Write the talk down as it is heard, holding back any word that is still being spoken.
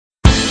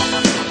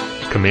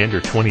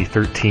Commander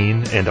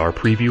 2013 and our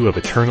preview of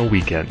Eternal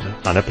Weekend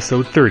on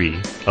episode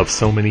 30 of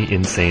So Many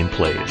Insane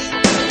Plays.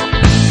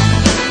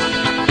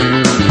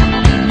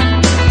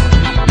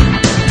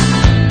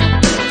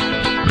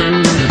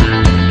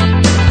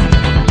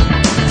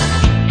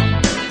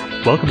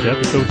 Welcome to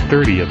episode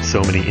 30 of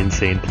So Many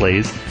Insane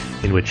Plays,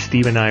 in which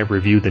Steve and I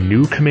review the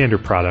new Commander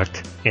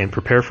product and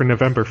prepare for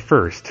November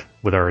 1st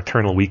with our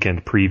Eternal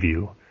Weekend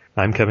preview.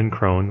 I'm Kevin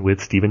Crone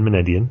with Stephen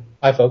Menedian.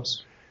 Hi,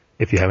 folks.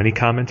 If you have any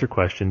comments or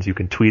questions, you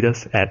can tweet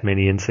us at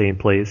Many Insane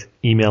Plays,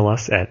 email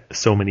us at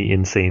So Many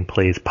Insane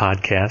Plays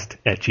Podcast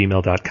at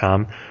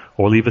gmail.com,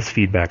 or leave us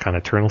feedback on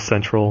Eternal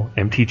Central,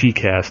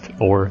 MTGcast,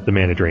 or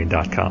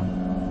themanadrain.com.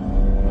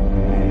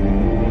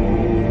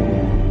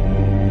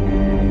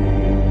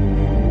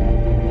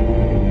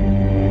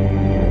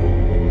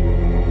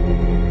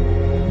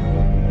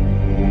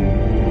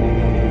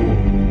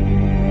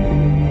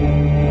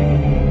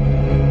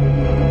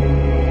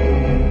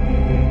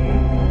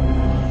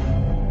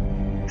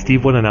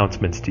 Steve, what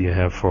announcements do you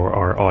have for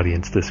our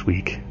audience this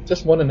week?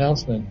 Just one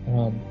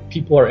announcement.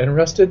 People are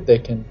interested. They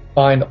can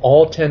find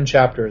all 10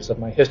 chapters of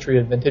my History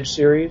of Vintage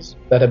series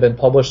that have been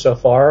published so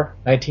far,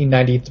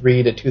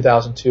 1993 to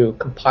 2002,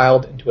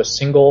 compiled into a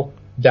single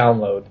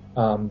download.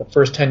 The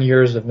first 10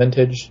 years of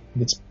Vintage,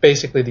 it's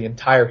basically the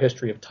entire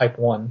history of Type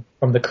 1,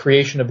 from the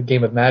creation of the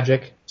game of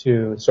Magic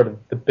to sort of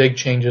the big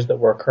changes that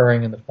were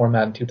occurring in the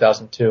format in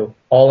 2002,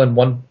 all in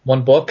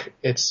one book.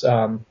 It's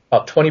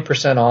about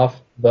 20% off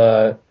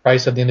the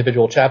price of the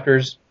individual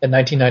chapters at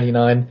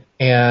 $19.99,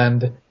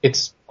 and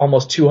it's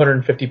almost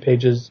 250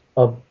 pages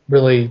of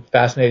really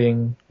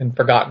fascinating and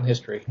forgotten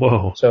history.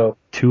 Whoa! So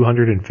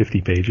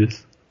 250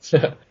 pages?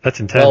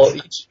 That's intense. Well,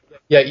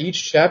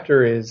 each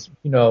chapter is,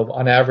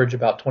 on average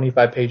about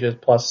 25 pages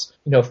plus,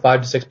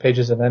 5 to 6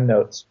 pages of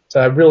endnotes.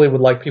 So I really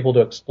would like people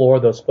to explore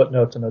those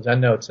footnotes and those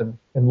endnotes and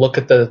look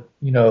at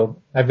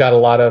I've got a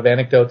lot of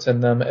anecdotes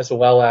in them, as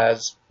well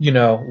as,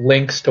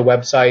 links to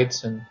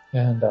websites and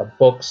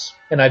books.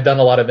 And I've done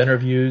a lot of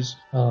interviews,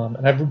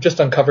 and I've just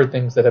uncovered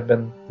things that have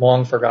been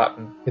long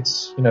forgotten.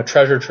 It's,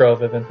 treasure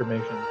trove of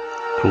information.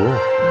 Cool.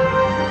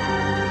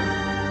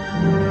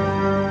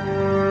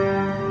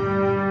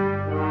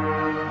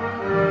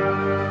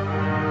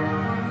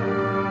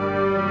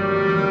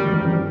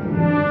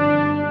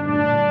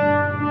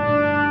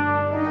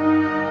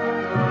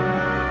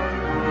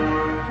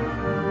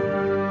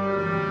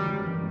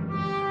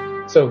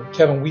 So,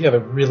 Kevin, we have a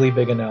really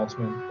big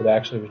announcement that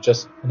actually was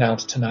just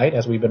announced tonight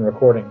as we've been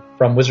recording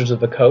from Wizards of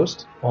the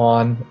Coast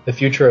on the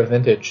future of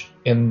Vintage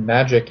in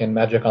Magic and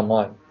Magic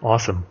Online.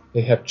 Awesome.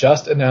 They have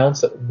just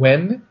announced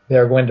when they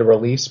are going to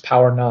release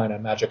Power 9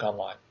 on Magic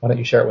Online. Why don't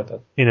you share it with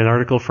us? In an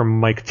article from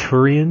Mike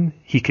Turian,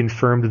 he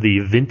confirmed the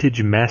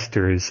Vintage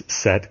Masters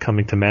set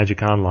coming to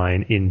Magic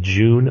Online in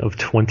June of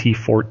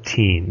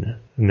 2014.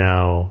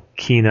 Now,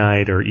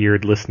 keen-eyed or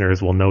eared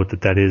listeners will note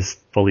that is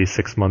fully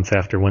 6 months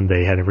after when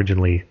they had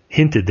originally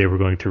hinted they were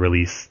going to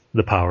release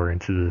the Power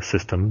into the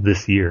system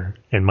this year.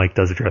 And Mike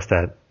does address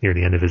that near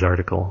the end of his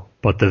article.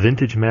 But the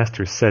Vintage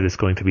Masters set is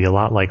going to be a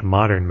lot like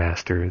Modern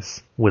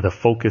Masters, with a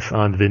focus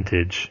on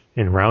Vintage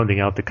and rounding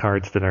out the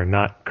cards that are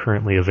not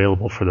currently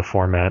available for the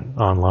format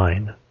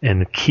online. And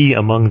the key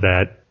among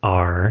that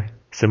are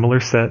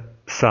similar set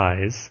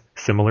size,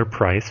 similar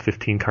price,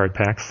 15 card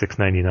packs,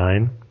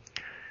 $6.99.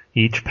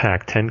 Each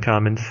pack 10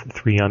 commons,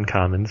 3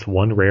 uncommons,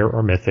 1 rare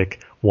or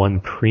mythic, 1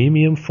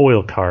 premium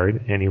foil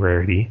card, any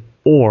rarity,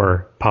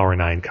 or Power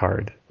 9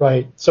 card.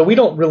 Right. So we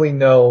don't really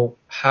know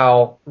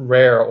how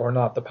rare or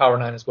not the Power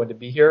 9 is going to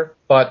be here,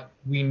 but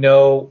we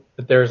know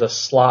that there's a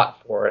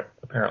slot for it,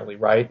 apparently,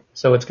 right?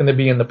 So it's going to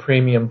be in the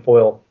premium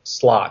foil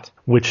slot.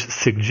 Which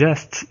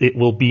suggests it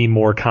will be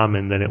more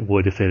common than it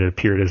would if it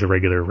appeared as a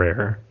regular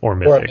rare or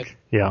mythic.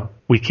 Yeah.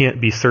 We can't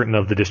be certain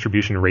of the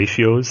distribution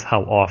ratios,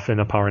 how often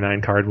a Power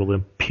 9 card will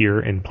appear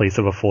in place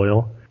of a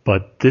foil.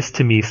 But this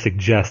to me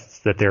suggests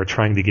that they're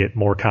trying to get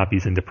more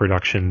copies into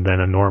production than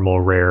a normal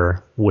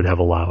rare would have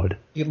allowed.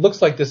 It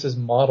looks like this is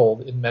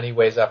modeled in many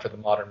ways after the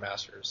Modern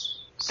Masters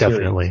series.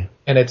 Definitely.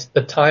 And it's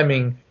the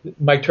timing.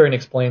 Mike Turian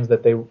explains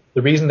that the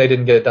reason they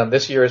didn't get it done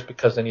this year is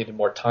because they needed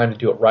more time to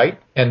do it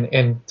right.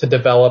 And to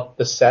develop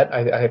the set,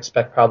 I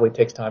expect probably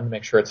takes time to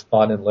make sure it's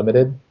fun and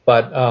limited.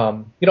 But,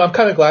 I'm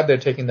kind of glad they're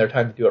taking their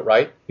time to do it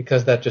right,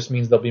 because that just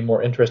means there'll be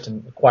more interest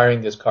in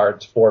acquiring these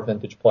cards for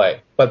Vintage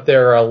play. But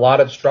there are a lot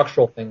of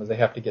structural things they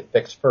have to get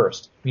fixed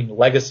first. I mean,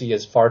 Legacy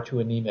is far too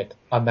anemic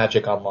on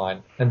Magic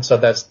Online. And so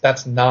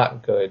that's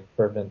not good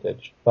for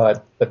Vintage.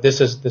 But this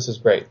is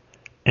great.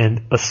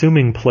 And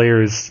assuming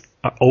players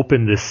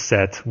open this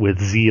set with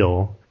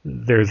zeal,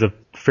 there's a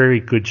very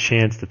good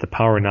chance that the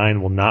Power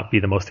 9 will not be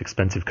the most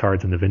expensive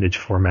cards in the Vintage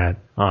format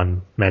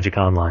on Magic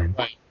Online.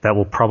 Right. That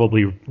will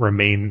probably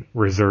remain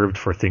reserved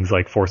for things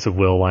like Force of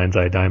Will, Lion's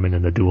Eye Diamond,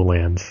 and the Dual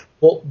Lands.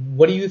 Well,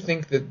 what do you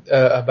think that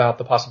about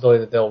the possibility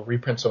that they'll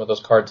reprint some of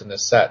those cards in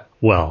this set?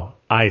 Well,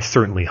 I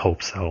certainly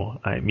hope so.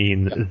 I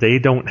mean, they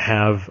don't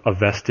have a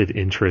vested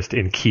interest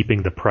in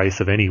keeping the price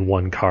of any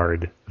one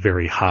card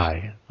very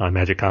high on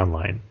Magic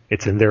Online.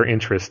 It's in their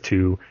interest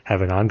to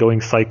have an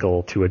ongoing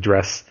cycle to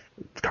address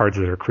cards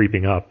that are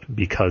creeping up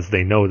because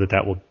they know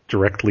that will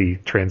directly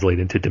translate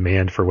into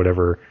demand for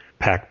whatever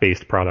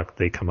pack-based product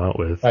they come out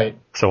with. Right.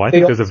 So I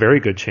think there's a very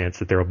good chance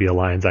that there will be a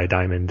Lion's Eye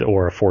Diamond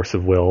or a Force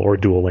of Will or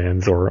Dual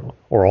Lands or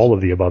all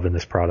of the above in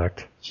this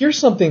product. Here's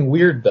something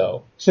weird,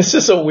 though. This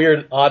is a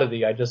weird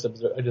oddity I just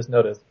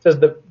noticed. It says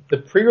the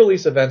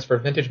pre-release events for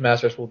Vintage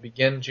Masters will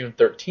begin June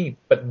 13th,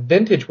 but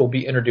Vintage will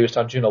be introduced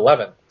on June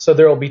 11th. So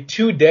there will be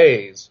 2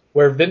 days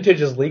where Vintage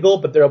is legal,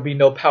 but there will be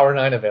no Power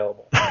 9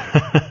 available.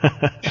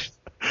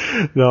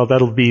 No,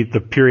 that'll be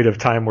the period of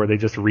time where they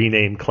just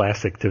rename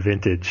Classic to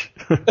Vintage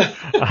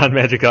on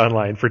Magic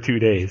Online for 2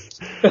 days,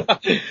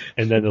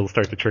 and then it'll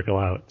start to trickle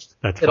out.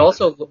 It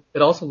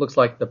also looks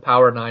like the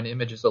Power 9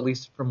 images, at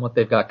least from what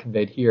they've got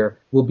conveyed here,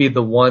 will be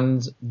the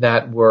ones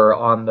that were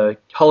on the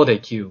Holiday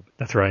Cube.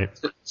 That's right.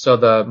 So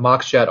the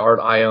Moxjet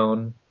art I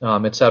own,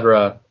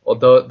 etc.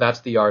 Although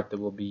that's the art that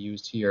will be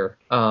used here,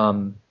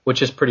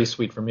 which is pretty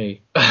sweet for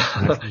me.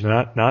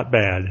 not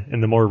bad.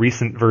 And the more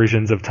recent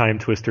versions of Time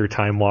Twister,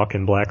 Time Walk,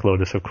 and Black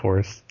Lotus, of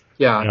course.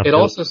 Yeah, it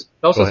also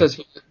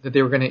says that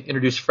they were going to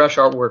introduce fresh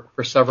artwork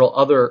for several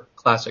other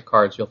classic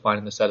cards you'll find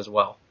in the set as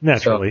well.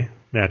 Naturally.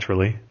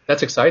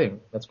 That's exciting.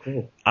 That's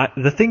cool.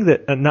 The thing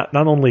that,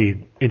 not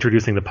only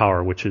introducing the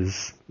power, which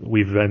is,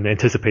 we've been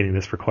anticipating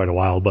this for quite a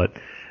while, but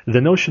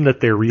the notion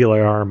that they really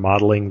are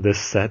modeling this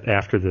set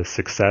after the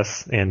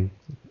success and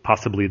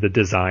possibly the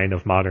design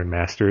of Modern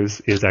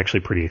Masters is actually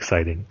pretty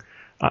exciting.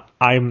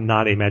 I'm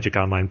not a Magic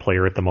Online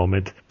player at the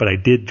moment, but I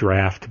did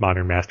draft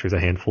Modern Masters a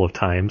handful of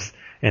times,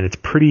 and it's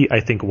pretty,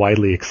 I think,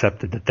 widely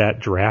accepted that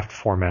draft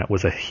format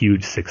was a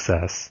huge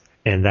success.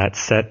 And that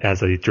set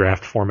as a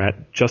draft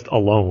format just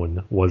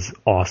alone was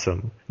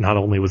awesome. Not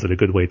only was it a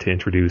good way to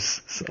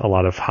introduce a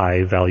lot of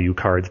high value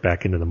cards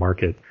back into the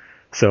market,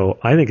 so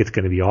I think it's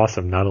going to be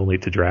awesome not only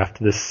to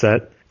draft this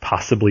set,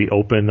 possibly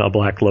open a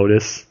Black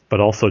Lotus, but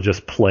also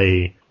just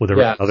play with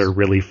another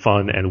really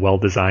fun and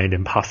well-designed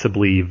and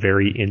possibly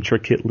very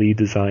intricately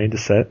designed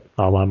set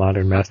a la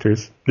Modern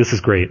Masters. This is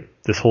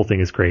great. This whole thing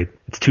is great.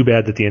 It's too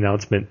bad that the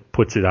announcement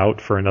puts it out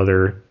for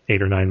another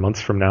 8 or 9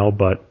 months from now,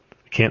 but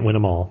can't win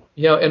them all.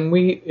 And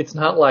it's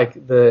not like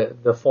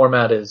the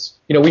format is,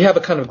 we have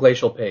a kind of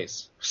glacial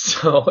pace.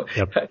 So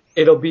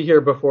It'll be here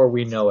before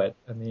we know it.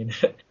 I mean,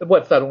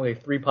 what's that, only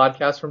 3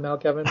 podcasts from now,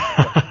 Kevin?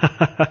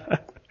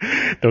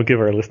 Don't give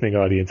our listening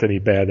audience any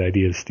bad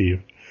ideas,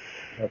 Steve.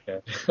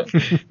 Okay.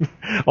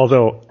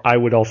 Although I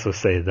would also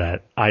say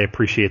that I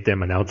appreciate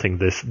them announcing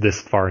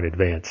this far in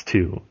advance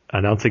too.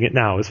 Announcing it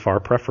now is far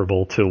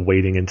preferable to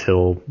waiting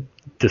until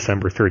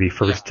December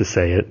 31st to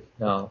say it.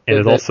 No. And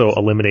it also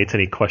eliminates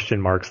any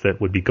question marks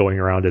that would be going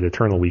around at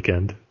Eternal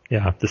Weekend.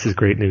 Yeah, this is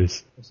great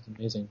news. This is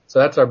amazing. So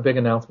that's our big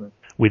announcement.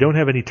 We don't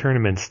have any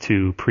tournaments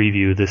to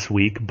preview this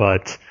week,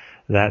 but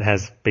that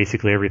has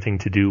basically everything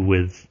to do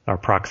with our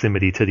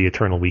proximity to the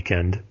Eternal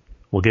Weekend.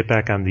 We'll get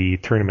back on the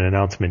tournament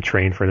announcement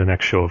train for the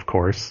next show, of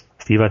course.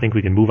 Steve, I think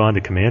we can move on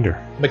to Commander.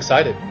 I'm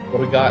excited. What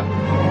do we got?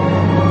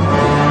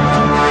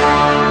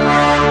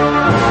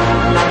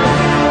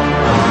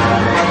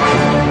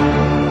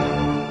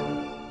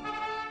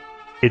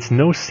 It's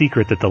no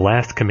secret that the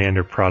last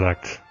Commander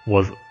product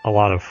was a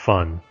lot of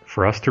fun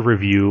for us to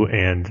review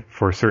and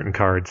for certain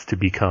cards to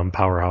become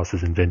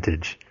powerhouses in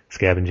Vintage.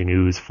 Scavenging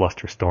Ooze,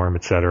 Flusterstorm,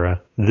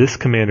 etc. This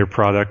Commander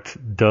product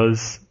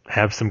does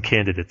have some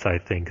candidates, I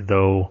think,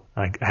 though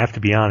I have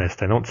to be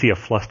honest, I don't see a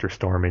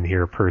Flusterstorm in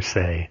here per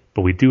se,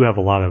 but we do have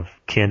a lot of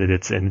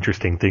candidates and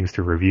interesting things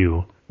to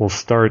review. We'll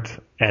start,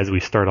 as we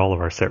start all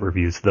of our set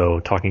reviews though,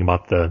 talking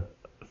about the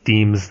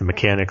themes, the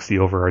mechanics, the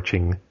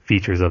overarching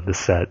features of the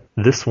set.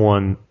 This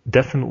one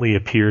definitely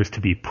appears to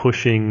be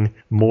pushing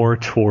more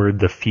toward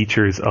the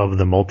features of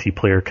the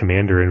multiplayer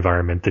Commander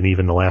environment than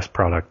even the last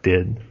product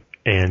did,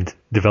 and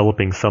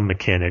developing some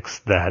mechanics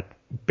that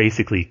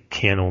basically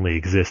can only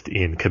exist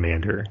in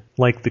Commander.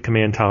 Like the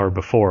Command Tower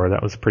before,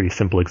 that was a pretty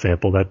simple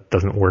example. That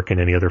doesn't work in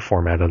any other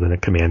format other than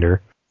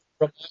Commander.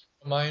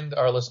 Remind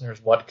our listeners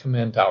what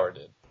Command Tower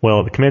did.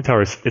 Well, the Command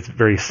Tower it's a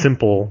very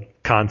simple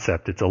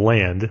concept. It's a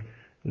land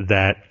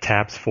that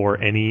taps for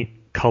any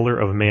color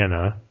of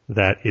mana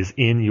that is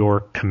in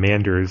your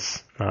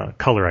commander's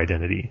color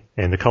identity.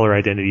 And the color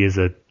identity is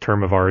a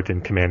term of art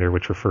in Commander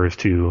which refers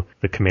to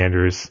the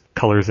commander's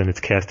colors in its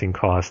casting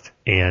cost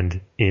and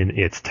in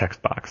its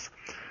text box.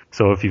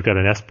 So if you've got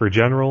an Esper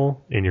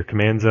General in your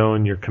command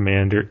zone, your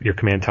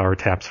command tower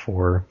taps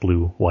for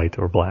blue, white,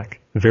 or black.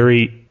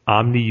 Very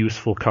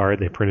omni-useful card.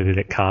 They printed it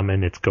at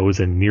Common. It goes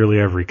in nearly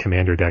every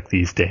Commander deck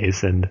these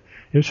days, and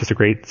it was just a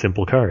great,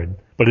 simple card.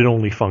 But it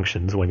only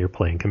functions when you're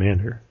playing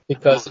Commander.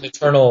 Because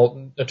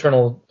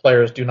Eternal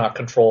players do not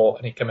control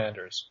any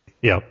commanders.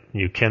 Yep,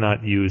 you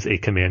cannot use a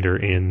Commander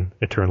in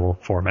Eternal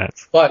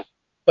formats.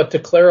 But to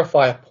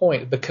clarify a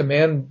point, the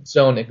command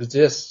zone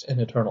exists in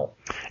Eternal.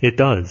 It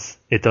does.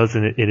 It does,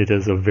 and it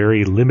is a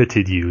very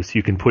limited use.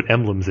 You can put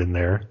emblems in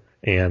there,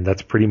 and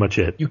that's pretty much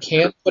it. You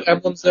can't put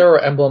emblems there, or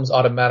emblems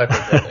automatically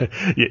go there?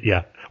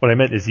 Yeah. What I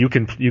meant is you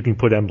can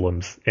put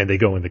emblems, and they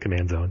go in the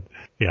command zone.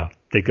 Yeah,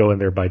 they go in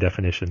there by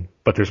definition.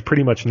 But there's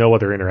pretty much no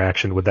other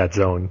interaction with that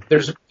zone.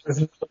 There's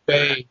no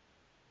way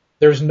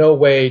there's no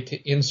way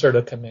to insert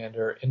a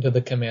commander into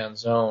the command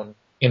zone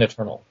in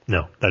Eternal.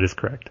 No, that is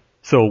correct.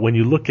 So when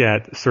you look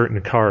at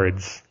certain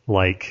cards,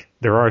 like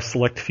there are a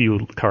select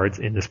few cards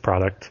in this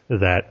product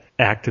that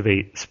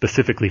activate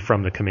specifically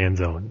from the command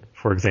zone.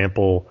 For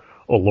example,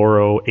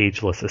 Oloro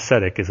Ageless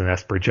Ascetic is an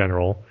Esper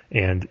General,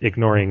 and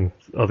ignoring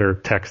other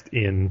text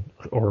in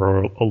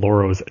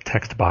Oloro's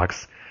text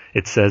box,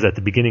 it says at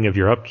the beginning of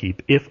your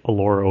upkeep, if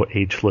Oloro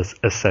Ageless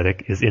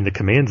Ascetic is in the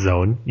command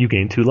zone, you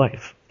gain 2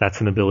 life.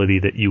 That's an ability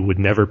that you would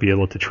never be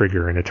able to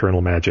trigger in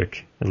Eternal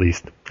Magic, at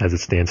least as it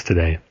stands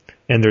today.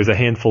 And there's a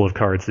handful of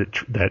cards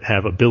that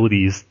have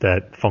abilities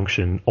that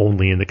function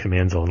only in the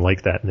command zone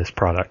like that in this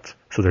product.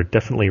 So they're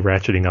definitely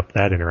ratcheting up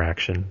that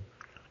interaction.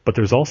 But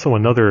there's also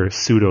another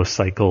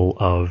pseudo-cycle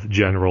of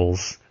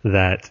generals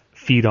that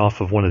feed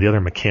off of one of the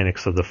other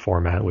mechanics of the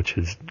format, which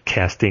is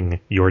casting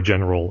your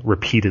general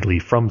repeatedly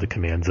from the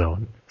command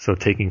zone. So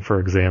taking, for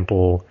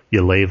example,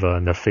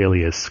 Yeleva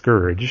Nephalia's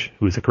Scourge,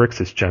 who's a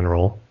Grixis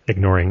general,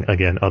 ignoring,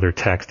 again, other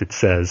text, it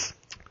says,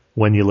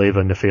 when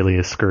Yeleva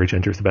Nephalia's Scourge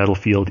enters the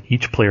battlefield,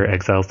 each player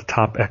exiles the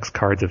top X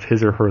cards of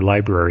his or her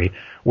library,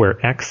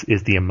 where X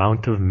is the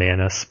amount of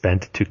mana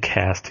spent to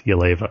cast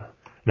Yeleva.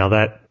 Now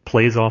that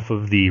plays off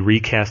of the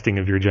recasting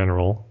of your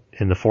general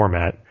in the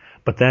format,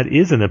 but that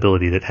is an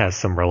ability that has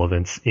some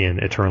relevance in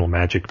Eternal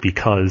Magic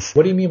because...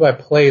 What do you mean by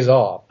plays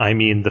off? I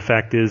mean, the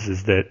fact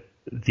is that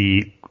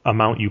the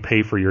amount you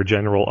pay for your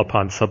general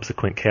upon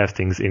subsequent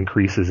castings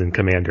increases in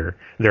Commander,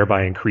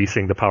 thereby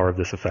increasing the power of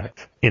this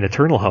effect. In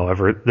Eternal,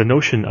 however, the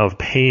notion of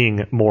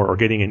paying more or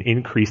getting an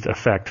increased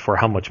effect for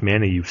how much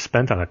mana you've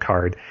spent on a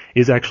card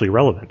is actually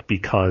relevant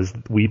because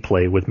we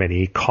play with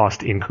many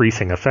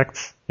cost-increasing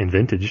effects in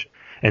Vintage.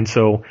 And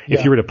so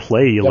if you were to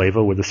play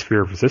Yeleva with a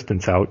Sphere of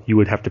Resistance out, you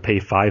would have to pay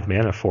 5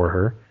 mana for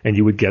her, and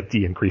you would get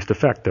the increased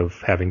effect of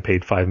having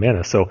paid 5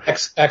 mana. So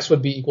X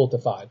would be equal to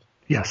 5.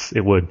 Yes,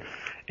 it would.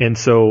 And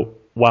so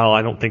while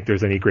I don't think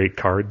there's any great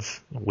cards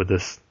with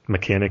this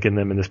mechanic in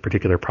them in this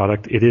particular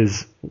product, it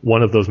is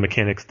one of those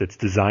mechanics that's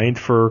designed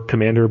for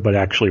Commander but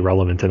actually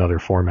relevant in other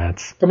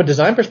formats. From a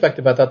design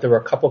perspective, I thought there were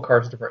a couple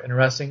cards that were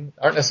interesting.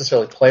 Aren't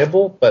necessarily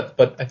playable, but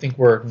I think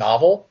were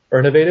novel or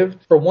innovative.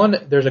 For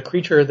one, there's a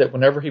creature that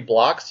whenever he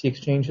blocks, he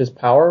exchanges his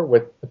power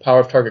with the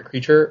power of target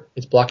creature.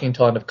 It's blocking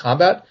until end of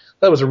combat.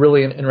 That was a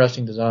really an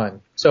interesting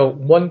design. So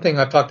one thing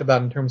I've talked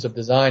about in terms of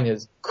design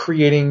is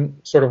creating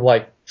sort of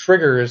like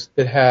triggers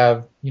that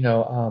have,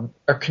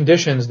 are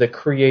conditions that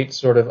create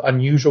sort of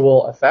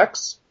unusual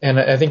effects. And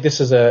I think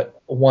this is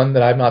one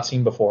that I've not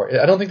seen before.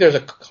 I don't think there's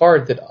a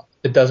card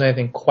that does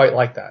anything quite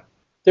like that.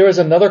 There was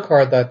another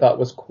card that I thought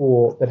was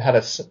cool that had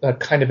a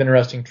kind of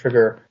interesting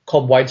trigger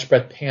called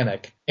Widespread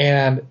Panic.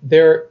 And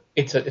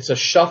it's a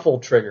shuffle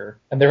trigger,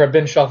 and there have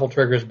been shuffle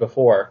triggers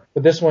before.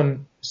 But this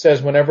one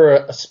says whenever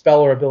a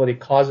spell or ability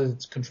causes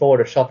its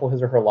controller to shuffle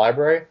his or her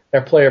library,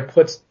 that player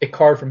puts a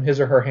card from his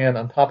or her hand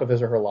on top of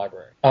his or her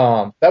library.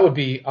 That would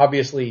be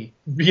obviously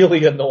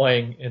really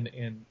annoying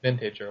in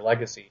Vintage or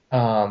Legacy.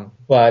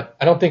 But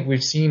I don't think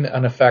we've seen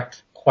an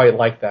effect quite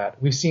like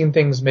that. We've seen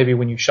things maybe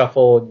when you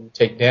shuffle and you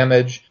take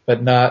damage,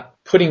 but not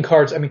putting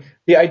cards. I mean,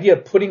 the idea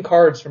of putting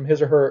cards from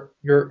his or her,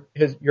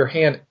 your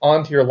hand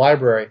onto your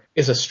library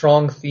is a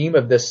strong theme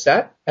of this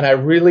set. And I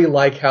really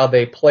like how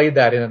they played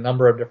that in a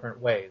number of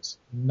different ways,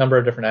 a number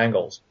of different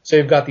angles. So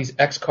you've got these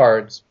X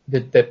cards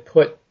that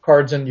put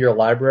cards into your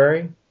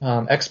library,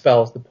 X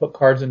spells that put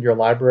cards into your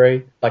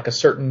library like a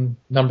certain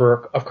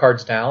number of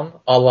cards down,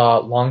 a la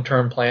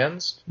long-term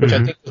plans, which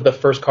I think was the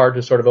first card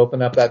to sort of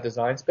open up that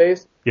design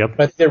space. Yep.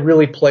 But I think they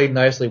really played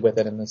nicely with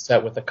it in the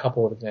set with a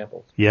couple of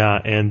examples. Yeah,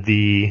 and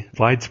the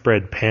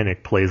Widespread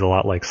Panic plays a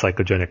lot like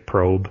Psychogenic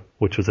Probe,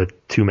 which was a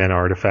 2-mana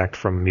artifact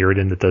from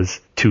Mirrodin that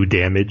does 2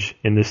 damage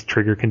in this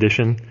trigger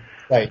condition.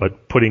 Right.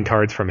 But putting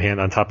cards from hand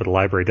on top of the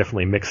library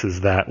definitely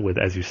mixes that with,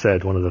 as you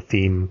said, one of the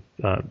theme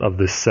of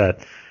this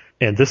set.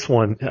 And this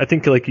one, I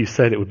think, like you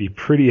said, it would be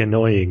pretty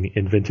annoying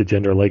in Vintage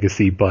and or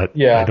Legacy,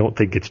 but I don't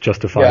think it's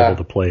justifiable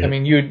to play it. I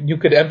mean, you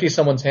could empty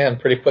someone's hand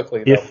pretty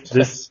quickly, though.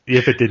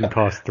 If it didn't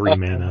cost 3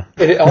 mana.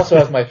 It also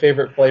has my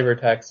favorite flavor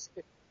text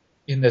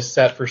in this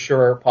set for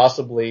sure,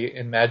 possibly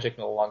in Magic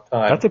in a long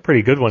time. That's a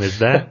pretty good one. Is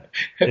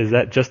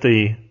that just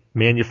a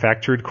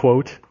manufactured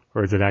quote,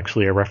 or is it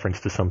actually a reference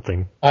to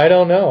something? I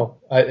don't know.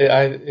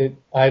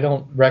 I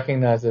don't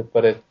recognize it,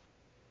 but it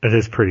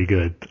is pretty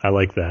good. I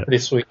like that.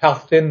 Pretty sweet. How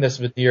thin this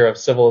veneer of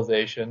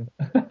civilization.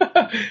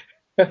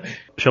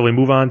 Shall we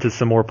move on to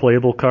some more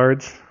playable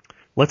cards?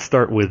 Let's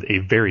start with a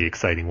very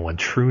exciting one,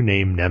 True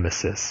Name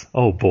Nemesis.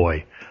 Oh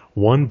boy.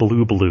 1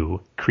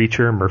 blue,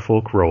 creature,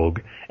 merfolk,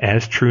 rogue.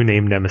 As True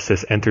Name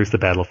Nemesis enters the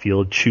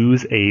battlefield,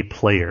 choose a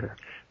player.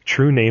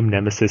 True Name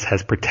Nemesis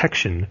has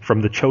protection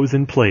from the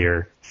chosen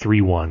player,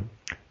 3/1.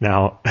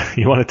 Now,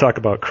 you want to talk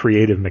about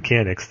creative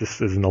mechanics. This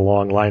is in a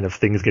long line of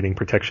things getting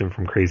protection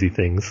from crazy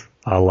things,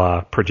 a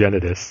la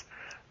Progenitus.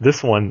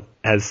 This one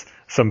has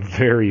some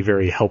very,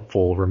 very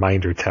helpful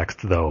reminder text,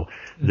 though.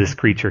 This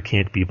creature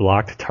can't be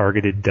blocked,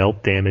 targeted,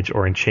 dealt damage,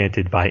 or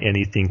enchanted by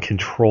anything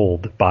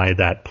controlled by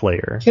that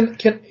player. Can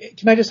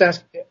I just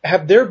ask,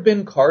 have there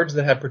been cards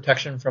that have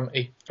protection from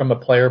a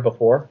player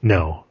before?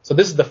 No. So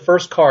this is the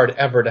first card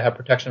ever to have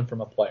protection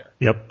from a player.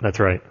 Yep, that's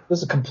right.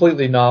 This is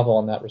completely novel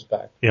in that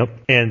respect. Yep,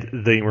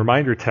 and the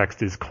reminder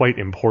text is quite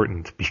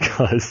important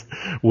because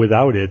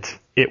without it,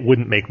 it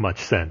wouldn't make much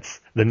sense.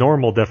 The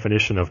normal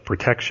definition of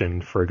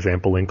protection, for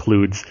example,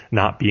 includes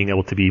not being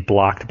able to be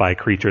blocked by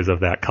creatures of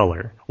that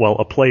color. Well,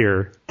 a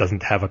player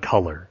doesn't have a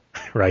color,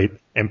 right?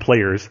 And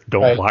players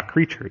don't block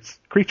creatures.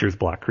 Creatures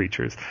block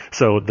creatures.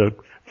 So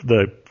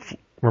the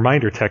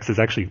reminder text is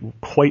actually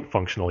quite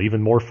functional,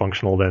 even more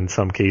functional than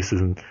some cases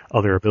and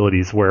other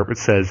abilities where it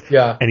says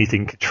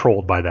anything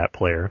controlled by that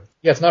player.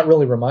 Yeah, it's not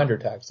really reminder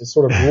text. It's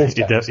sort of rules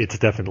text. It's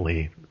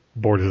definitely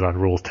borders on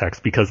rules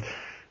text because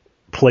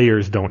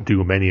players don't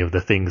do many of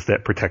the things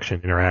that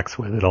protection interacts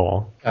with at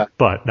all.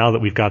 But now that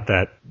we've got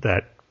that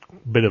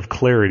bit of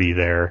clarity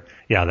there,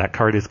 yeah, that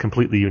card is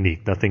completely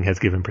unique. Nothing has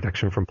given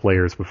protection from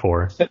players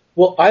before.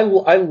 Well, I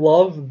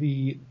love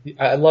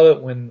I love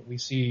it when we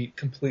see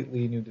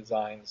completely new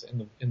designs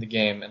in the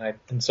game,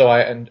 and so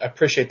I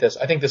appreciate this.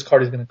 I think this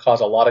card is going to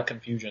cause a lot of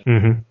confusion.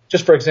 Mm-hmm.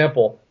 Just for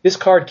example, this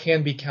card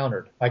can be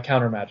countered by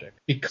counter magic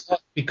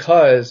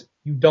because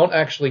you don't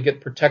actually get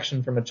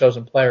protection from a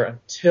chosen player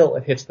until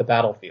it hits the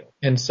battlefield.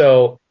 And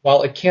so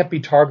while it can't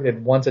be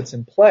targeted once it's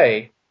in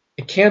play,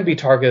 it can be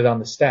targeted on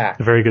the stack.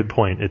 A very good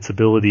point. Its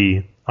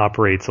ability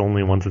operates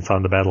only once it's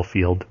on the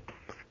battlefield,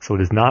 so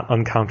it is not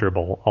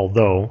uncounterable,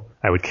 although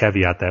I would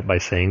caveat that by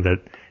saying that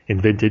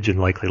in Vintage and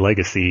likely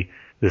Legacy,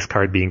 this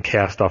card being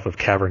cast off of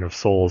Cavern of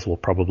Souls will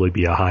probably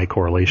be a high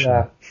correlation.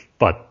 Yeah.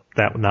 But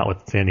that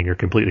notwithstanding, you're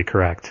completely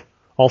correct.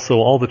 Also,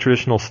 all the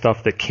traditional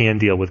stuff that can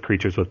deal with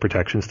creatures with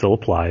protection still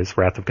applies.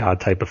 Wrath of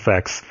God type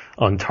effects,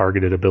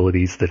 untargeted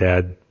abilities that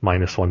add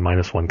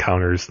 -1/-1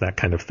 counters, that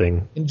kind of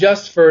thing. And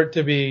just for it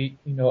to be,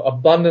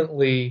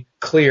 abundantly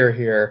clear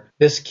here,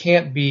 this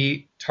can't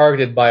be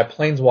targeted by a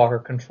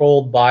planeswalker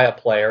controlled by a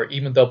player,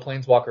 even though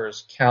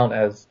planeswalkers count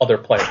as other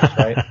players,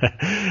 right?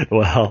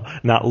 Well,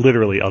 not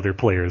literally other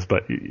players,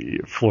 but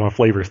from a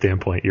flavor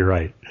standpoint, you're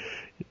right.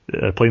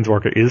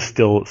 Planeswalker is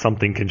still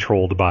something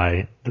controlled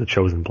by the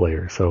chosen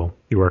player, so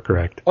you are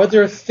correct. Are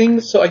there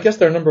things, so I guess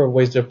there are a number of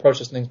ways to approach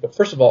these things, but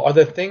first of all, are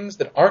there things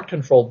that aren't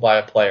controlled by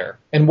a player?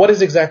 And what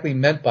is exactly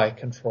meant by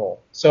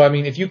control? So, I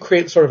mean, if you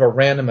create sort of a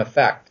random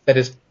effect,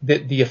 that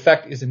the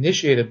effect is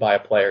initiated by a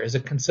player, is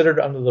it considered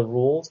under the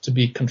rules to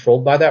be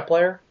controlled by that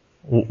player?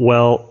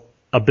 Well,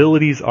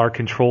 abilities are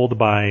controlled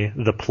by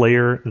the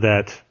player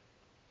that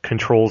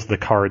controls the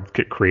card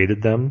that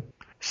created them.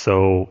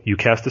 So you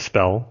cast a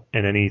spell,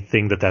 and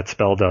anything that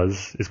spell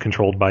does is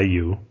controlled by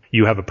you.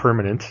 You have a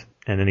permanent,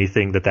 and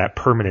anything that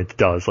permanent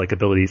does, like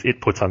abilities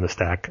it puts on the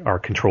stack, are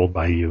controlled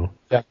by you.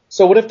 Yeah.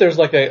 So what if there's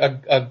like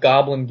a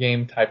Goblin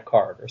game type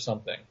card or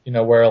something,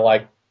 where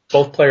like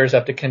both players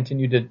have to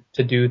continue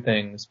to do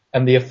things,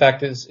 and the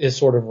effect is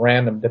sort of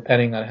random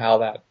depending on how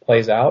that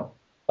plays out,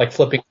 like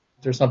flipping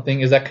or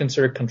something? Is that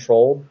considered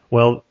controlled?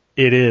 Well,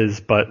 it is,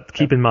 but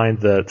keep in mind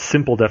the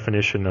simple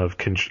definition of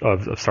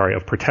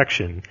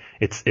protection.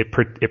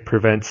 It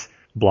prevents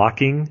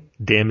blocking,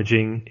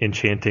 damaging,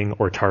 enchanting,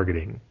 or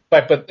targeting.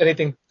 Right, but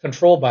anything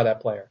controlled by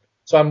that player.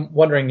 So I'm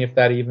wondering if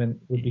that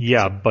even would be.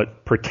 Yeah,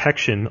 but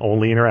protection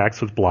only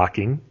interacts with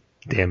blocking,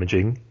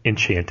 damaging,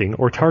 enchanting,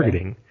 or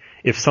targeting. Okay.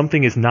 If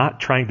something is not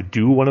trying to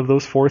do one of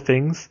those four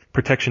things,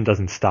 protection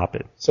doesn't stop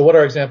it. So what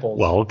are examples?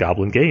 Well,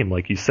 Goblin Game,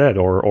 like you said,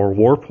 or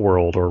Warp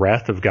World, or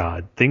Wrath of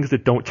God. Things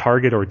that don't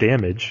target or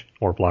damage,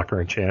 or block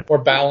or enchant. Or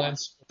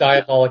balance,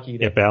 Diabolic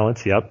Edict. Yeah,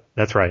 balance, yep,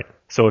 that's right.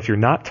 So if you're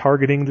not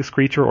targeting this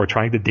creature or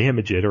trying to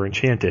damage it or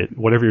enchant it,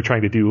 whatever you're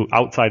trying to do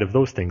outside of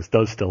those things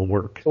does still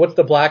work. So what's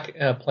the black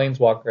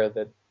planeswalker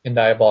that in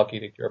Diabolic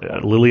Edict you're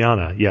playing?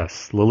 Liliana,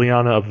 yes.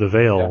 Liliana of the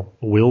Veil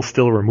will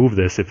still remove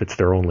this if it's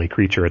their only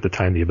creature at the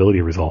time the ability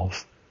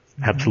resolves.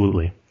 Mm-hmm.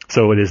 Absolutely.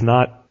 So it is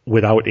not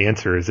without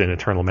answers in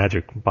Eternal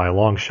Magic by a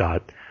long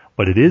shot,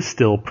 but it is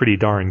still pretty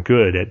darn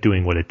good at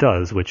doing what it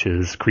does, which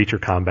is creature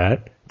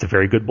combat. It's a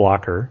very good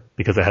blocker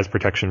because it has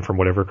protection from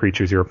whatever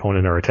creatures your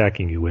opponent are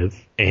attacking you with,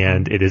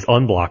 and it is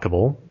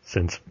unblockable,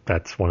 since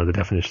that's one of the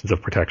definitions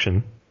of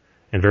protection,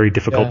 and very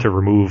difficult to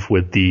remove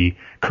with the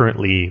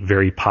currently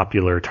very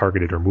popular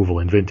targeted removal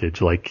in Vintage,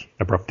 like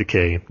Abrupt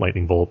Decay,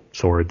 Lightning Bolt,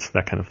 Swords,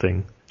 that kind of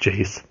thing.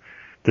 Jace.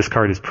 This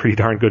card is pretty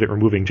darn good at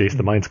removing Jace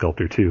the Mind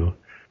Sculptor, too.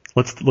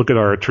 Let's look at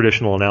our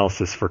traditional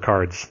analysis for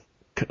cards.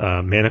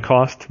 Mana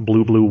cost,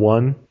 blue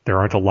 1. There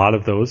aren't a lot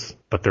of those,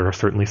 but there are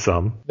certainly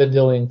some.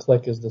 Vendilion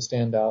Clique is the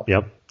standout.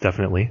 Yep,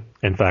 definitely.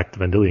 In fact,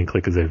 Vendilion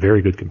Clique is a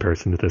very good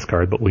comparison to this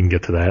card, but we can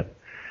get to that.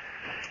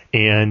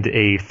 And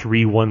a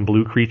 3/1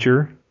 blue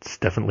creature. It's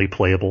definitely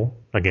playable.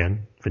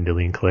 Again,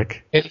 Vendilion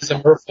Clique. It's a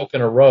Merfolk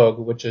and a Rogue,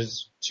 which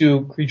is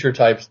two creature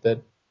types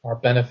that are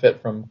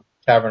benefit from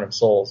Cavern of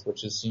Souls,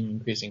 which is seeing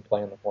increasing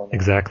play in the format.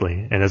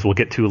 Exactly. And as we'll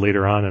get to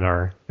later on in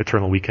our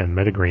Eternal Weekend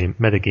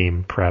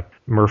metagame prep,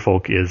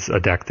 Merfolk is a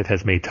deck that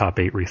has made top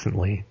 8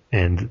 recently.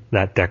 And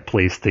that deck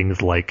plays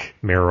things like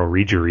Marrow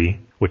Reejery,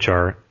 which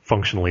are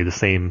functionally the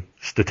same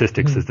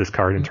statistics as this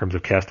card in terms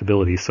of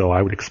castability. So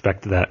I would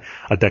expect that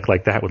a deck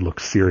like that would look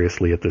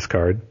seriously at this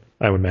card.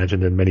 I would imagine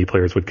that many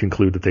players would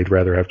conclude that they'd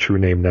rather have True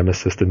Name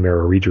Nemesis than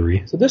Marrow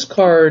Reejery. So this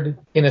card,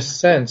 in a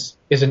sense,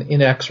 is an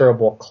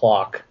inexorable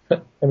clock.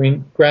 I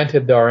mean,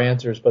 granted there are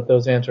answers, but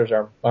those answers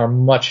are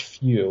much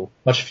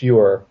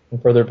fewer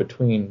and further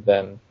between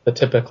than the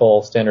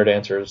typical standard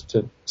answers.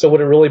 So what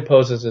it really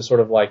poses is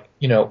sort of like,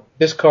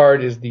 this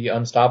card is the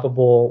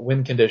unstoppable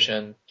win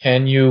condition.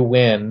 Can you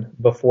win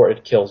before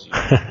it kills you?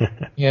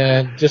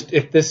 And just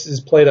if this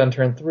is played on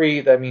turn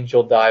 3, that means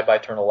you'll die by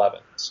turn 11.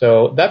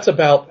 So that's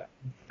about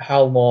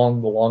how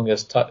long the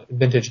longest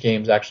vintage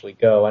games actually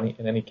go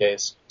in any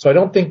case. So I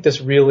don't think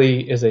this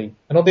really I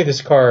don't think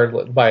this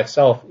card by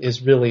itself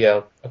is really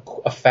a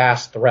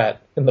fast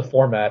threat in the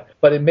format,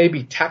 but it may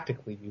be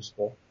tactically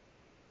useful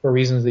for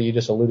reasons that you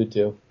just alluded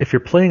to. If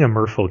you're playing a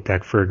Merfolk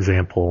deck, for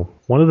example,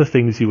 one of the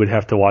things you would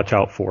have to watch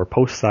out for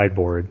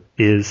post-sideboard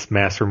is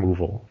mass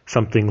removal.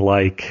 Something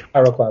like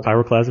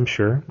Pyroclasm,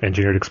 sure.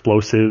 Engineered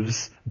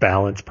Explosives,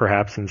 Balance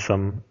perhaps in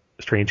some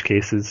strange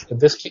cases. So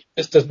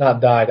this does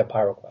not die to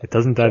Pyroclasm. It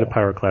doesn't die to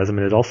Pyroclasm, and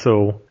it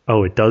also...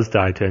 Oh, it does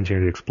die to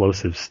Engineered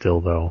Explosives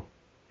still, though.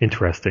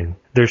 Interesting.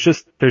 There's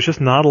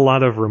just not a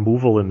lot of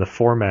removal in the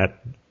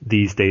format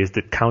these days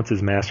that counts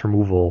as mass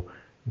removal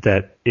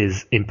that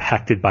is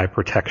impacted by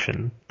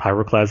protection.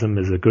 Pyroclasm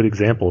is a good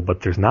example,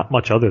 but there's not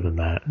much other than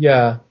that.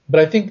 Yeah,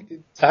 but I think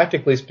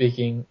tactically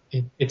speaking,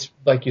 it's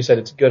like you said,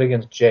 it's good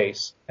against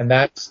Jace, and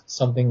that's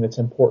something that's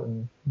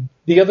important.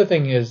 The other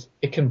thing is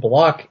it can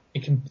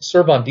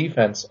serve on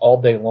defense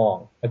all day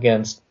long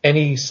against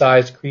any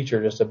sized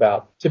creature just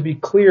about. To be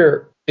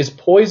clear, is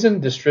poison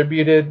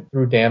distributed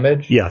through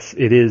damage? Yes,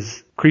 it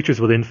is. Creatures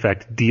with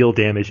Infect deal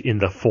damage in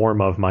the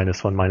form of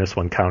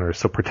 -1/-1 counters,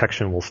 so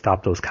protection will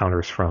stop those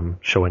counters from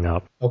showing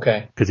up.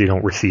 Okay. Because you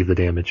don't receive the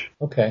damage.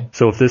 Okay.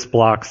 So if this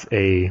blocks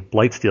a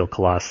Blightsteel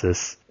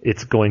Colossus,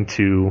 it's going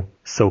to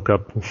soak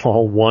up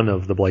all one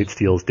of the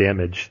Blightsteel's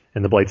damage,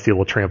 and the Blightsteel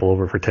will trample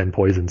over for 10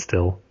 poison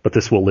still, but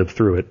this will live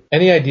through it.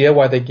 Any idea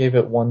why they gave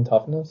it 1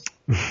 toughness?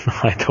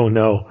 I don't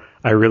know.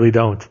 I really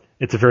don't.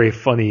 It's a very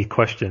funny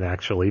question,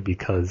 actually,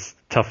 because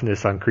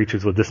toughness on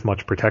creatures with this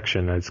much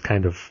protection is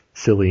kind of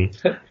silly.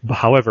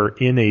 However,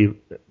 in a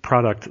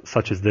product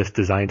such as this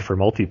designed for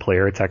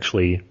multiplayer, it's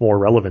actually more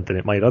relevant than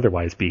it might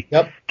otherwise be.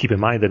 Yep. Keep in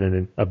mind that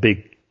in a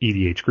big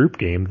EDH group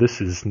game, this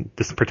has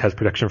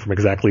protection from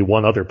exactly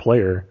one other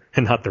player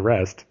and not the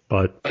rest.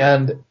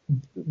 And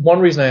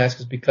one reason I ask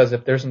is because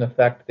if there's an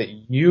effect that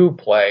you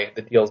play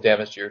that deals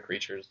damage to your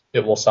creatures, it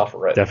will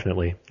suffer it.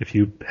 Definitely. If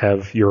you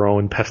have your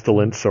own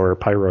Pestilence or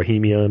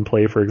Pyrohemia in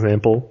play, for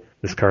example,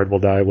 this card will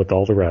die with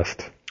all the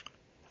rest.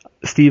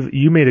 Steve,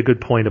 you made a good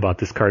point about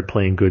this card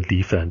playing good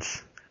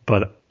defense,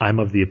 but I'm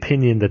of the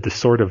opinion that the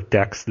sort of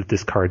decks that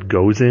this card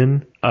goes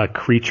in, a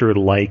creature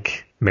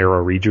like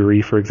Marrow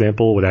Reejery, for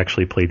example, would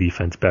actually play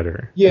defense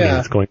better.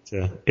 Yeah. I mean,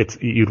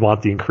 you'd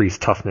want the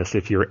increased toughness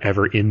if you're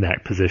ever in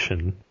that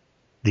position.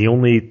 The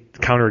only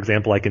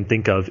counterexample I can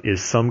think of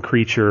is some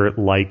creature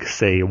like,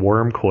 say,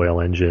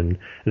 Wormcoil Engine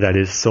that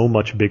is so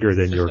much bigger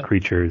than your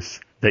creatures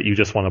that you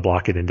just want to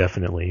block it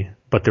indefinitely.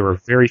 But there are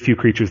very few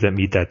creatures that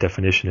meet that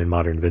definition in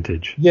Modern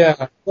Vintage.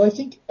 Yeah. Well,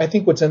 I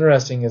think what's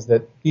interesting is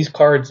that these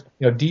cards,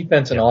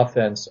 defense and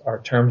offense are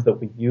terms that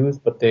we use,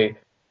 but they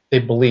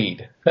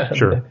bleed.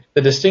 Sure.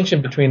 The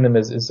distinction between them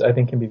is I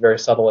think can be very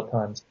subtle at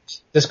times.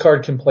 This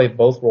card can play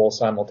both roles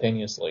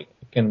simultaneously.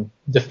 It can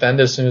defend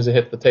as soon as it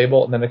hits the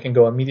table, and then it can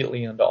go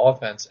immediately into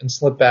offense and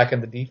slip back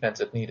into defense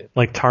if needed.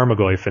 Like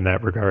Tarmogoyf in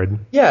that regard.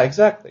 Yeah,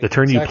 exactly. The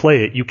turn you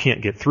play it, you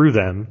can't get through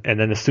them, and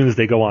then as soon as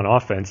they go on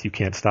offense, you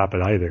can't stop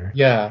it either.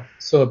 Yeah,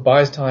 so it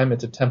buys time.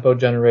 It's a tempo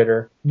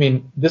generator. I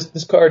mean,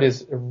 this card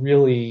is a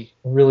really,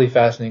 really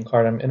fascinating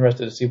card. I'm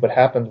interested to see what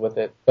happens with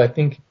it. But I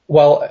think,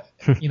 well,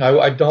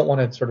 I don't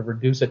want to sort of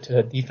reduce it to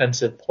a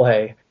defensive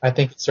play. I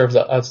think it serves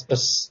a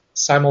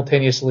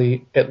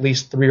simultaneously at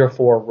least 3 or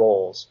 4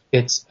 roles.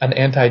 It's an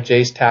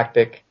anti-Jace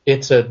tactic.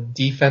 It's a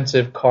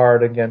defensive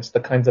card against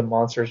the kinds of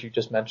monsters you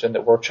just mentioned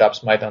that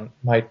workshops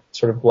might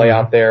sort of lay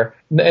out there.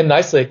 And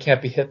nicely, it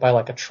can't be hit by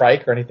like a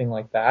trike or anything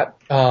like that.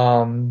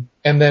 And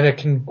then it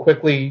can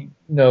quickly,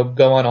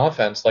 go on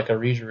offense like a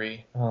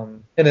Reejery.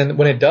 And then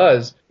when it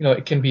does,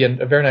 it can be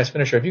a very nice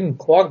finisher. If you can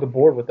clog the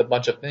board with a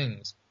bunch of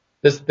things,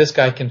 this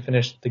guy can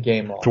finish the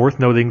game off. It's worth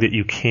noting that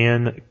you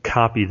can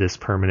copy this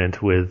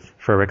permanent with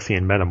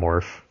Phyrexian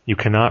Metamorph. You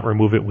cannot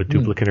remove it with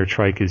Duplicate or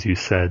Trike, as you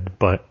said,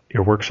 but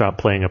your workshop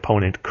playing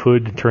opponent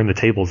could turn the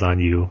tables on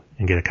you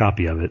and get a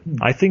copy of it.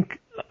 I think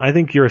I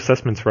think your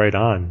assessment's right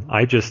on.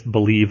 I just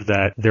believe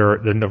that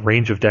the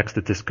range of decks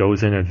that this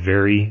goes in is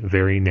very,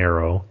 very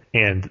narrow,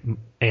 and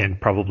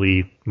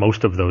probably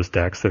most of those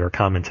decks that are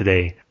common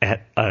today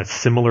at a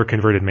similar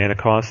converted mana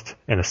cost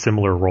and a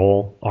similar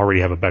role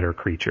already have a better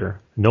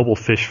creature. Noble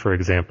Fish, for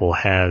example,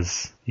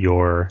 has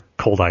your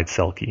Cold-Eyed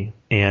Selkie,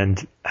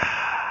 and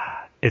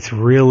it's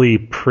really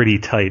pretty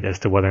tight as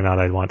to whether or not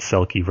I'd want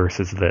Selkie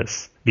versus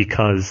this.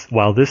 Because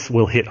while this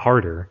will hit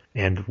harder,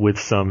 and with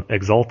some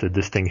Exalted,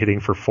 this thing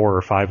hitting for 4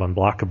 or 5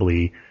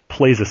 unblockably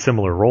plays a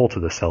similar role to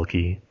the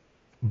Selkie,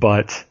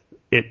 but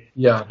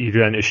you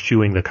then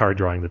eschewing the card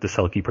drawing that the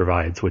Selkie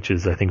provides, which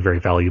is, I think, very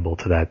valuable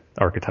to that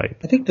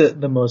archetype. I think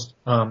the most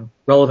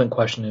relevant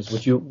question is,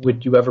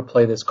 would you ever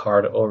play this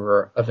card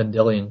over a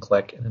Vendilion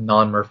Clique in a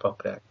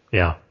non-Merfolk deck?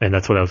 Yeah, and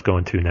that's what I was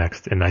going to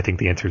next, and I think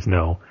the answer is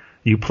no.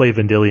 You play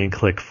Vendilion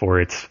Clique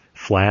for its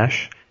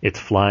flash, its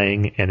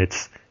flying, and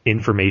its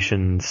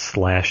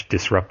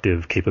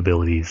information/disruptive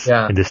capabilities.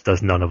 Yeah. And this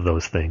does none of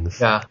those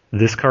things. Yeah.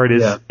 This card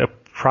is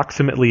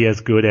approximately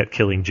as good at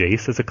killing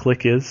Jace as a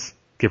Clique is,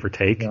 give or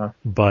take. Yeah.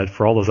 But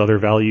for all those other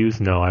values,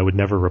 no, I would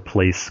never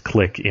replace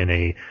Clique in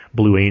a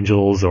Blue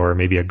Angels or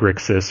maybe a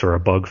Grixis or a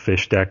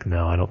Bugfish deck.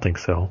 No, I don't think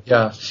so.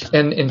 Yeah.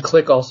 And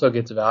Clique also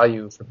gets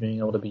value for being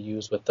able to be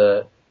used with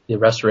the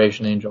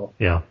Restoration Angel.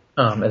 Yeah.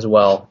 As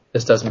well.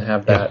 This doesn't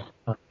have that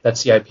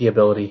CIP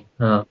ability.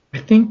 I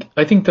think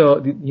though,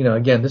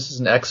 again, this is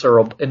an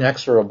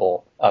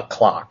inexorable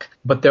clock,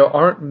 but there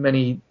aren't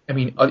many. I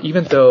mean,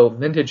 even though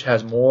Vintage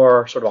has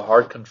more sort of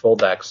hard control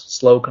decks,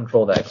 slow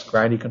control decks,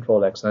 grindy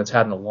control decks than it's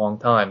had in a long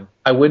time,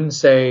 I wouldn't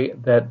say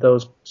that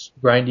those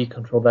grindy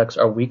control decks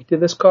are weak to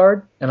this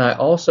card, and I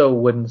also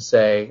wouldn't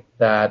say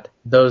that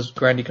those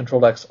grindy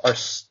control decks are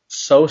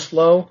so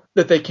slow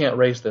that they can't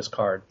raise this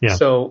card. Yeah,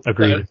 so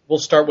agreed. We'll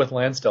start with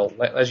Landstill.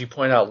 As you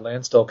point out,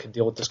 Landstill can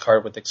deal with this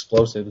card with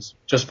explosives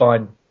just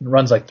fine. It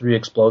runs like 3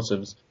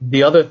 explosives.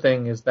 The other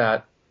thing is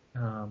that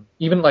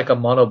even like a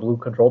mono blue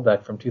control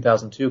deck from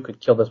 2002 could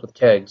kill this with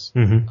kegs.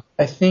 Mm-hmm.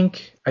 I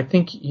think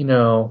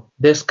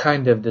this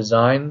kind of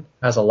design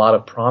has a lot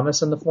of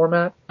promise in the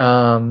format,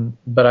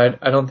 but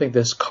I don't think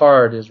this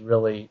card is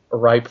really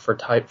ripe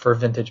for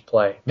Vintage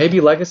play. Maybe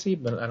Legacy,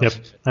 but I don't. Yep,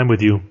 I'm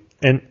with you.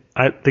 And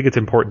I think it's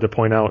important to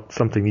point out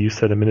something you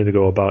said a minute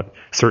ago about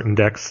certain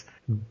decks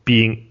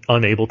being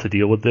unable to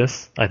deal with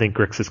this. I think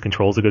Grixis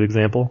Control is a good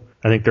example.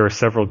 I think there are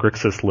several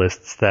Grixis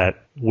lists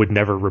that would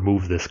never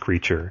remove this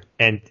creature.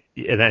 And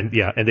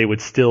they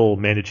would still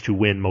manage to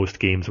win most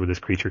games where this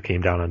creature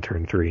came down on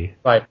turn 3.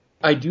 Right.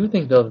 I do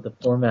think though that the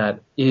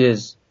format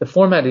is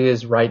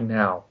right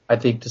now, I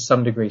think to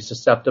some degree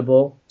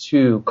susceptible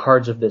to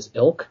cards of this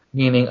ilk,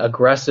 meaning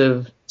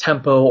aggressive,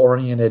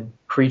 tempo-oriented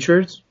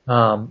creatures.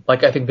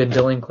 Like I think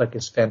Vendilion Clique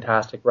is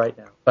fantastic right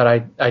now, but I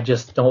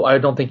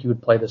don't think you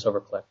would play this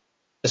over Clique,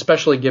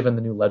 especially given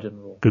the new Legend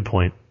rule. Good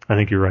point. I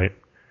think you're right.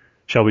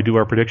 Shall we do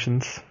our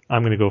predictions?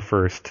 I'm going to go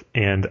first,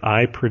 and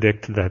I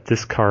predict that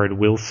this card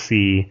will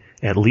see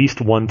at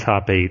least one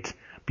top 8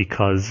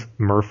 because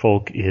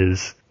Merfolk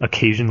is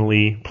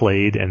occasionally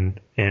played and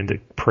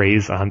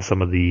preys on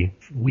some of the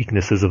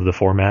weaknesses of the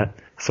format.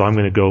 So I'm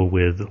going to go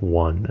with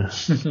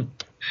 1.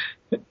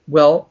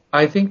 Well,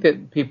 I think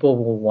that people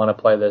will want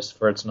to play this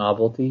for its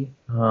novelty.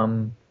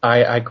 I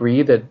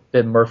agree that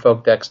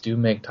Merfolk decks do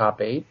make top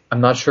 8.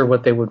 I'm not sure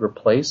what they would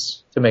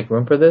replace to make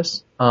room for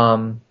this.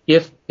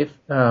 If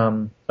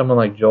someone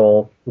like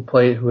Joel,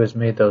 who has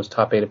made those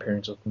top 8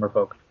 appearances with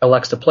Merfolk,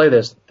 elects to play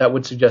this, that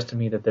would suggest to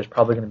me that there's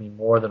probably going to be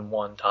more than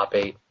one top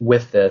 8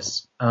 with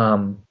this.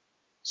 But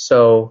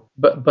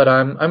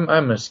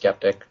I'm a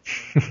skeptic.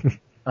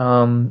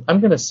 I'll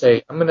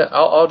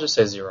just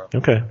say 0.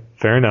 Okay,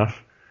 fair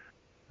enough.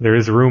 There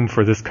is room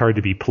for this card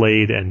to be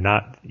played and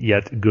not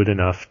yet good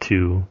enough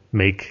to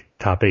make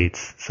top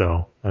 8s,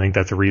 so I think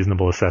that's a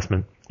reasonable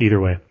assessment. Either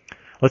way,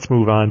 let's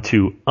move on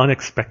to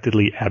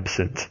Unexpectedly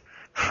Absent.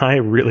 I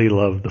really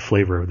love the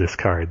flavor of this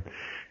card.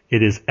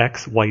 It is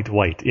X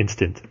white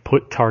instant.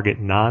 Put target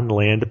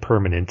non-land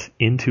permanent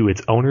into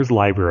its owner's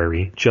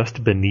library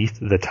just beneath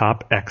the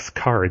top X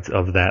cards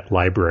of that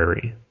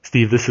library.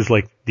 Steve, this is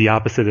like the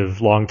opposite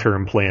of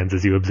long-term plans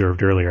as you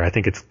observed earlier. I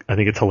think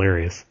it's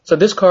hilarious. So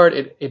this card,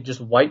 it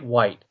just white,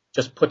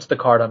 just puts the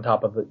card on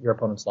top of your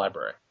opponent's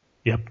library.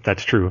 Yep,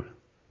 that's true.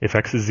 If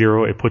X is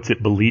 0, it puts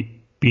it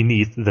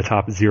beneath the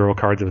top 0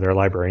 cards of their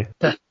library.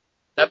 That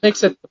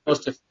makes it the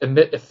most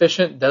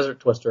efficient Desert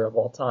Twister of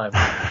all time.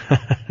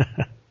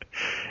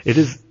 It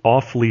is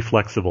awfully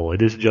flexible.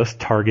 It is just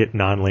target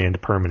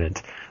non-land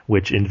permanent,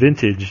 which in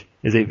Vintage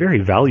is a very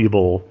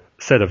valuable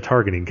set of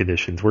targeting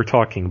conditions. We're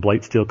talking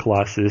Blightsteel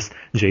Colossus,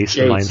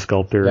 Jace Mind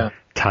Sculptor,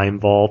 Time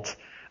Vault,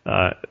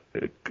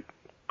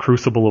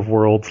 Crucible of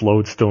Worlds,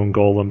 Lodestone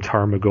Golem,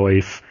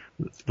 Tarmogoyf.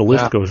 The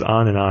list goes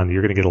on and on.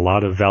 You're going to get a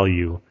lot of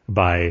value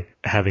by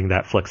having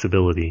that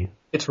flexibility.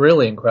 It's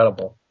really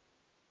incredible,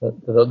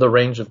 the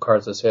range of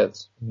cards this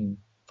hits. I mean,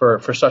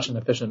 for such an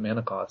efficient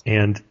mana cost.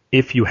 And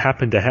if you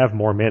happen to have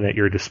more mana at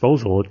your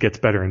disposal, it gets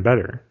better and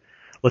better.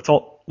 Let's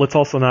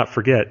also not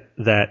forget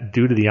that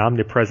due to the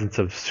omnipresence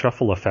of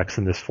shuffle effects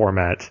in this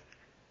format,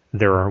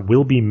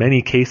 will be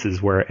many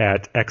cases where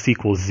at X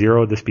equals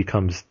 0, this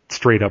becomes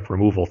straight up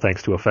removal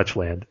thanks to a fetch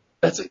land.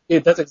 That's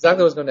exactly what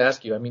I was going to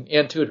ask you. I mean,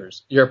 and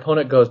tutors. Your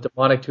opponent goes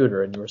demonic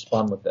tutor, and you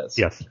respond with this.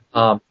 Yes.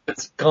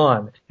 It's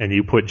gone. And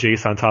you put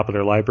Jace on top of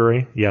their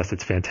library. Yes,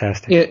 it's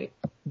fantastic.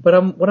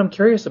 But what I'm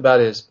curious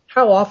about is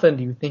how often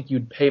do you think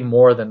you'd pay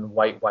more than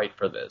white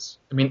for this?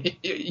 I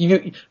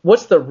mean,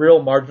 what's the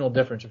real marginal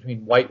difference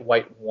between white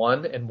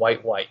 1 and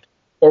white,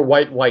 or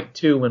white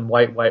 2 and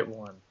white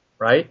 1?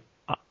 Right?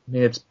 I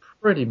mean, it's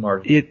pretty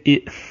marginal.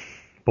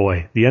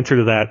 Boy, the answer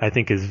to that, I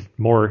think, is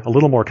a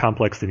little more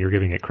complex than you're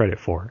giving it credit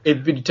for.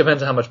 It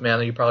depends on how much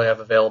mana you probably have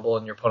available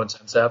in your opponent's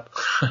hand step.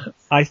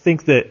 I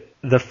think that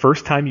the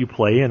first time you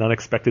play an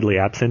unexpectedly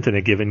absent in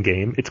a given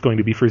game, it's going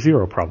to be for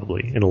 0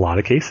 probably, in a lot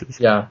of cases.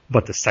 Yeah.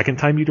 But the second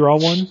time you draw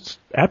one,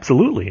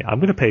 absolutely. I'm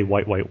going to pay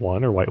white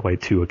 1 or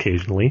white 2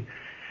 occasionally.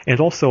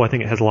 And also, I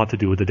think it has a lot to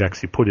do with the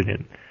decks you put it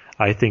in.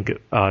 I think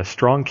a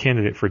strong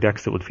candidate for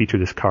decks that would feature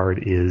this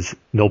card is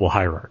Noble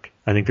Hierarch.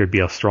 I think there'd be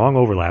a strong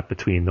overlap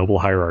between Noble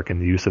Hierarch and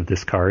the use of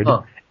this card,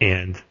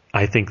 and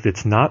I think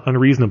it's not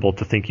unreasonable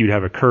to think you'd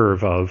have a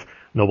curve of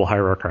Noble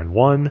Hierarch on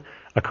 1,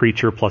 a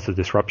creature plus a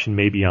disruption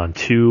maybe on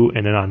 2,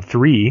 and then on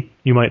 3,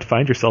 you might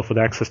find yourself with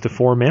access to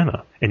 4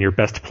 mana, and your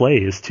best play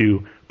is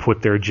to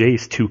put their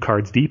Jace 2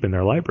 cards deep in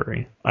their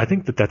library. I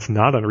think that that's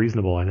not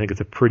unreasonable. I think it's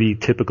a pretty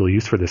typical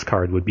use for this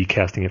card would be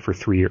casting it for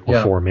 3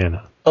 or 4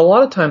 mana. A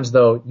lot of times,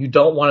 though, you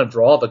don't want to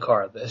draw the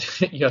card.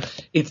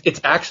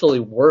 It's actually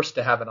worse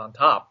to have it on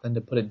top than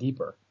to put it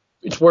deeper.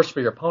 It's worse for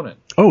your opponent.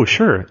 Oh,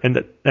 sure.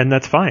 And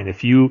that's fine.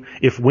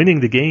 If winning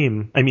the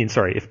game,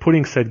 if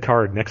putting said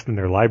card next in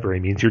their library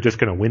means you're just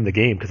going to win the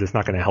game because it's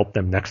not going to help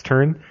them next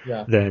turn,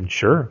 then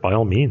sure, by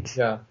all means.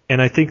 Yeah.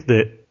 And I think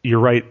that you're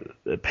right.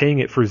 Paying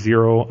it for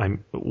 0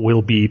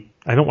 will be,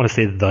 I don't want to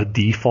say the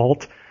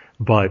default,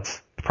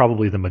 but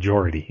probably the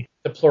majority.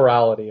 The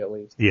plurality, at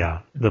least. Yeah,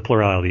 the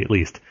plurality, at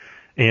least.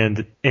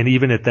 And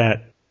even at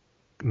that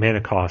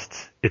mana cost,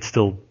 it's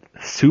still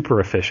super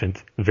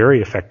efficient,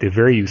 very effective,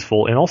 very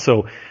useful. And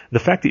also, the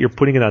fact that you're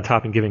putting it on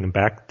top and giving them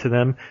back to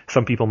them,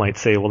 some people might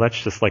say, well,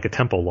 that's just like a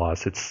tempo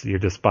loss. You're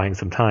just buying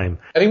some time.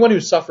 Anyone who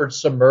suffered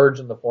Submerge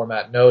in the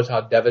format knows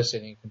how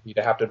devastating it can be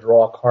to have to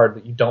draw a card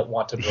that you don't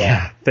want to draw.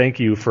 Yeah, thank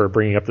you for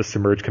bringing up the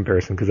Submerge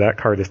comparison, because that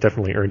card has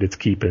definitely earned its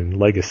keep in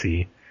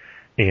Legacy.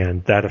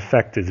 And that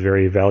effect is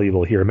very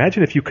valuable here.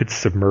 Imagine if you could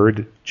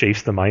submerge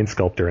Jace the Mind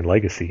Sculptor in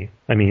Legacy.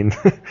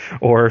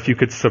 Or if you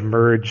could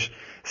submerge,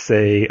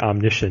 say,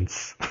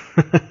 Omniscience.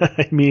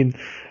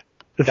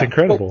 It's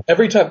incredible.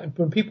 Every time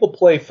when people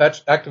play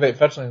activate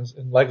fetchlands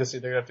in Legacy,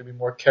 they're going to have to be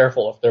more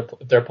careful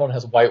if their opponent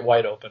has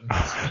white open.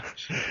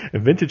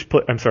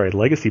 And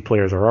Legacy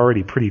players are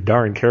already pretty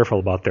darn careful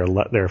about their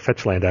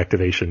fetchland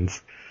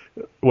activations.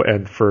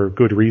 And for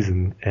good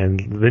reason, and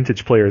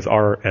Vintage players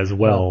are as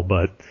well,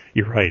 but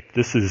you're right,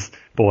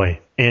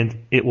 and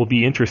it will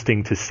be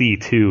interesting to see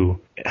too,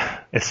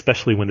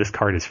 especially when this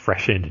card is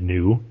fresh and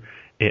new,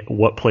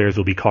 what players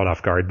will be caught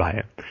off guard by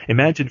it.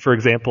 Imagine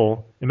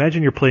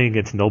you're playing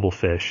against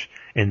Noblefish,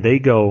 and they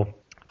go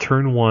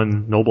turn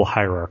 1 Noble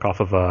Hierarch off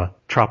of a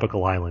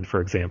tropical island,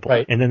 for example,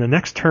 right. And then the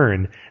next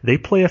turn, they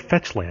play a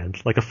fetch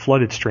land, like a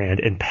Flooded Strand,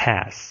 and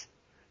pass.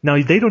 Now,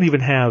 they don't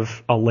even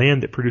have a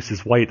land that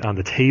produces white on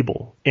the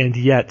table, and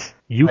yet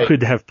you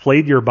could have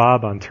played your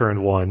Bob on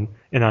turn 1,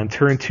 and on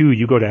turn 2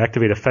 you go to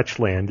activate a fetch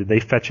land, and they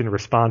fetch in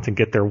response and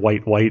get their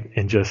white,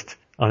 and just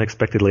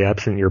unexpectedly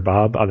absent your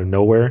Bob out of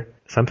nowhere.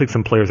 So I think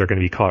some players are going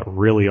to be caught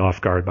really off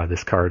guard by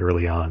this card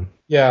early on.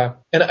 Yeah,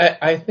 and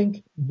I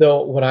think,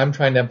 though, what I'm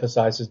trying to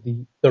emphasize is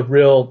the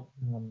real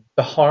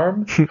the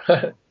harm.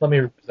 Let me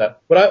repeat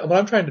that. What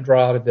I'm trying to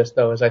draw out of this,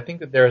 though, is I think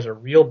that there is a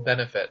real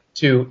benefit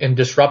to and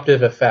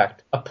disruptive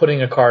effect of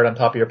putting a card on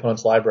top of your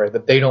opponent's library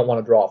that they don't want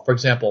to draw. For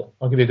example,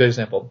 I'll give you a good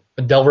example: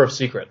 the Delver of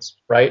Secrets,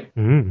 right?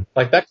 Mm.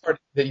 Like that card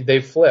that they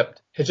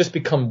flipped has just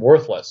become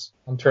worthless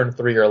on turn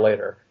 3 or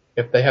later.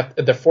 If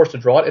they're forced to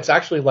draw it, it's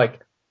actually like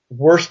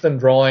worse than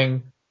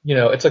drawing.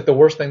 It's like the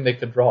worst thing they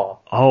could draw.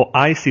 Oh,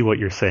 I see what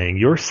you're saying.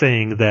 You're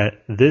saying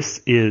that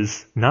this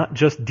is not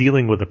just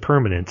dealing with the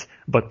permanent,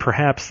 but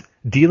perhaps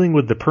dealing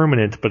with the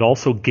permanent, but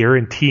also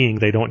guaranteeing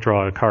they don't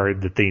draw a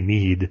card that they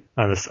need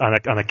on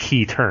a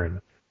key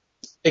turn.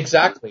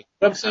 Exactly.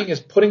 What I'm saying is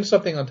putting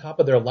something on top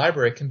of their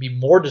library can be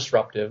more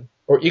disruptive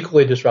or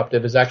equally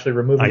disruptive as actually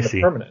removing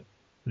the permanent.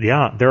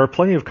 Yeah, there are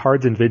plenty of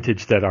cards in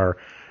Vintage that are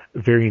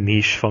very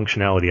niche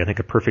functionality. I think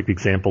a perfect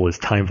example is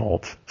Time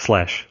Vault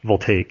 /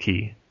 Voltaic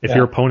Key. If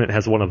your opponent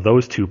has one of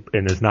those two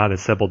and is not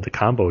assembled to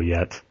combo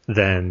yet,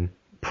 then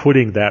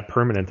putting that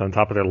permanent on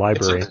top of their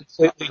library it's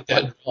a completely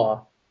dead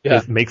draw. Yeah.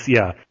 makes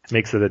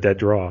it a dead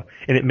draw.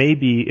 And it may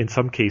be in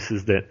some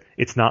cases that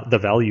it's not the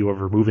value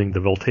of removing the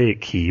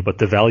Voltaic Key, but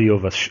the value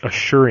of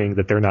assuring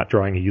that they're not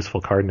drawing a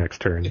useful card next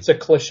turn. It's a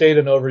cliched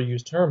and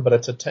overused term, but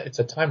it's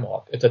a time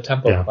walk. It's a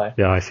tempo play.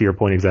 Yeah, I see your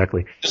point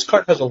exactly. This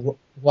card has a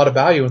lot of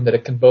value in that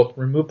it can both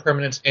remove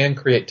permanents and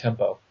create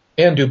tempo,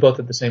 and do both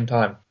at the same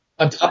time.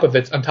 on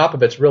top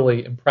of its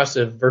really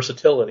impressive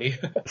versatility.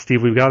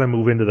 Steve, we've got to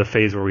move into the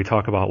phase where we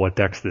talk about what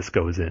decks this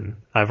goes in.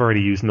 I've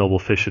already used Noble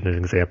Fish as an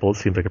example. It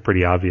seems like a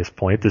pretty obvious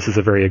point. This is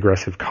a very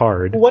aggressive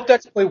card. What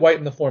decks play white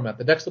in the format?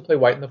 The decks that play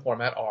white in the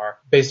format are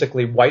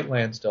basically white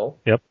Landstill.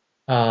 Yep.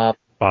 Uh,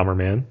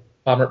 Bomberman.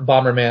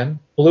 Bomberman,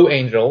 Blue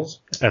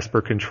Angels.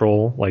 Esper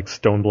Control, like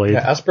Stoneblade.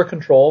 Yeah, Esper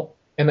Control.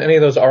 And any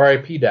of those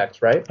RIP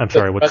decks, right? I'm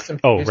sorry, Rest in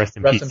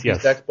Peace,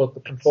 yes. decks, both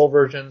the control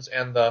versions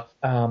and the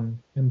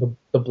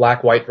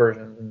black-white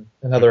version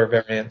and other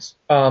variants.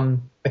 I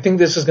think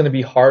this is going to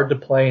be hard to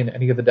play in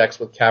any of the decks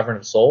with Cavern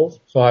of Souls,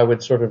 so I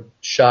would sort of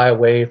shy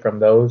away from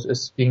those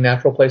as being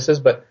natural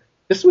places, but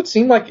this would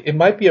seem like it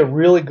might be a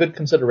really good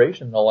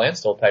consideration in a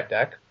Landstill type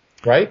deck,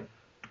 right?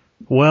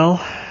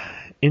 Well,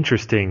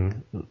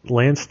 interesting.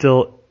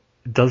 Landstill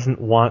doesn't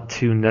want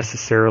to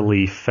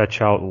necessarily fetch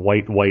out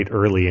white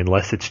early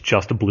unless it's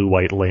just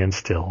blue-white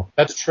Landstill.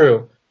 That's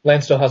true.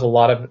 Landstill has a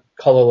lot of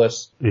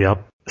colorless.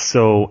 Yep.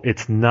 So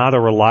it's not a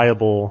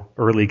reliable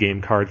early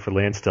game card for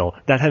Landstill.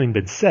 That having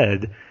been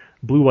said,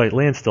 blue-white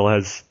Landstill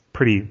has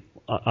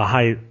a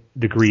high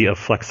degree of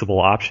flexible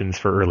options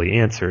for early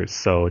answers,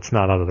 so it's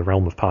not out of the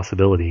realm of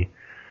possibility.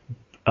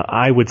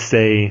 I would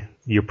say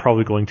you're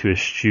probably going to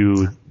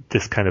eschew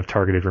this kind of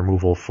targeted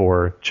removal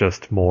for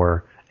just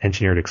more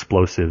engineered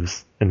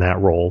explosives in that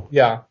role.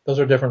 Yeah, those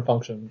are different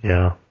functions.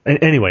 Yeah.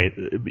 Anyway,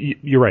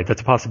 you're right. That's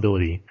a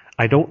possibility.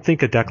 I don't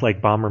think a deck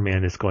like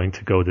Bomberman is going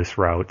to go this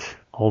route.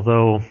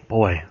 Although,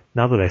 boy,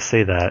 now that I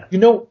say that.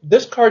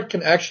 This card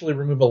can actually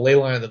remove a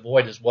Leyline of the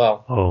Void as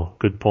well. Oh,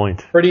 good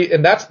point.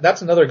 And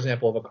that's another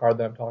example of a card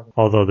that I'm talking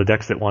about. Although the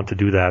decks that want to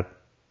do that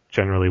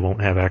generally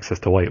won't have access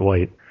to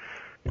white.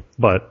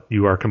 But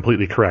you are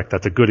completely correct.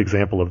 That's a good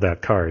example of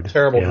that card.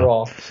 Terrible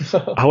draw.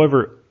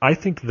 However, I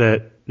think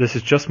that this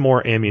is just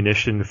more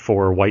ammunition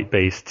for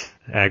white-based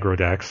aggro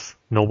decks.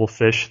 Noble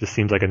Fish, this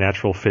seems like a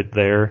natural fit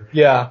there.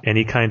 Yeah.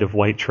 Any kind of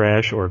white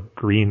trash or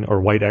green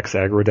or white X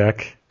aggro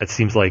deck, it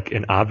seems like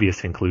an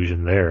obvious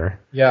inclusion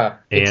there. Yeah.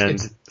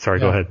 Sorry,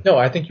 go ahead. No,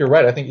 I think you're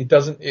right. I think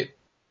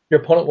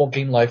your opponent won't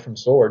gain life from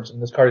swords,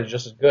 and this card is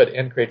just as good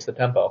and creates the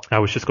tempo. I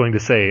was just going to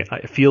say,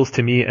 it feels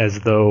to me as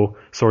though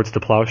Swords to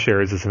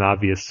Plowshares is an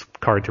obvious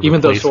card to even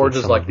replace. Even though Swords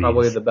is like these.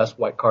 Probably the best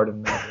white card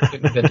in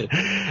Vintage.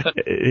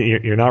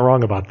 You're not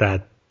wrong about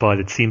that, but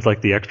it seems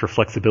like the extra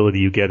flexibility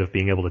you get of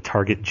being able to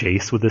target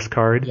Jace with this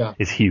card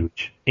is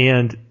huge.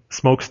 And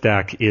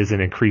Smokestack is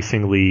an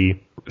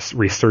increasingly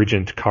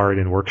resurgent card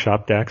in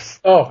workshop decks.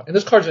 Oh, and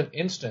this card's an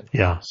instant.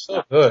 Yeah.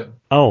 So good.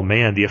 Oh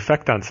man, the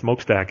effect on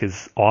Smokestack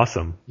is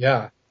awesome.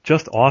 Yeah.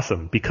 Just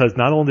awesome, because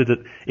not only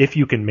if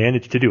you can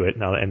manage to do it,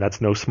 now, and that's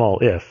no small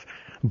if,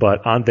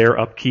 but on their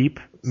upkeep,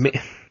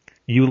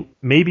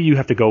 maybe you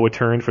have to go a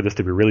turn for this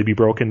to really be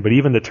broken, but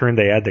even the turn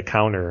they add the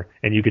counter,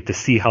 and you get to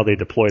see how they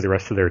deploy the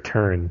rest of their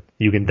turn,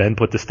 you can then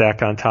put the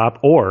stack on top,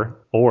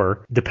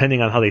 or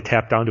depending on how they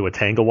tap down to a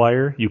Tangle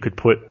Wire, you could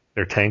put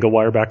their Tangle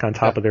Wire back on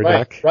top of their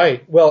deck.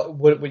 Right. Well,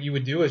 what you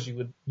would do is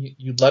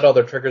you'd let all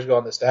their triggers go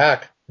on the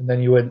stack, and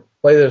then you would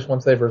play this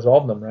once they've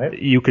resolved them, right?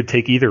 You could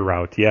take either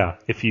route, yeah.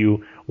 If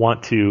you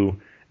want to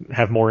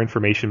have more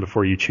information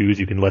before you choose,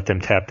 you can let them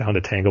tap down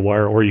to Tangle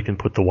Wire, or you can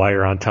put the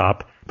wire on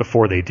top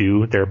before they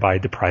do, thereby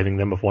depriving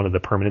them of one of the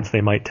permanents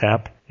they might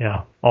tap.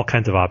 Yeah, all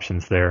kinds of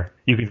options there.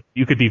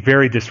 You could be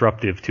very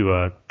disruptive to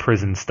a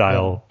prison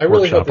style. I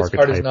really hope this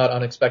archetype. card is not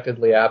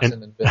unexpectedly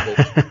absent in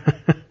Vintage.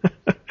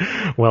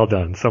 Well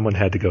done. Someone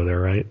had to go there,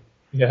 right?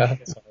 Yeah.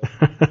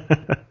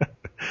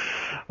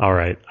 All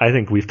right. I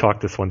think we've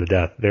talked this one to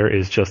death. There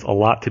is just a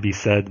lot to be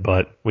said,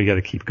 but we got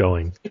to keep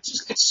going.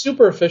 It's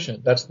super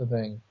efficient. That's the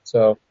thing.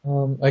 So,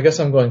 I guess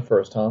I'm going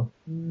first, huh?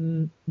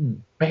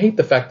 I hate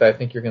the fact that I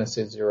think you're going to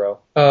say zero.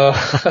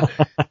 You're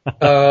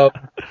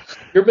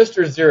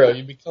Mr. Zero.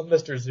 You become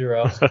Mr.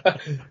 Zero.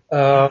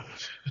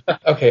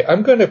 Okay.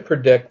 I'm going to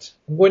predict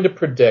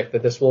that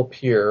this will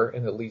appear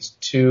in at least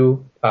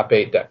 2 top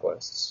 8 deck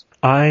lists.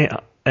 I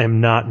am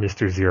not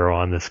Mr. Zero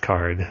on this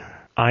card.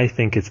 I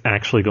think it's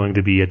actually going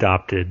to be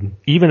adopted,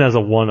 even as a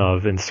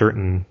one-of in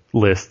certain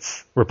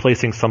lists,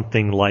 replacing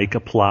something like a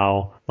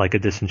Plow, like a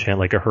Disenchant,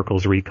 like a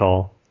Hurkyl's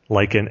Recall,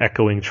 like an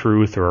Echoing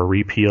Truth or a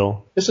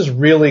Repeal. This is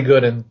really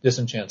good in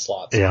Disenchant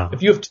slots. Yeah.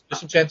 If you have 2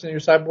 Disenchants in your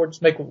sideboard,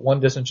 just make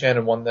 1 Disenchant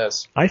and 1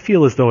 this. I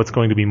feel as though it's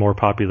going to be more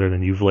popular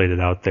than you've laid it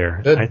out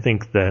there. Good. I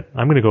think that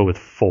I'm going to go with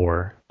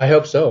 4. I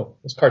hope so.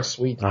 This card's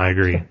sweet. I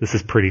agree. This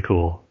is pretty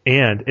cool.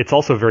 And it's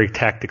also very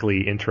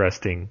tactically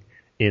interesting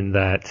in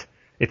that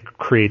it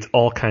creates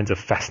all kinds of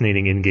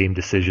fascinating in-game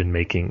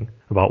decision-making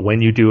about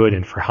when you do it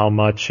and for how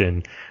much,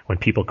 and when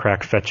people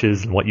crack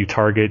fetches and what you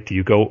target. Do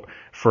you go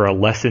for a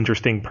less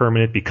interesting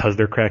permanent because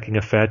they're cracking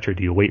a fetch, or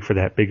do you wait for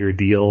that bigger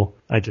deal?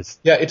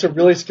 Yeah, it's a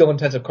really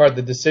skill-intensive card.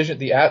 The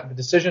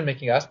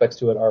decision-making aspects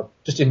to it are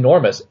just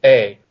enormous.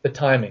 A, the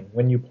timing,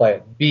 when you play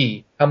it.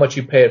 B, how much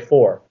you pay it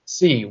for.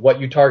 C,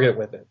 what you target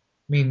with it.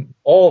 I mean,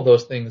 all of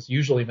those things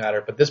usually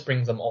matter, but this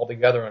brings them all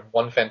together in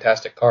one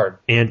fantastic card.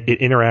 And it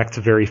interacts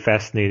very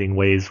fascinating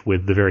ways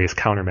with the various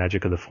counter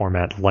magic of the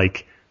format,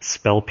 like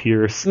Spell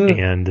Pierce,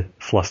 and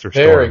Flusterstorm.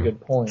 Very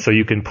good point. So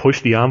you can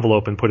push the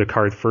envelope and put a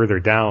card further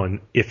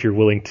down if you're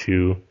willing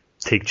to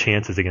take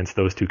chances against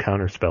those two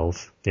counter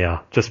spells. Yeah,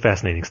 just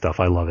fascinating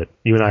stuff. I love it.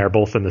 You and I are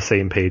both on the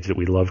same page that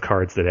we love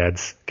cards that add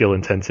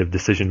skill-intensive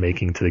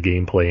decision-making to the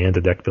gameplay and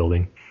to deck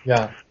building.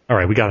 Yeah. All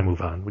right, we gotta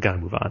move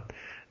on.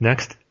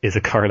 Next is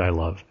a card I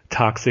love,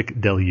 Toxic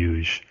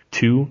Deluge.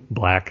 2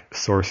 black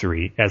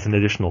sorcery. As an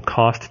additional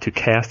cost to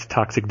cast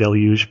Toxic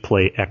Deluge,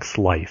 play X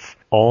life.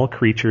 All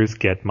creatures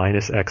get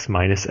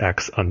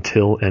 -X/-X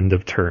until end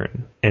of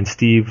turn. And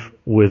Steve,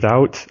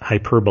 without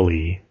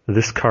hyperbole,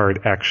 this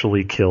card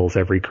actually kills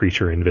every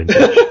creature in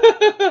Vintage.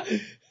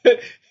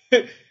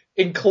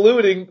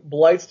 Including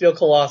Blightsteel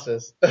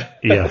Colossus.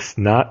 Yes,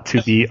 not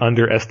to be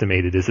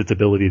underestimated is its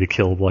ability to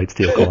kill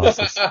Blightsteel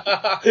Colossus.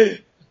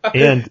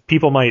 And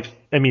people might,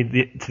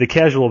 to the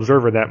casual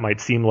observer, that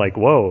might seem like,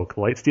 whoa,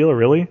 Blightsteel,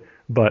 really?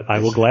 But I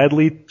will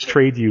gladly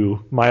trade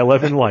you my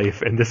 11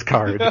 life and this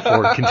card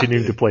for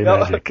continuing to play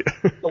Magic.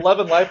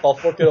 11 life, I'll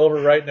fork it over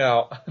right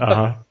now.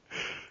 Uh-huh.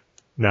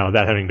 Now,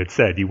 that having been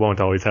said, you won't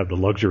always have the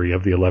luxury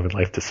of the 11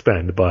 life to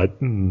spend, but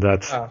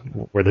that's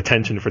where the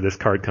tension for this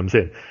card comes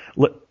in.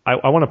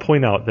 I want to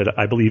point out that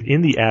I believe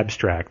in the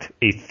abstract,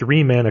 a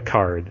 3-mana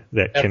card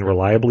that can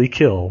reliably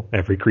kill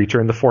every creature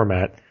in the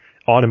format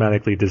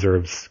automatically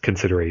deserves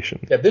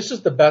consideration. Yeah, this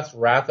is the best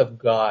Wrath of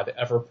God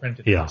ever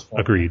printed. Yeah,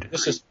 agreed.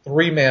 This is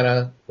 3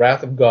 mana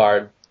Wrath of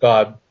God,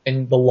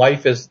 and the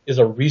life is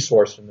a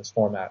resource in this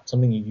format,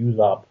 something you use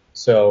up.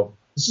 So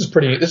this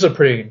is a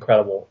pretty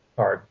incredible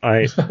card.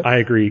 I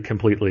agree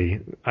completely.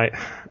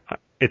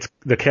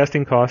 The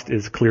casting cost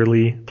is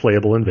clearly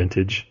playable in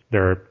Vintage.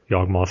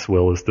 Yawgmoth's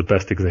Will is the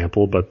best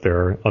example, but there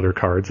are other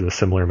cards at a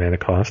similar mana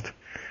cost.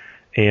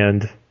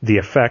 And the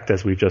effect,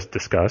 as we've just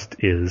discussed,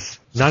 is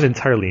not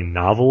entirely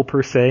novel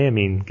per se.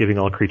 Giving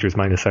all creatures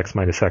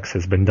 -X/-X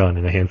has been done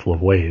in a handful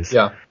of ways.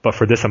 Yeah. But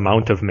for this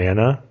amount of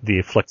mana,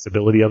 the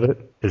flexibility of it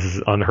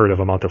is unheard of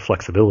amount of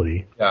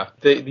flexibility. Yeah.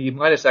 The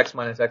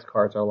 -X/-X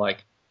cards are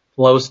like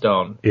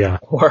Flowstone. Yeah.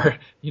 Or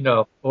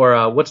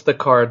what's the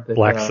card that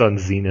Black Sun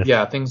Zenith.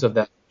 Yeah, things of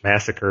that.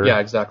 Massacre. Yeah,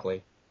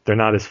 exactly. They're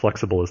not as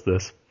flexible as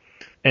this.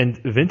 And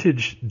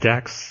Vintage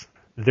decks,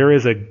 there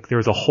is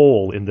a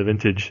hole in the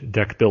Vintage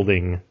deck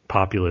building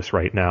populace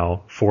right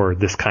now for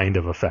this kind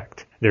of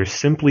effect. There's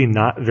simply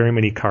not very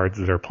many cards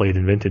that are played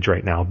in Vintage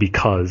right now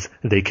because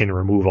they can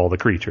remove all the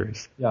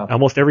creatures. Yeah.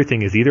 Almost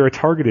everything is either a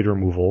targeted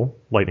removal,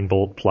 Lightning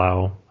Bolt,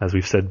 Plow, as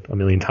we've said a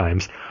million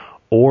times,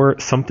 or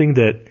something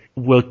that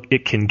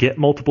it can get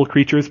multiple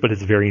creatures, but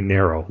it's very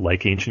narrow,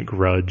 like Ancient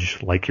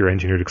Grudge, like your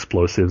Engineered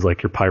Explosives,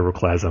 like your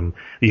Pyroclasm.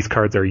 These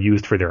cards are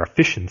used for their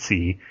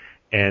efficiency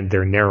and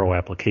their narrow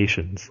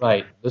applications.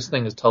 Right. This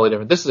thing is totally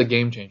different. This is a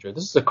game changer.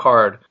 This is a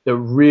card that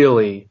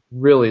really,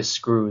 really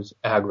screws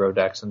aggro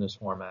decks in this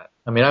format.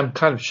 I'm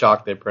kind of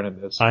shocked they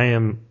printed this. I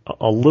am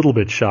a little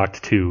bit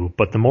shocked too,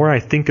 but the more I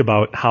think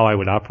about how I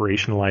would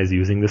operationalize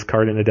using this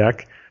card in a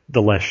deck,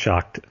 the less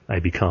shocked I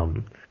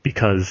become.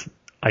 Because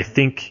I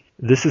think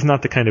this is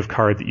not the kind of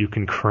card that you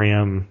can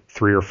cram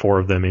 3 or 4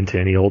 of them into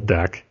any old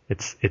deck.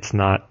 It's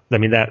not,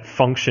 that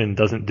function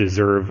doesn't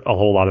deserve a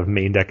whole lot of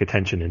main deck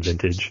attention in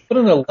Vintage. But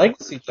in a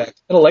legacy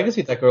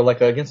deck or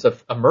like against a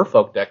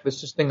Merfolk deck,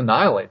 this thing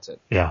annihilates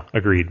it. Yeah,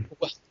 agreed.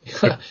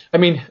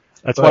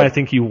 That's But why I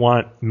think you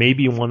want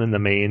maybe one in the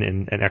main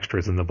and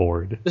extras in the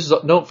board.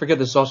 Don't forget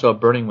this is also a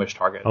Burning Wish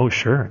target. Oh,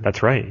 sure.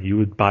 That's right. You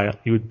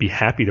would be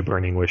happy to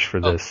Burning Wish for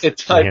this.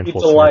 I'd be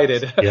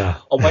delighted. Yeah.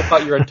 I'll wipe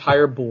out your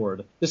entire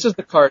board. This is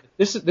the card.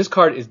 This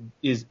card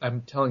is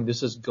I'm telling you,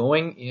 this is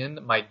going in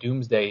my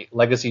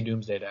Legacy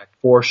Doomsday deck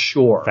for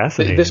sure.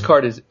 Fascinating. This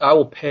card is, I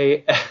will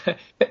pay,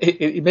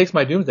 it makes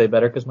my Doomsday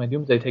better because my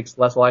Doomsday takes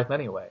less life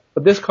anyway.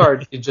 But this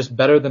card is just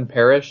better than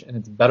Perish and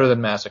it's better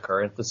than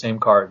Massacre. It's the same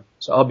card.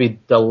 So I'll be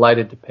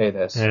delighted to pay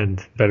this.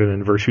 And better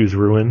than Virtue's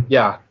Ruin?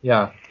 Yeah.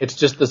 It's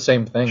just the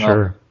same thing.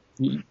 Sure.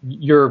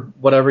 Your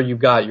whatever you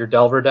got, your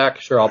Delver deck,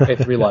 sure, I'll pay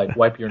 3 life,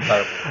 wipe your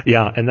entire board.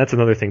 Yeah, and that's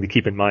another thing to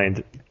keep in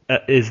mind,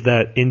 is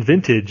that in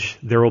Vintage,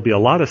 there will be a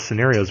lot of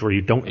scenarios where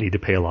you don't need to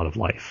pay a lot of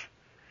life.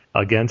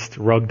 Against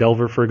Rug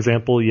Delver, for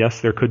example,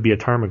 yes, there could be a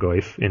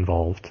Tarmogoyf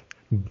involved.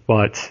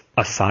 But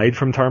aside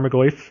from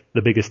Tarmogoyf,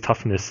 the biggest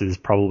toughness is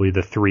probably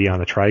the 3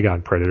 on a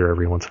Trigon Predator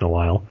every once in a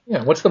while.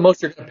 Yeah, what's the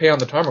most you're going to pay on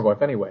the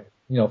Tarmogoyf anyway?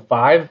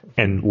 5?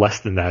 And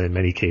less than that in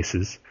many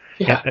cases.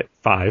 Yeah.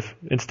 5.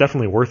 It's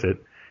definitely worth it.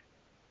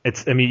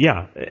 And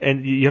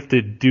you have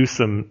to do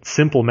some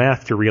simple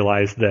math to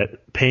realize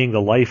that paying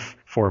the life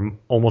for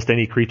almost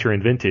any creature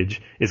in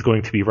Vintage is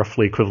going to be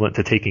roughly equivalent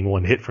to taking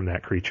 1 hit from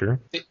that creature.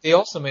 They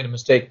also made a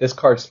mistake. This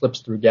card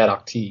slips through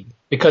Gaddock Teague.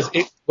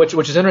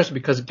 Which is interesting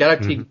because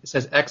Gaddock Teague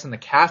says X in the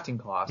casting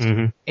cost,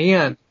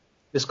 and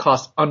this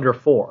costs under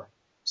 4.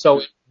 So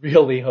it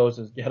really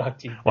hoses Gaddock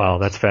Teague. Wow,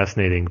 that's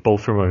fascinating,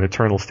 both from an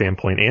Eternal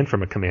standpoint and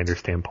from a Commander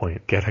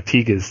standpoint. Gaddock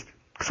Teague is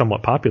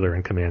somewhat popular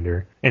in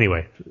Commander.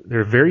 Anyway, there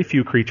are very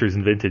few creatures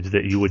in Vintage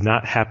that you would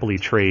not happily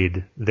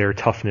trade their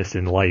toughness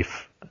in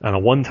life on a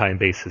one-time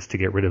basis to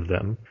get rid of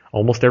them.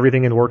 Almost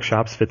everything in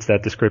Workshops fits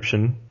that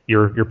description.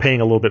 You're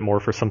paying a little bit more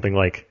for something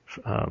like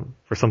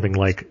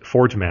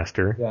Forge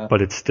Master,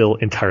 but it's still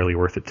entirely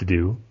worth it to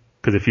do,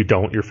 because if you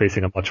don't, you're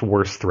facing a much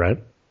worse threat.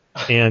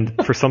 And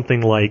for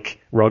something like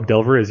Rug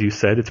Delver, as you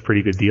said, it's a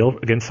pretty good deal.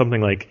 Against something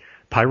like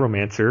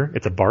Pyromancer,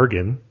 it's a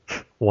bargain.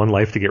 1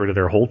 life to get rid of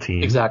their whole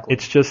team. Exactly.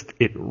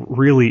 It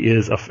really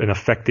is an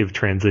effective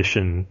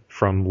transition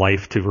from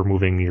life to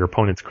removing your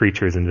opponent's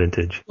creatures in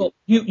Vintage. Well,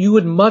 you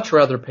would much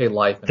rather pay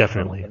life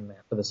definitely than mana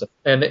for this.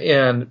 And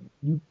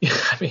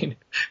I mean,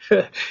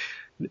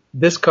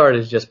 this card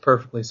is just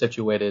perfectly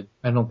situated.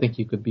 I don't think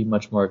you could be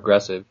much more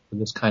aggressive with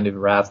this kind of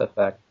wrath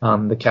effect,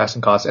 the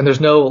casting cost. And there's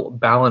no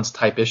balance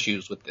type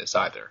issues with this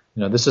either.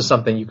 This is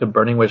something you could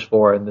Burning Wish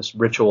for and this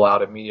ritual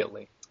out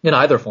immediately. In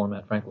either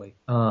format, frankly.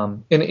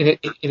 And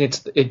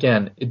it's,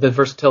 again, the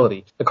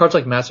versatility. The cards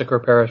like Massacre,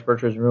 Perish,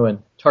 Virtue's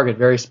Ruin target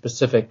very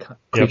specific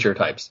creature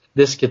types.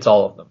 This gets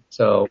all of them.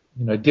 So,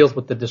 it deals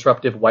with the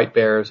disruptive white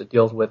bears. It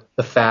deals with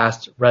the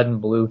fast red and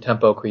blue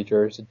tempo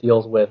creatures. It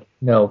deals with,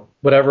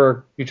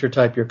 whatever creature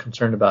type you're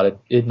concerned about,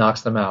 it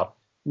knocks them out.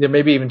 There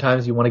may be even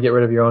times you want to get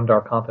rid of your own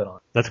Dark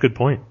Confidant. That's a good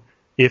point.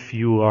 If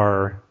you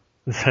are...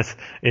 That's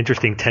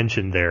interesting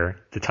tension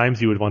there. The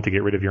times you would want to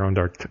get rid of your own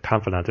Dark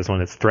Confidant is when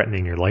it's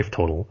threatening your life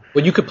total.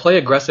 Well, you could play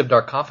aggressive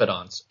Dark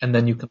Confidants, and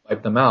then you can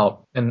wipe them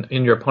out, and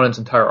in your opponent's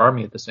entire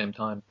army at the same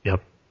time.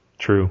 Yep,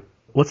 true.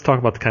 Let's talk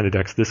about the kind of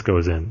decks this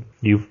goes in.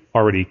 You've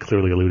already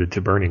clearly alluded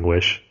to Burning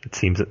Wish. It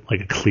seems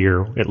like a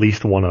clear, at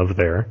least one of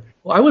there.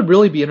 Well, I would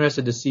really be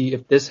interested to see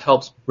if this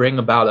helps bring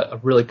about a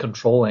really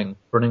controlling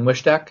Burning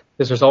Wish deck,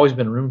 because there's always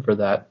been room for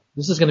that.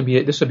 This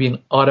would be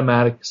an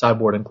automatic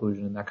sideboard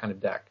inclusion in that kind of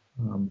deck.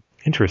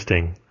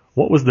 Interesting.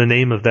 What was the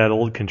name of that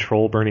old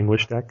control Burning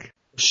Wish deck?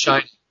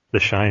 The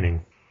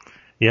Shining.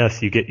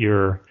 Yes, you get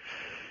your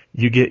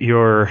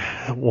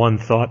 1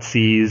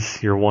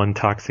 Thoughtseize, your 1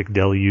 Toxic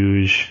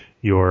Deluge,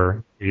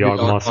 your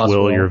Yawgmoth's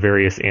Will, your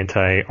various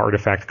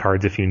anti-artifact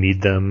cards if you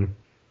need them.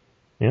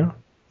 Yeah.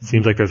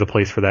 Seems like there's a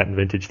place for that in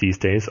Vintage these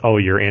days. Oh,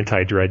 your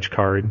anti-dredge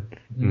card.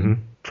 Mm-hmm.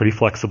 Pretty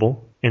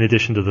flexible. In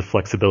addition to the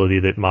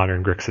flexibility that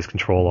modern Grixis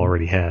control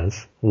already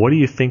has. What do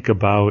you think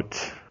about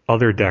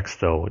other decks,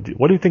 though?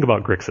 What do you think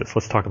about Grixis?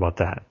 Let's talk about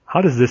that.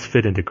 How does this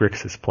fit into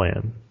Grixis'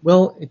 plan?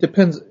 Well, it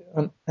depends.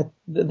 I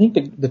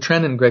think the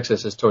trend in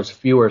Grixis is towards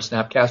fewer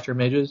Snapcaster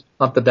mages.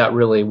 Not that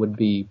really would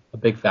be a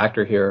big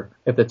factor here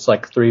if it's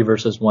like 3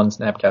 versus 1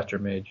 Snapcaster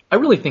mage. I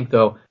really think,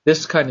 though,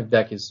 this kind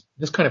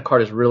of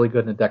card is really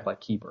good in a deck like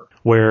Keeper,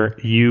 where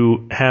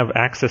you have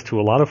access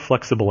to a lot of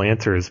flexible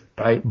answers,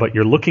 right? But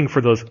you're looking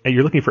for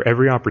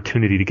every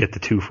opportunity to get the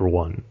 2 for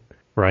 1,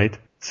 right?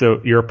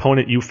 So your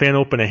opponent, you fan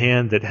open a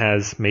hand that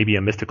has maybe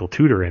a Mystical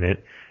Tutor in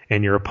it,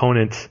 and your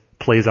opponent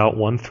plays out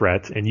 1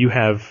 threat, and you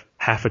have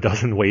half a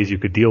dozen ways you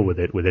could deal with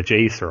it, with a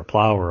Jace or a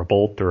Plow or a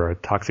Bolt or a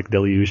Toxic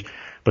Deluge,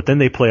 but then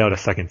they play out a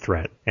second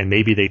threat, and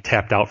maybe they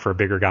tapped out for a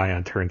bigger guy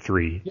on turn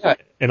 3. Yeah.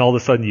 And all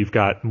of a sudden you've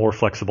got more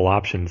flexible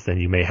options than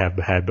you may have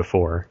had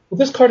before. Well,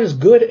 this card is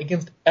good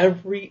against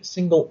every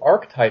single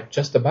archetype,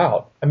 just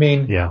about. I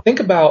mean, Think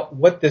about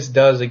what this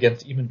does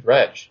against even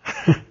Dredge.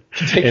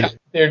 Take out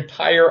their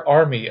entire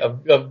army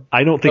of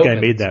I don't think tokens.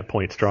 I made that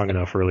point strong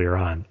enough earlier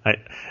on.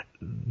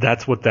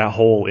 That's what that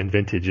whole in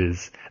Vintage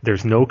is.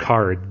 There's no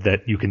card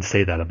that you can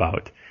say that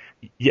about.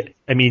 Yeah,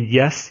 I mean,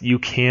 yes, you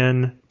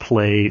can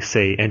play,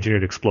 say,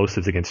 Engineered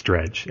Explosives against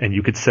Dredge, and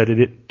you could set it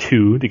at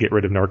 2 to get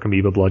rid of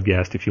Narcomoeba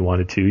Bloodghast if you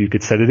wanted to. You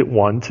could set it at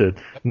 1 to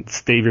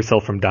save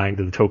yourself from dying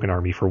to the token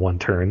army for 1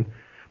 turn.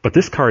 But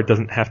this card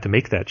doesn't have to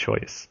make that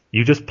choice.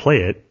 You just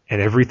play it,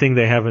 and everything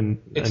they have in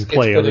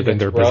play other than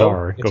their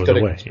Bazaar goes away. It's good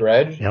against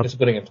Dredge. Yep. It's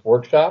good against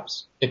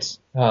Workshops. It's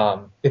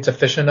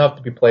efficient enough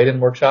to be played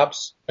in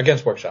Workshops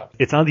against Workshops.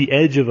 It's on the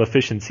edge of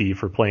efficiency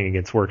for playing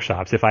against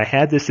Workshops. If I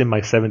had this in my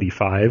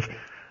 75,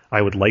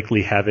 I would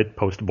likely have it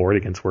post-board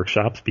against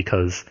Workshops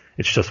because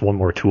it's just one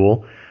more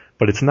tool.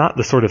 But it's not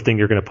the sort of thing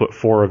you're going to put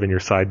 4 of in your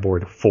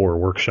sideboard for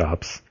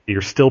Workshops.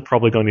 You're still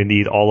probably going to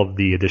need all of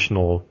the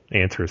additional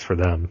answers for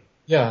them.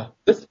 Yeah,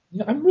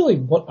 I'm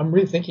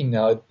really thinking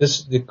now.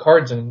 The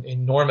card's an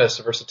enormous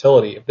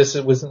versatility. If this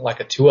wasn't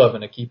like a 2 of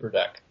in a Keeper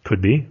deck, could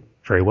be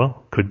very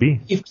well. Could be.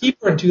 If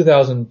Keeper in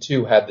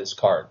 2002 had this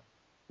card,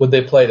 would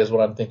they play it? Is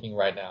what I'm thinking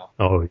right now.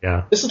 Oh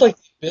yeah. This is like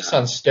Abyss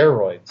on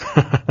steroids.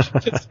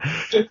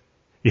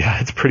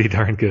 Yeah, it's pretty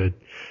darn good.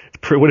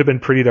 It would have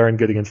been pretty darn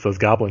good against those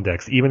Goblin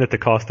decks, even at the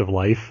cost of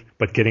life.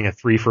 But getting a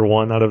 3 for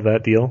 1 out of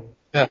that deal.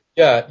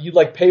 Yeah, you'd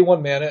like pay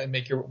 1 mana and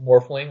make your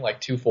Morphling like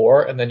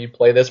 2/4, and then you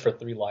play this for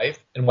 3 life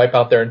and wipe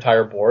out their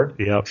entire board.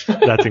 Yep,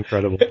 that's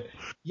incredible.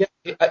 Yeah,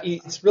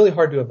 it's really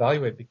hard to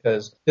evaluate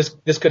because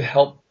this could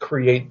help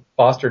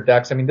foster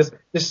decks. I mean,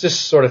 this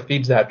just sort of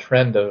feeds that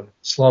trend of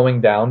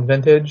slowing down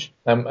Vintage.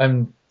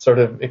 I'm sort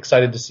of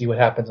excited to see what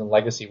happens in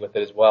Legacy with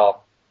it as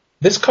well.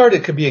 This card,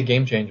 it could be a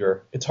game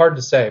changer. It's hard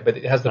to say, but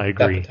it has that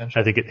potential.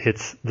 I think it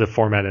hits the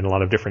format in a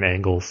lot of different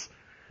angles.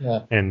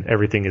 Yeah. And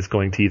everything is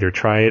going to either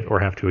try it or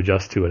have to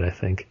adjust to it, I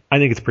think. I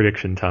think it's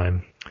prediction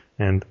time.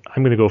 And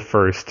I'm going to go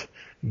first.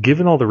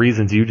 Given all the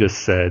reasons you just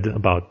said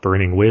about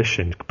Burning Wish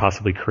and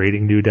possibly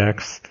creating new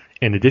decks,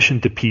 in addition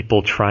to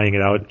people trying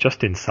it out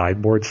just in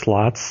sideboard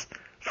slots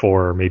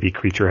for maybe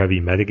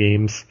creature-heavy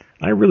metagames,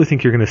 I really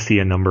think you're going to see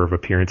a number of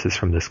appearances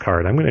from this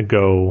card. I'm going to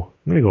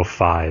go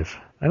 5.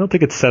 I don't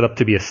think it's set up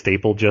to be a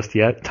staple just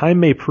yet. Time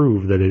may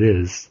prove that it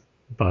is,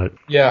 but...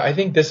 Yeah, I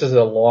think this is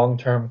a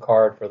long-term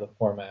card for the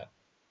format.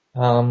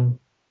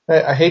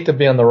 I hate to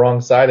be on the wrong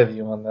side of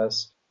you on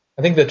this.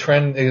 I think the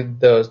trend,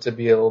 though, is to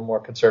be a little more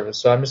conservative,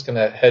 so I'm just going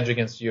to hedge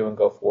against you and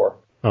go 4.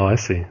 Oh, I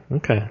see.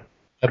 Okay.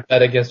 I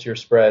bet against your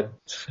spread.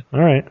 All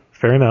right.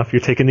 Fair enough.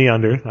 You're taking the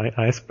under.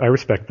 I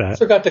respect that. I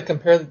forgot to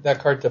compare that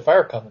card to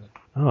Fire Covenant.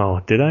 Oh,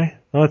 did I?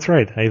 Oh, that's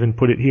right. I even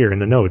put it here in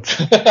the notes.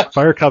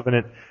 Fire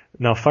Covenant.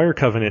 Now, Fire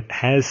Covenant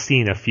has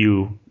seen a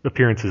few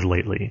appearances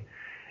lately.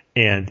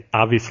 And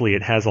obviously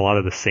it has a lot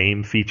of the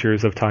same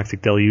features of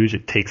Toxic Deluge.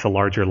 It takes a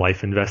larger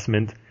life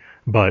investment.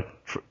 But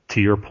to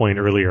your point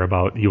earlier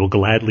about you will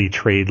gladly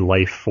trade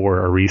life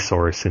for a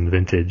resource in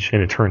Vintage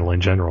and Eternal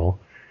in general.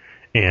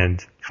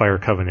 And Fire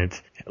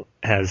Covenant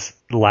has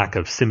lack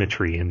of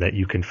symmetry in that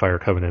you can Fire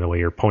Covenant away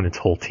your opponent's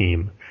whole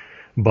team.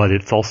 But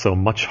it's also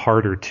much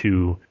harder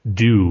to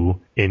do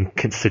in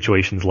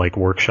situations like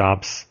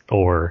Workshops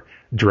or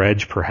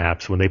Dredge,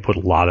 perhaps, when they put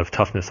a lot of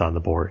toughness on the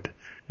board.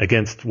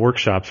 Against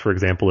Workshops, for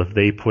example, if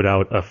they put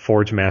out a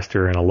Forge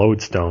Master and a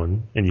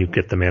Lodestone, and you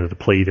get the mana to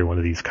play either one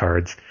of these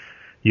cards,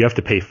 you have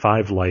to pay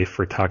 5 life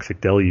for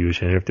Toxic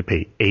Deluge, and you have to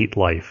pay 8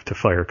 life to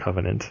Fire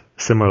Covenant.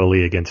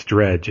 Similarly, against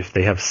Dredge, if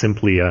they have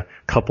simply a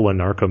couple of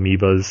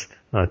Narcomoebas,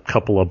 a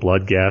couple of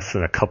Bloodghast,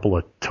 and a couple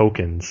of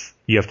tokens,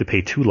 you have to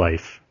pay 2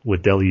 life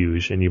with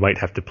Deluge, and you might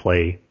have to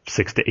play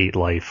 6 to 8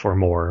 life or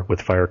more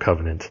with Fire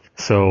Covenant.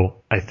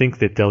 So I think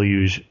that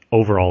Deluge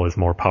overall is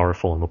more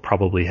powerful and will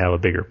probably have a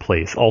bigger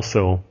place.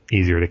 Also,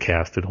 easier to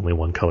cast at only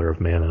 1 color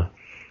of mana.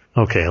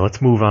 Okay,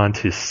 let's move on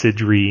to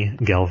Sidri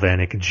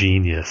Galvanic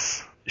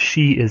Genius.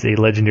 She is a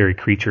legendary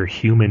creature,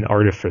 Human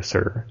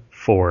Artificer,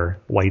 for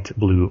white,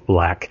 blue,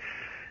 black.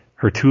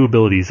 Her 2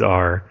 abilities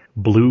are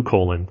blue :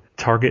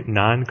 target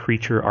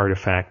non-creature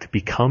artifact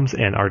becomes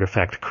an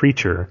artifact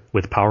creature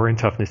with power and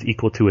toughness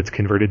equal to its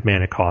converted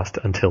mana cost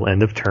until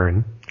end of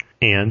turn,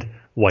 and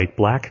white :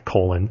 black :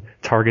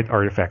 target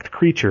artifact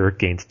creature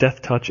gains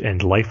death touch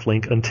and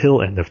lifelink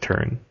until end of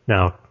turn.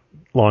 Now,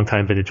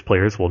 longtime Vintage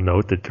players will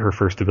note that her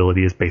first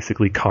ability is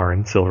basically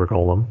Karn, Silver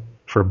Golem,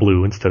 for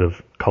blue instead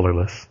of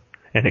colorless.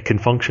 And it can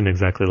function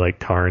exactly like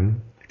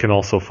Karn. It can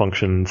also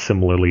function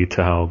similarly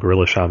to how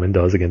Gorilla Shaman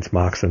does against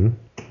Moxen.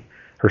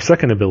 Her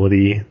second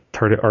ability,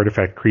 target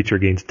artifact creature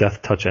gains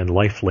death touch and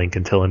lifelink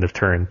until end of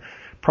turn.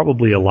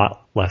 Probably a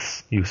lot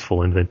less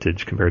useful in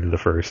Vintage compared to the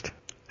first.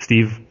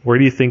 Steve, where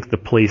do you think the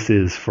place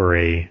is for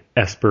a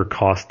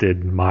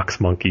Esper-costed Mox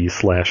Monkey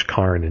 /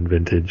 Karn in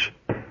Vintage?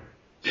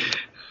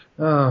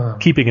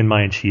 Keeping in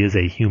mind she is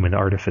a Human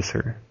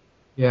Artificer.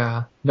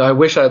 Yeah. No, I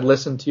wish I'd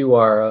listened to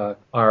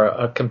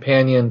our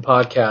companion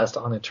podcast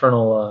on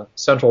Eternal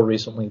Central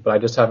recently, but I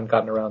just haven't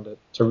gotten around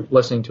to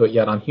listening to it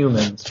yet on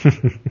humans.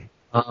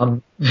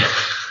 I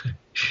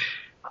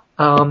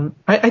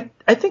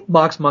think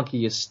Mox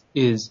Monkey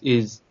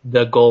is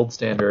the gold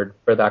standard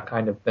for that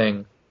kind of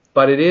thing,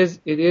 but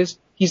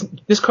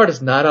this card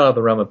is not out of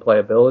the realm of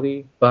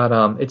playability,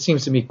 but it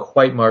seems to me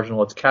quite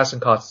marginal. Its casting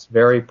cost is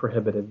very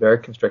prohibitive, very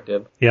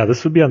constrictive. Yeah,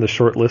 this would be on the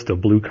short list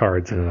of blue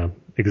cards in an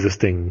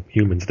existing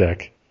Humans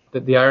deck.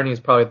 The irony is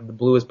probably that the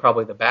blue is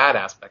probably the bad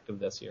aspect of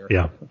this year.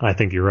 Yeah, I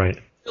think you're right.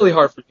 It's really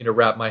hard for me to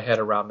wrap my head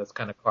around this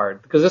kind of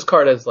card, because this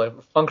card has like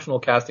a functional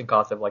casting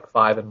cost of like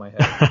 5 in my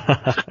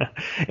head.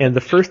 And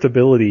the first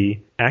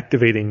ability,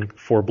 activating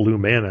for blue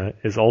mana,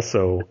 is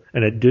also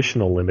an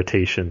additional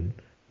limitation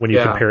when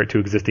you compare it to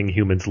existing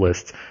Humans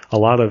lists. A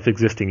lot of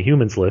existing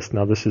Humans lists,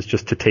 now this is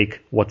just to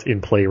take what's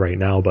in play right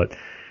now, but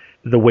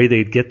the way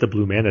they'd get the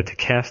blue mana to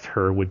cast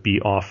her would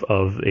be off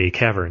of a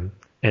Cavern,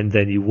 and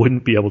then you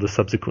wouldn't be able to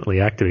subsequently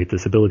activate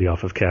this ability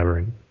off of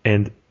Cavern.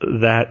 And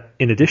that,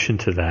 in addition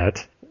to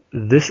that,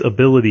 this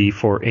ability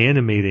for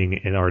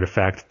animating an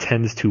artifact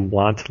tends to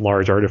want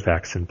large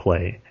artifacts in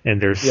play.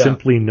 And there's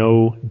simply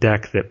no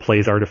deck that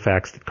plays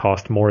artifacts that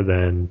cost more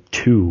than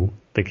 2,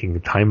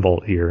 thinking Time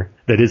Vault here,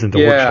 that isn't a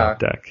Workshop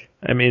deck.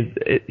 I mean,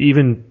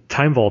 even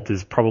Time Vault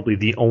is probably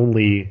the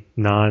only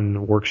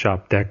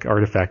non-Workshop deck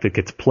artifact that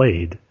gets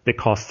played that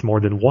costs more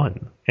than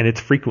 1. And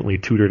it's frequently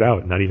tutored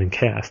out, not even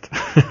cast.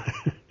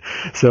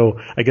 So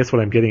I guess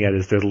what I'm getting at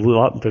is there's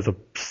a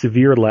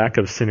severe lack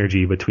of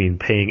synergy between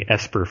paying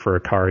Esper for a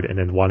card and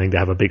then wanting to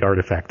have a big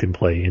artifact in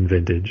play in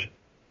Vintage.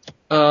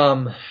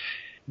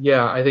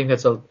 Yeah, I think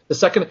that's the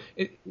second.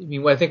 I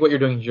think what you're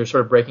doing is you're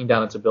sort of breaking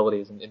down its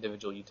abilities and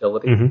individual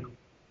utility.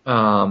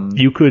 Mm-hmm.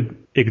 You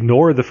could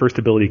ignore the first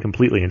ability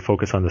completely and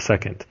focus on the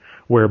second,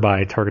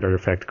 whereby target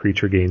artifact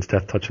creature gains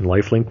death touch and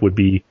lifelink would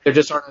be. There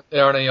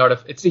aren't any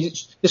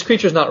artificers. This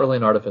creature's not really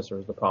an artificer.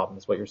 Is the problem?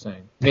 Is what you're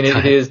saying? I mean,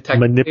 it is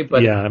technically,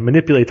 but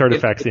manipulates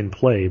artifacts in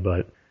play,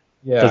 but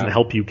doesn't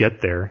help you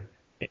get there.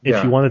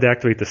 If you wanted to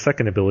activate the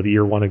second ability,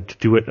 you're wanting to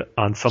do it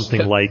on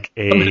something like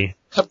a...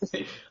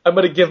 I'm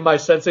going to give my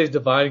Sensei's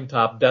Divining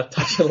Top Death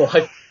Touch and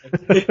Life.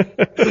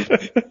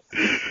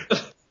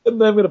 And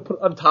then I'm going to put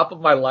it on top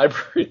of my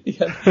library.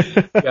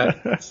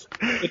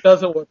 It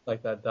doesn't work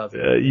like that, does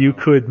it? You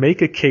could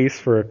make a case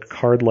for a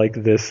card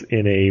like this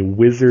in a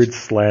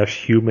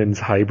wizard/humans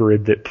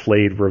hybrid that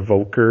played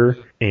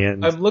Revoker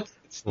and I'm looking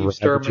at Steve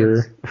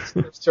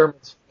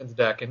Sturman's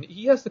deck, and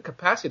he has the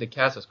capacity to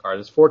cast this card.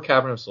 It's 4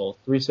 Cavern of Souls,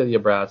 3 City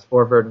of Brass,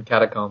 4 Verdant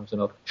Catacombs,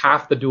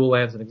 half the dual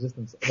lands in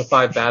existence, the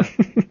 5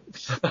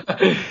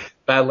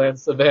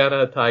 Badlands,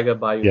 Savannah, Taiga,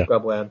 Bayou,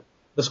 Scrubland.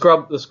 The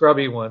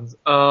scrubby ones.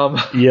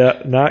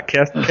 Not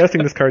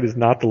casting this card is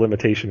not the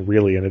limitation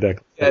really in a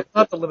deck. Yeah, it's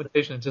not the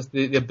limitation. It's just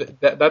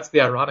that's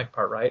the ironic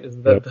part, right? Is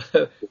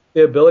that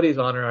the abilities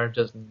on it are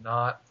just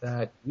not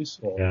that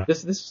useful. Yeah.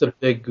 This is a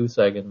big goose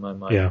egg in my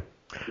mind. Yeah.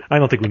 I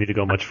don't think we need to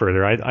go much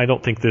further. I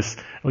don't think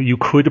you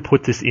could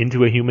put this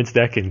into a humans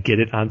deck and get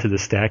it onto the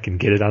stack and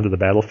get it onto the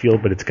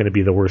battlefield, but it's going to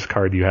be the worst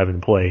card you have in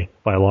play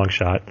by a long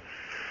shot.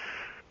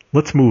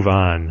 Let's move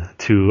on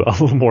to a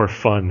little more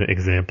fun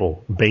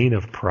example. Bane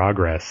of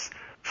Progress.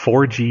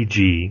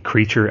 4GG,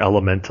 creature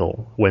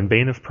elemental. When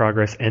Bane of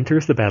Progress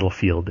enters the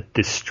battlefield,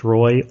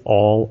 destroy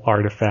all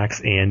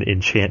artifacts and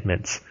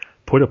enchantments.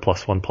 Put a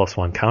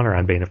 +1/+1 counter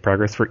on Bane of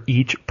Progress for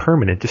each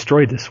permanent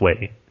destroyed this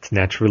way. It's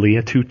naturally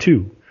a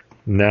 2/2.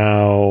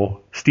 Now,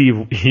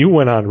 Steve, you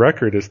went on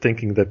record as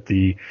thinking that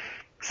the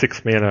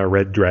 6-mana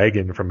red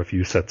dragon from a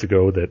few sets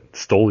ago that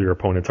stole your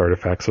opponent's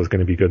artifacts was going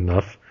to be good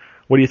enough.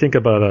 What do you think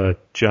about a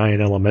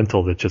giant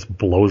elemental that just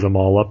blows them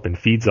all up and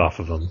feeds off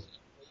of them?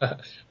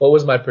 What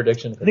was my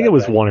prediction? I think it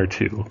was 1 or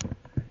 2.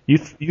 You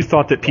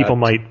thought that people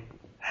might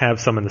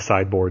have some in the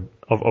sideboard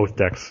of Oath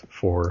decks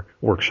for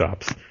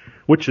workshops,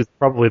 which is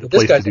probably the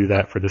place to do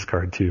that for this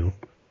card too.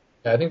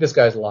 Yeah, I think this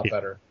guy's a lot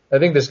better. I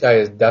think this guy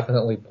is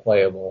definitely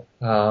playable.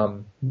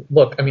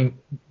 Look, I mean,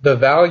 the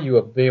value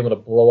of being able to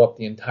blow up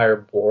the entire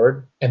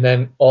board and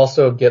then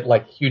also get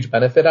huge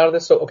benefit out of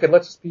this. So, okay,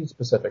 let's just be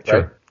specific,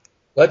 right?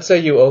 Let's say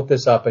you oath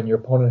this up and your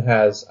opponent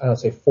has,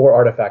 4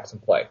 artifacts in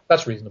play.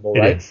 That's reasonable,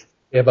 right? It is.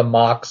 You have a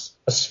Mox,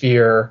 a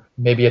Sphere,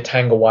 maybe a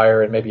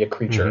Tanglewire, and maybe a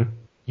creature.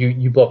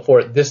 Mm-hmm. You blow up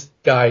for it. This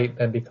guy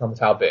then becomes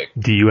how big?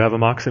 Do you have a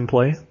Mox in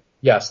play?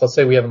 Yes, let's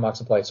say we have a Mox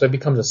in play. So it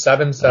becomes a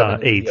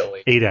 7/7 8.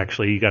 8,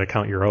 actually. You got to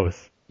count your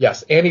oath.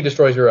 Yes, and he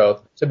destroys your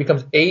oath. So it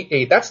becomes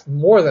 8/8. That's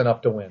more than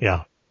enough to win.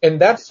 Yeah. And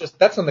that's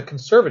on the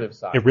conservative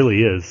side. It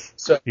really is.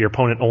 So your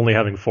opponent only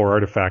having 4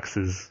 artifacts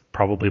is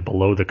probably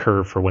below the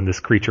curve for when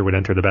this creature would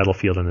enter the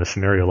battlefield in a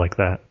scenario like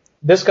that.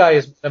 This guy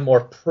is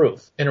Metamorph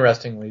proof,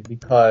 interestingly,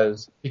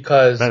 because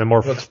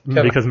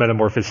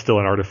Metamorph is still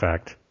an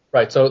artifact.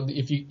 Right, so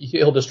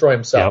he'll destroy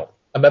himself. Yep.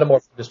 A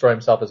Metamorph will destroy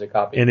himself as a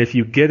copy. And if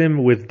you get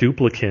him with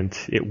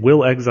Duplicant, it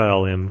will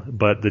exile him,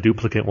 but the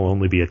Duplicant will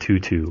only be a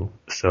 2/2.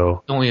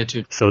 So only a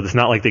 2. So it's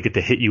not like they get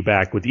to hit you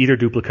back with either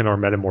Duplicant or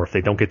Metamorph.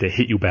 They don't get to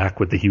hit you back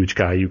with the huge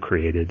guy you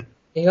created.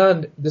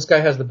 And this guy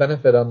has the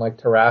benefit, unlike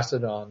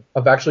Terracodon,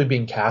 of actually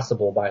being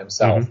castable by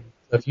himself.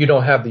 Mm-hmm. If you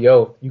don't have the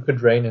oath, you could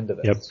drain into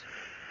this. Yep.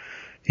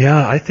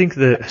 Yeah, I think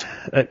that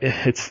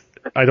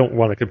I don't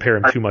want to compare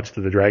him too much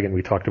to the dragon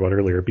we talked about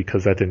earlier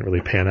because that didn't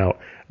really pan out.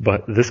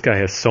 But this guy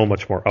has so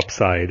much more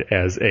upside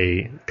as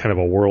a kind of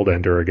a world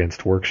ender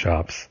against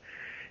workshops.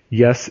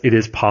 Yes, it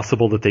is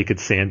possible that they could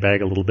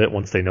sandbag a little bit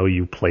once they know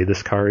you play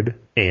this card,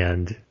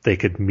 and they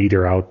could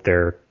meter out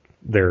their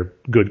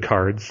good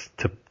cards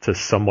to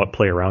somewhat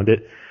play around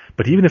it.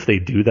 But even if they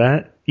do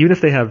that, even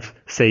if they have,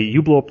 say,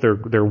 you blow up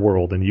their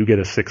world and you get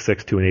a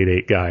 6/6 to an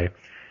 8/8 guy,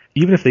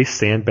 even if they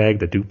sandbag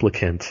the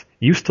Duplicant,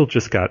 you still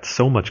just got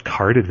so much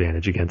card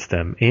advantage against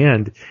them,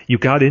 and you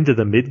got into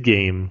the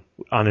mid-game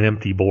on an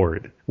empty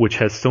board, which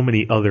has so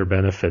many other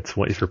benefits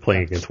if you're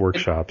playing against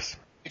workshops.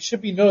 It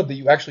should be noted that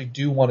you actually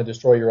do want to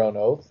destroy your own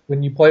oath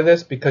when you play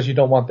this because you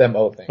don't want them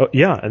oathing. Oh,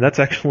 yeah, and that's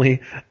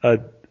actually a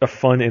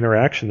fun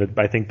interaction that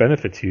I think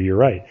benefits you. You're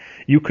right.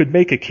 You could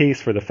make a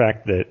case for the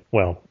fact that,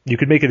 you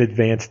could make an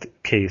advanced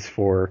case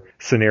for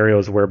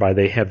scenarios whereby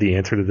they have the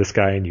answer to this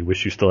guy and you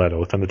wish you still had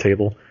oath on the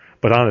table.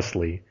 But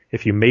honestly,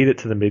 if you made it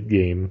to the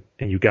mid-game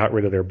and you got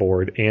rid of their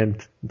board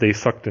and they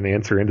sucked an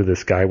answer into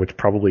this guy, which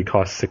probably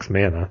costs 6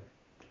 mana,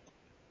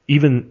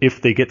 even if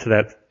they get to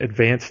that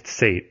advanced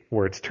state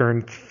where it's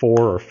turn 4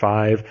 or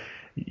 5,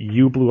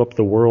 you blew up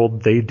the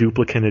world, they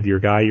duplicated your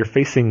guy, you're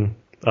facing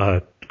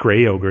a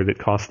Grey Ogre that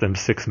costs them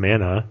 6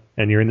 mana,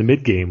 and you're in the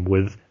mid-game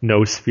with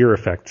no sphere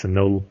effects and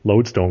no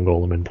Lodestone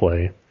Golem in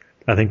play.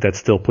 I think that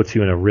still puts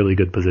you in a really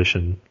good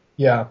position.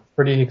 Yeah,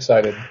 pretty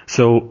excited.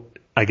 So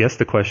I guess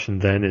the question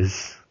then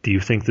is, do you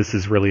think this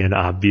is really an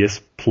obvious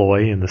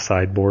ploy in the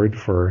sideboard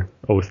for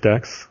Oath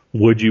decks?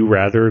 Would you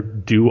rather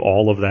do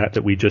all of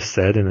that we just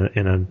said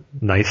in a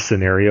nice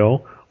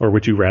scenario, or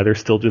would you rather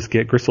still just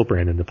get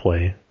Gristlebrand into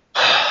play?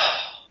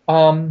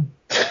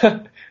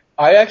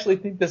 I actually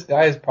think this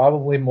guy is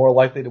probably more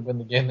likely to win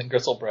the game than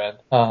Gristlebrand.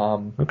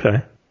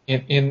 Okay.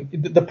 In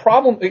the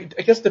problem,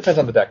 I guess it depends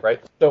on the deck,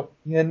 right? So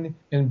in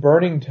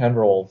Burning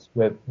Tendrils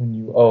when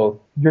you Oath,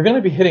 you're going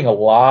to be hitting a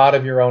lot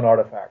of your own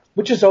artifacts,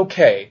 which is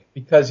okay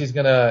because he's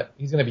gonna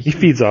be. He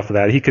feeds off of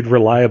that. He could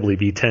reliably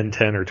be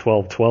 10-10 or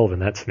 12-12 in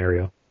that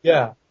scenario.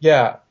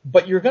 Yeah,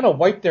 but you're going to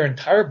wipe their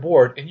entire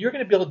board, and you're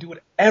going to be able to do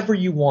whatever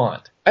you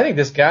want. I think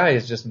this guy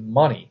is just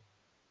money.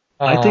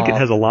 I think it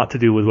has a lot to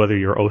do with whether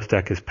your Oath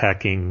deck is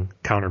packing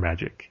counter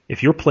magic.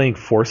 If you're playing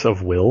Force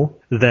of Will,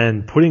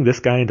 then putting this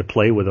guy into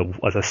play with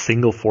a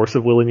single Force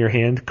of Will in your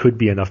hand could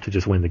be enough to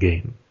just win the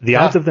game. The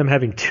odds of them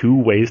having two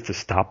ways to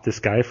stop this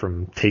guy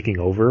from taking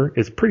over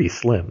is pretty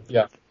slim.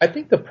 Yeah, I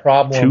think the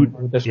problem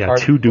with this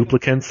card... two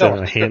duplicates and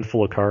a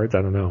handful of cards,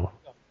 I don't know.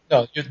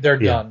 No, they're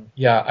done.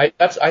 Yeah,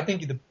 I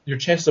think your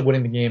chances of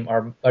winning the game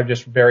are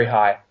just very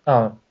high.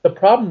 The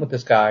problem with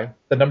this guy,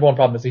 the number one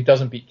problem is he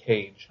doesn't beat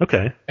Cage.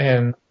 Okay.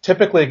 And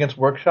typically against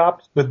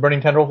workshops with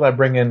Burning Tendrils, I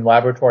bring in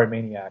Laboratory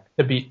Maniac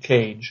to beat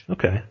Cage.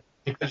 Okay.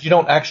 Because you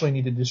don't actually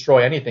need to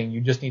destroy anything.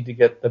 You just need to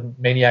get the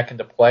Maniac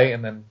into play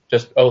and then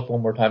just Oath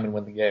one more time and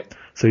win the game.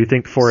 So you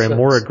think for a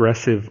more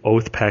aggressive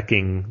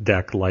Oath-packing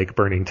deck like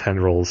Burning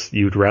Tendrils,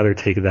 you'd rather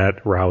take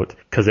that route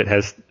because it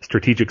has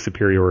strategic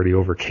superiority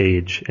over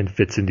Cage and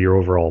fits into your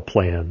overall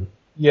plan?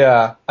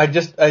 Yeah,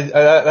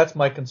 that's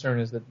my concern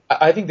is that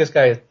I think this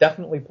guy is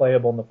definitely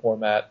playable in the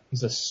format.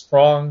 He's a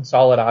strong,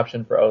 solid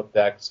option for Oath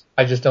decks.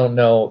 I just don't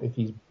know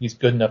if he's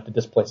good enough to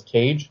displace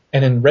Cage.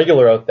 And in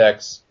regular Oath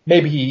decks,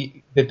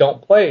 maybe that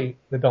don't play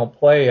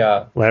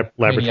Laboratory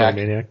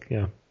Maniac,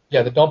 yeah.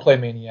 Yeah, that don't play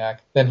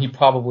Maniac, then he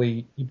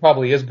probably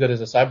is good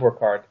as a sideboard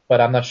card, but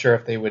I'm not sure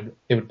if they would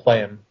play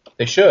him.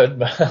 They should,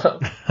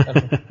 but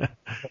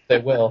they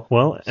will.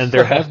 Well, and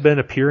there have been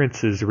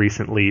appearances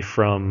recently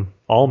from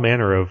all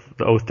manner of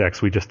the Oath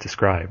decks we just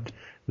described.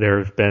 There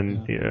have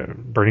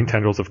been Burning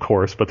Tendrils, of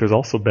course, but there's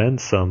also been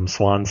some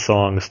Swan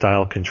Song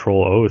style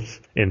control Oath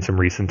in some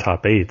recent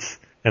top 8s.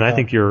 And I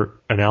think your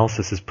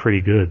analysis is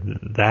pretty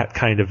good. That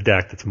kind of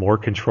deck that's more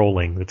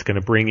controlling, that's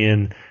going to bring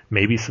in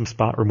maybe some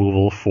spot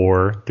removal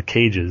for the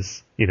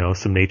Cages,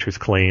 some Nature's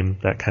Claim,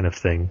 that kind of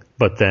thing.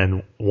 But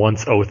then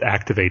once Oath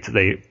activates,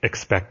 they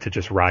expect to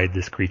just ride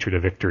this creature to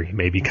victory,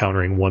 maybe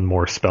countering one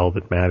more spell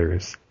that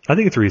matters. I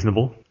think it's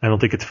reasonable. I don't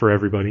think it's for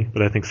everybody,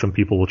 but I think some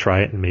people will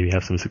try it and maybe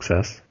have some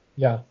success.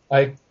 Yeah,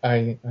 I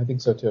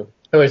think so too.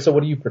 Anyway, so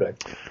what do you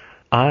predict?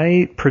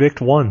 I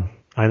predict 1.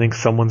 I think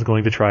someone's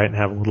going to try it and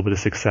have a little bit of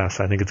success.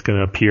 I think it's going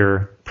to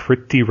appear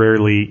pretty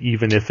rarely,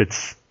 even if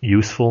it's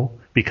useful,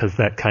 because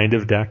that kind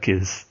of deck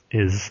is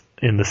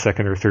in the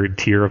second or third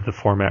tier of the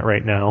format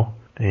right now.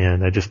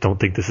 And I just don't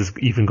think this is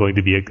even going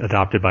to be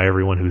adopted by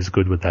everyone who's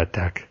good with that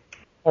deck.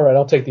 All right,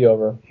 I'll take the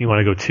over. You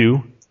want to go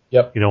 2?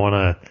 Yep. You don't want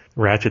to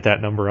ratchet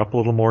that number up a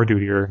little more due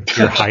to your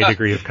high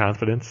degree of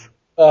confidence?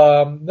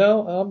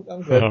 No,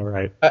 I'm good. All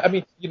right. I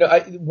mean,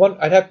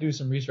 I'd have to do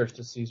some research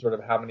to see sort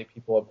of how many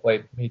people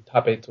have made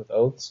top 8s with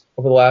Oaths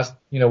over the last,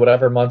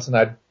 whatever months, and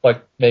I'd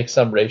make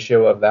some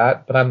ratio of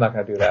that, but I'm not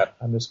going to do that.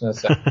 I'm just going to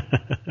say.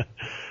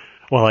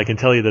 Well, I can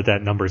tell you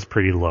that number is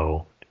pretty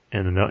low,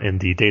 and in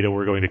the data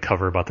we're going to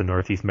cover about the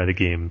Northeast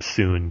metagame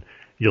soon,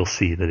 you'll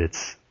see that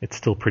it's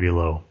still pretty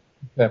low.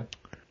 Okay.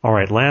 All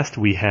right, last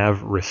we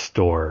have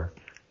Restore.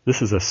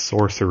 This is a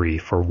sorcery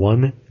for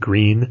 1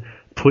 green.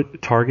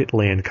 Put target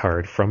land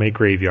card from a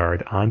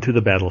graveyard onto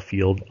the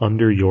battlefield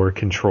under your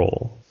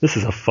control. This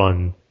is a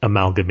fun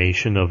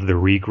amalgamation of the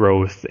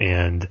regrowth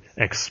and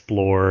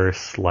explore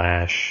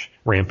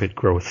 / rampant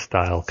growth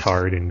style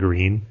card in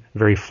green.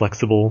 Very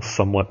flexible,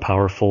 somewhat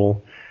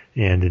powerful,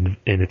 and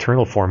in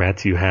Eternal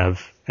formats you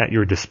have at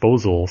your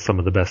disposal some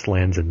of the best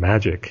lands in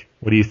Magic.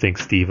 What do you think,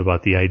 Steve,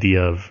 about the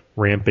idea of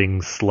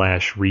ramping /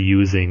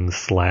 reusing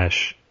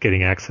 /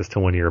 getting access to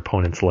one of your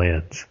opponent's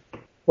lands?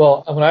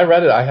 Well, when I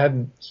read it, I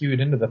hadn't keyed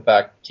into the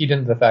fact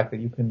that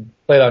you can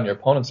play it on your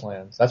opponent's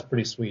lands. That's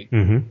pretty sweet.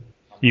 Mm-hmm.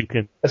 You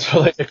can. That's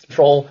really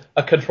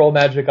a control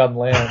magic on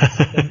land.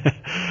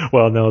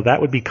 Well, no, that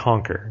would be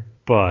Conquer,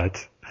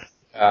 but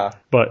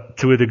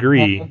to a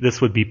degree, this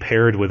would be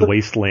paired with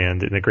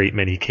Wasteland in a great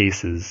many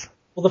cases.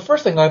 Well, the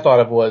first thing I thought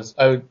of was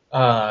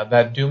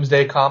that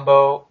Doomsday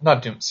combo.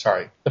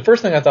 The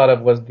first thing I thought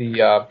of was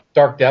the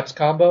Dark Depths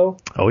combo.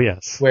 Oh,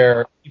 yes.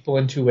 Where people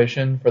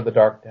intuition for the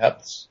Dark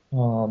Depths.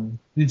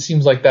 It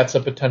seems like that's a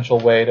potential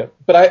way to...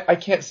 But I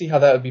can't see how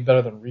that would be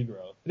better than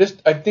Regrowth.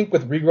 I think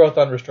with Regrowth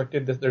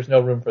unrestricted, there's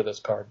no room for this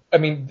card. I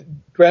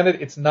mean,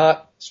 granted, it's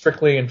not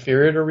strictly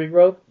inferior to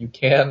Regrowth. You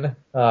can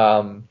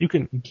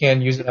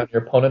use it on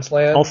your opponent's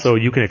land. Also,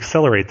 you can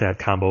accelerate that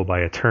combo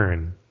by a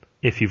turn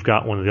if you've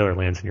got one of the other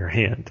lands in your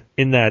hand.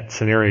 In that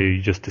scenario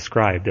you just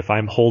described, if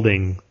I'm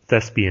holding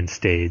Thespian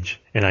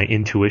Stage and I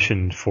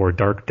intuition for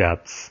Dark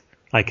Depths,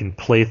 I can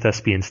play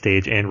Thespian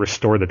Stage and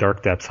restore the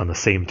Dark Depths on the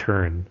same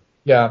turn.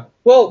 Yeah.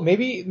 Well,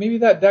 maybe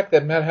that deck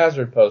that Matt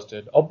Hazard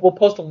posted. We'll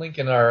post a link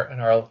in our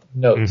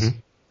notes. Mm-hmm.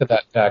 to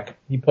that deck.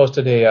 He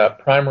posted a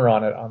primer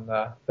on it on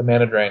the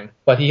Mana Drain.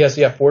 But he has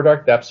 4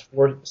 Dark Depths,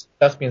 4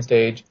 Thespian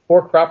Stage,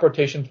 4 Crop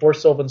Rotation, 4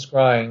 Sylvan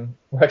Scrying,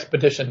 4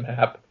 Expedition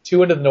Map,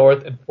 2 into the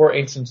North, and 4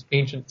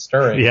 Ancient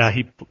Stirring. Yeah,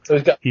 he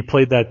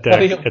played that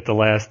deck at the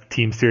last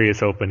Team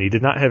Serious Open. He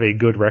did not have a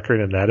good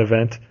record in that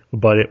event,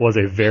 but it was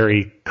a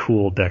very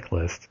cool deck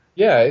list.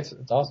 Yeah, it's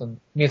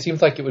awesome. I mean, it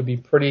seems like it would be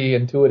pretty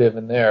intuitive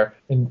in there.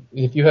 And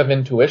if you have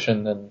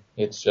intuition, then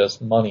it's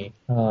just money.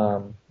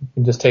 You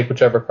can just take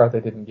whichever card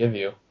they didn't give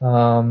you.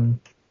 I'm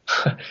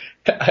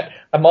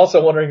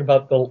also wondering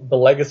about the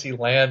Legacy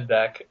land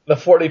deck, the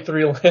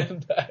 43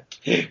 land deck.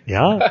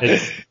 Yeah,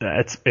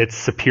 it's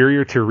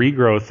superior to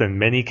Regrowth in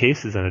many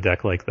cases in a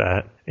deck like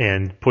that.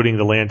 And putting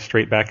the land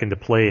straight back into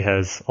play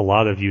has a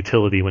lot of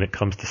utility when it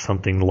comes to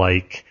something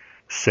like,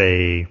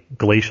 say,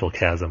 Glacial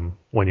Chasm.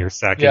 When you're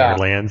sacking your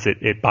lands,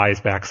 it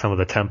buys back some of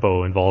the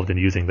tempo involved in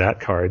using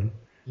that card.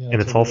 Yeah,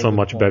 and it's also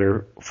much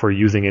better for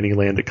using any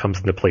land that comes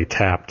into play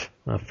tapped,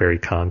 Fairy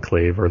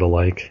Conclave or the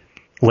like.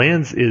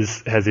 Lands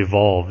has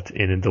evolved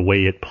in the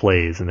way it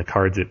plays and the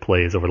cards it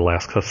plays over the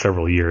last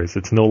several years.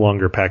 It's no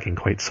longer packing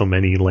quite so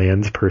many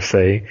lands per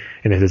se,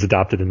 and it has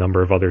adopted a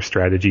number of other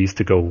strategies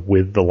to go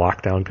with the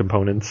lockdown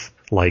components,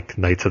 like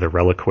Knights of the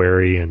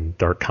Reliquary and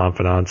Dark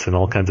Confidants and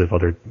all kinds of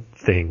other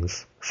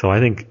things. So I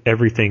think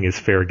everything is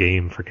fair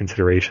game for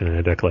consideration in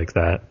a deck like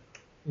that.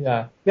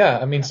 Yeah.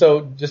 I mean,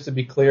 so just to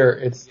be clear,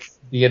 it's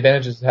the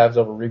advantages it has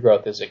over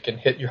Regrowth is it can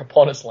hit your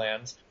opponent's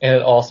lands, and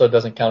it also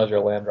doesn't count as your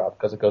land drop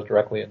because it goes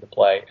directly into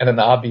play, and it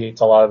obviates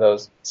a lot of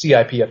those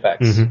CIP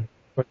effects.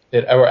 Mm-hmm.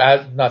 Or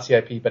as not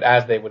CIP, but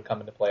as they would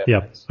come into play.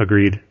 Yep,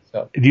 agreed.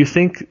 So, do you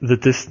think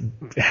that this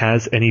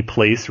has any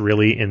place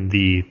really in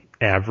the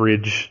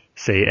average,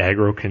 say,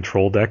 aggro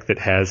control deck that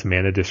has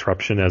Mana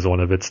Disruption as one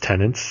of its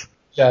tenets?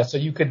 Yeah, so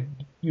you could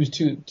use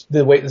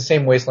the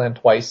same wasteland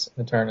twice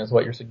in a turn is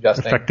what you're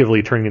suggesting.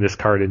 Effectively turning this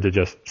card into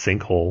just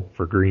Sinkhole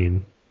for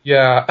green.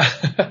 Yeah.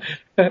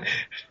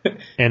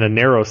 And a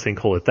narrow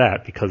Sinkhole at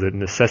that, because it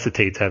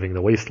necessitates having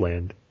the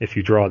wasteland. If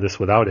you draw this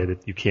without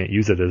it, you can't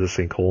use it as a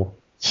Sinkhole.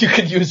 You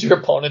could use your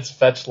opponent's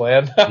fetch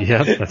land.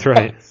 Yeah, that's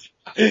right.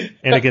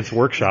 And against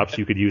workshops,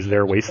 you could use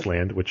their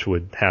wasteland, which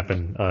would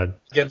happen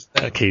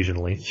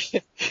occasionally.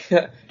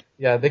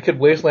 Yeah, they could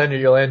wasteland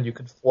your land. You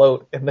could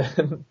float and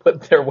then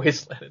put their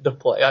wasteland into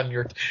play on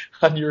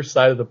your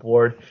side of the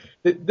board.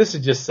 This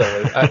is just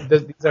silly.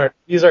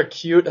 These are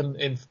cute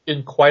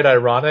and quite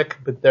ironic,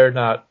 but they're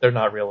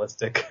not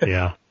realistic.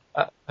 Yeah.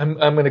 I'm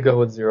going to go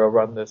with 0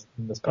 run this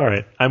card. All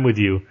right, I'm with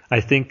you.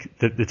 I think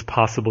that it's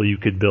possible you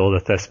could build a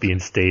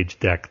Thespian Stage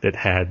deck that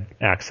had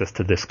access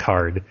to this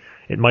card.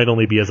 It might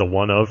only be as a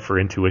one-of for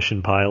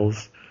intuition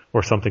piles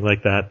or something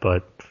like that,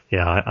 but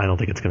yeah, I don't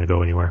think it's going to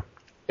go anywhere.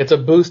 It's a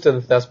boost to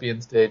the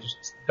Thespian Stage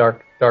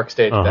dark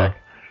stage deck.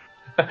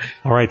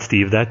 All right,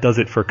 Steve, that does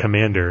it for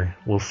Commander.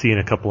 We'll see in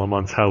a couple of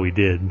months how we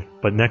did.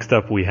 But next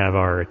up, we have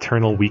our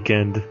Eternal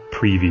Weekend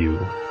preview.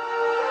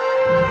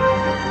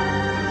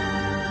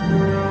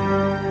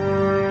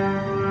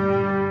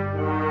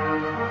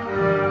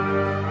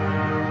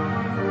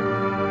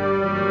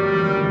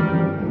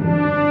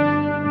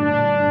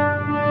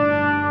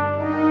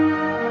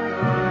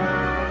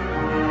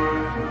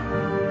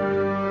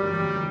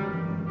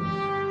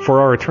 For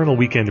our Eternal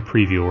Weekend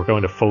preview, we're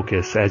going to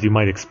focus, as you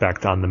might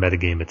expect, on the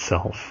metagame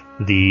itself.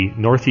 The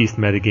Northeast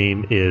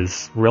metagame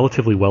is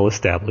relatively well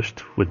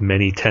established, with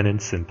many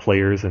tenets and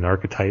players and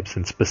archetypes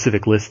and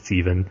specific lists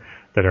even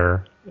that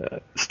are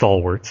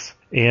stalwarts.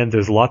 And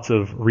there's lots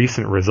of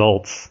recent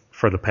results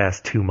for the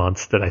past 2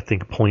 months that I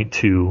think point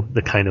to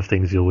the kind of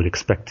things you would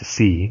expect to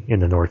see in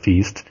the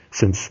Northeast,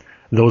 since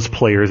those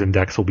players and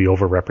decks will be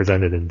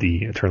overrepresented in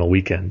the Eternal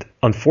Weekend.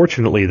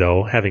 Unfortunately,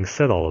 though, having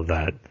said all of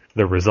that,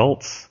 the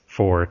results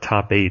for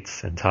top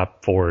 8s and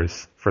top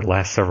 4s for the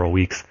last several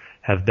weeks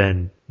have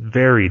been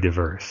very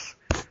diverse.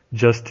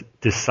 Just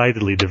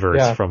decidedly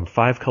diverse, from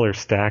 5-color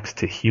stacks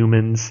to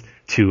humans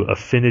to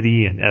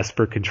affinity and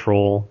Esper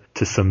control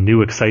to some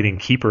new exciting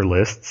keeper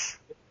lists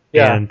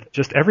and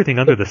just everything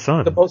under the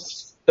sun.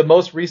 The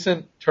most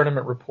recent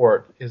tournament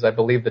report is, I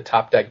believe, the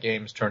Top Deck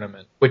Games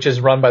tournament, which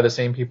is run by the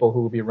same people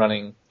who will be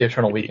running the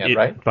Eternal Weekend,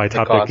 right? By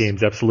Top Deck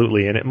Games,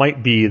 absolutely. And it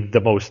might be the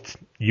most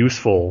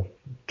useful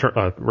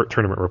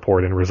tournament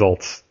report and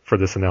results for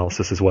this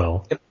analysis as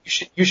well.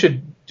 You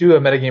should do a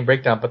metagame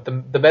breakdown, but the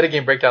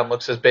metagame breakdown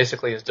looks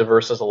basically as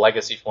diverse as a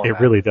Legacy format.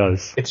 It really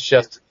does. It's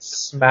just a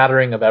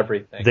smattering of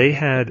everything. They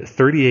had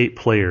 38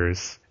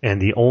 players,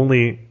 and the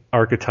only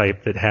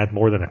archetype that had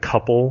more than a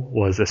couple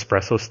was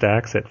Espresso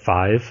Stacks at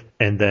 5,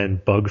 and then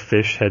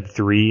Bugfish had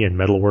 3, and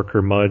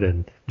Metalworker Mud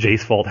and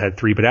Jace Vault had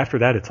 3, but after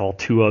that it's all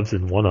 2-ofs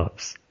and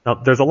 1-ofs. Now,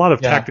 there's a lot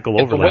of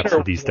tactical overlaps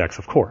with these decks,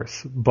 of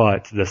course,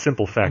 but the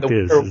simple fact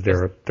is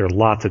there are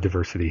lots of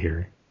diversity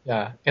here.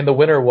 Yeah, and the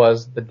winner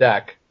was the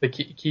deck, the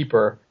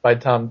Keeper by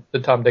Tom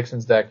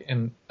Dixon's deck,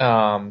 and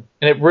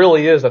it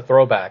really is a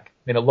throwback.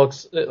 I mean, it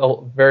looks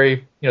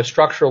very,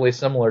 structurally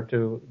similar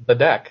to the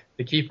deck,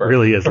 the Keeper. It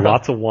really is.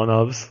 Lots of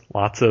 1-ofs,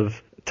 lots of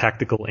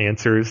tactical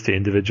answers to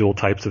individual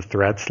types of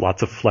threats,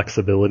 lots of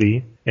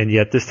flexibility, and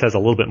yet this has a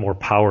little bit more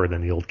power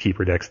than the old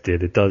Keeper decks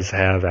did. It does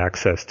have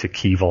access to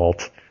Key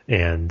Vault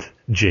and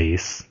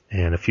Jace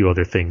and a few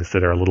other things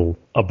that are a little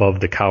above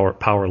the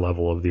power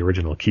level of the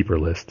original Keeper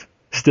list.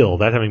 Still,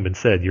 that having been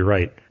said, you're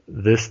right.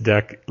 This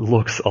deck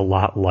looks a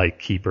lot like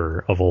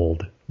Keeper of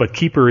old. But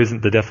Keeper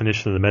isn't the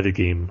definition of the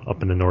metagame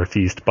up in the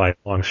Northeast by a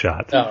long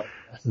shot. No.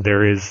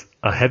 There is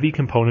a heavy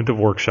component of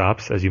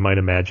workshops, as you might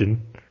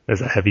imagine.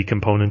 There's a heavy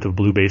component of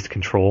blue-based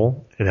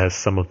control. It has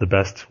some of the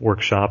best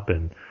workshop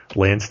and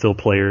landstill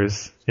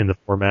players in the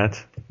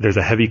format. There's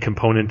a heavy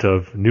component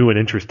of new and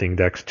interesting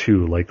decks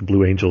too, like the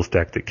Blue Angels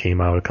deck that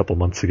came out a couple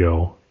months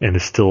ago and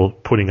is still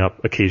putting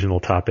up occasional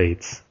top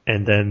 8s.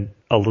 And then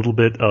a little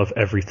bit of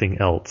everything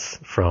else,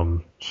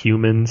 from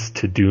humans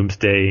to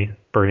Doomsday,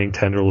 Burning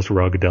Tendrils,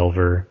 Rug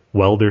Delver,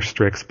 Welder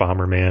Strix,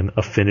 Bomberman,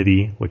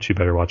 Affinity, which you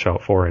better watch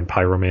out for, and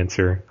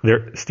Pyromancer.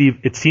 Steve,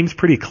 it seems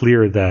pretty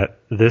clear that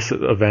this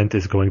event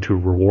is going to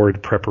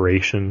reward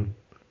preparation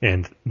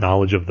and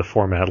knowledge of the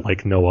format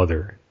like no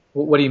other.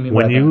 What do you mean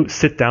when by you that?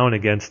 sit down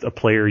against a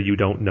player you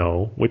don't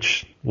know,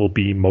 which will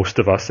be most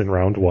of us in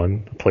round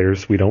one,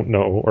 players we don't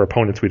know or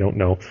opponents we don't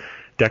know,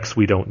 decks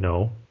we don't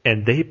know,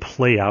 and they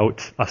play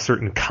out a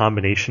certain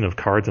combination of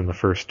cards in the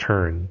first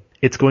turn,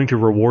 it's going to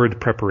reward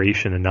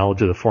preparation and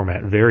knowledge of the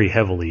format very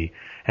heavily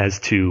as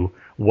to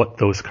what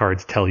those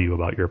cards tell you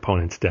about your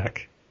opponent's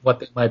deck.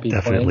 What they might be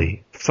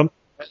Definitely. playing.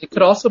 It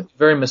could also be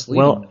very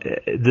misleading. Well,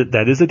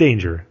 that is a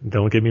danger.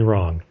 Don't get me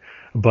wrong.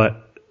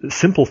 But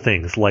simple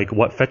things like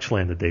what fetch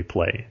land did they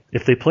play?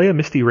 If they play a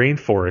Misty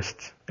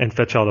Rainforest and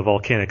fetch out a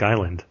Volcanic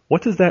Island,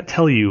 what does that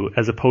tell you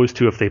as opposed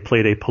to if they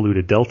played a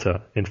Polluted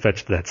Delta and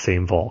fetched that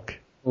same Volk?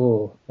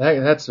 Ooh,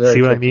 that's very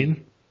See what I tricky.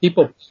 mean?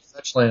 People play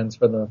fetch lands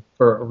for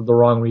the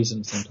wrong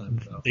reasons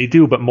sometimes, though. They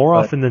do, but more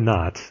often than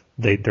not,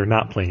 they're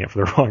not playing it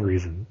for the wrong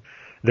reason.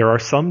 There are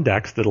some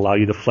decks that allow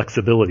you the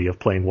flexibility of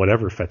playing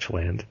whatever fetch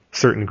land.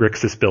 Certain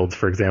Grixis builds,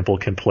 for example,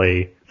 can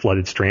play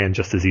Flooded Strand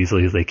just as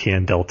easily as they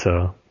can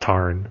Delta,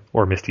 Tarn,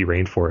 or Misty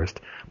Rainforest.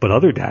 But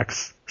other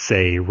decks,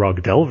 say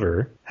Rug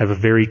Delver, have a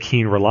very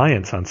keen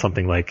reliance on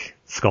something like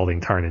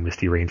Scalding Tarn and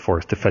Misty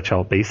Rainforest to fetch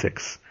out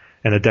basics.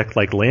 And a deck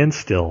like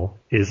Landstill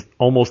is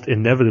almost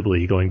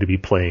inevitably going to be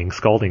playing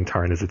Scalding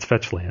Tarn as its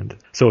fetch land.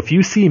 So if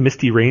you see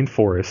Misty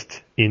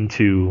Rainforest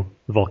into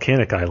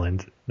Volcanic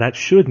Island, that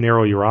should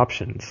narrow your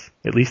options,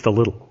 at least a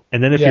little.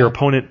 And then if your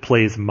opponent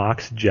plays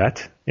Mox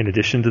Jet in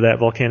addition to that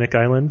Volcanic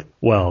Island,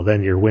 well,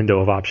 then your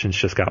window of options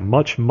just got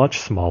much, much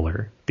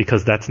smaller,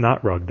 because that's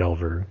not Rug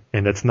Delver,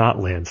 and that's not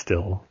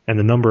Landstill. And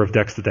the number of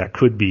decks that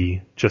could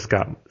be just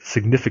got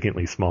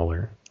significantly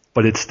smaller.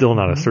 But it's still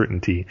not a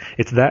certainty.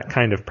 It's that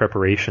kind of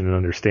preparation and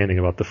understanding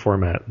about the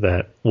format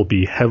that will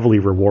be heavily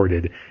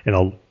rewarded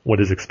in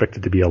what is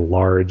expected to be a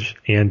large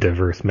and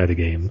diverse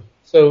metagame.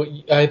 So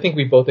I think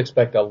we both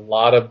expect a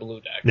lot of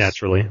blue decks.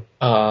 Naturally.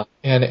 And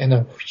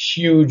a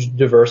huge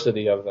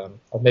diversity of them.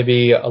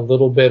 Maybe a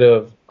little bit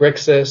of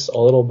Grixis, a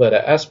little bit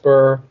of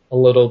Esper, a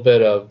little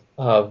bit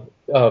of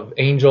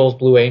Angels,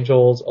 Blue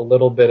Angels, a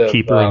little bit of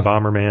Keeper and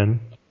Bomberman.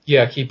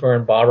 Yeah, Keeper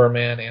and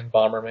Bomberman.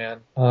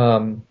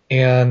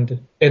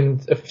 And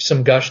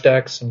some Gush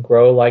decks, some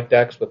Grow-like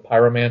decks with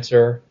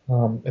Pyromancer.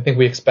 I think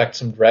we expect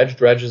some Dredge.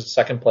 Dredge is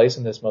second place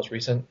in this most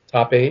recent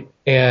top 8.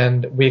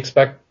 And we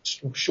expect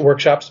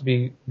workshops to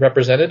be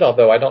represented,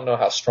 although I don't know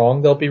how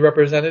strong they'll be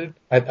represented.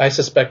 I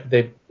suspect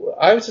they're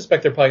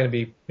probably going to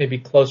be maybe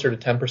closer to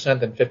 10%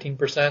 than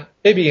 15%.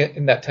 Maybe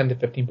in that 10 to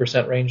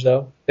 15% range,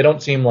 though. They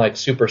don't seem like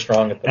super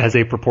strong at the moment. As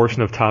a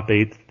proportion of top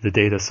 8, the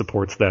data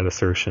supports that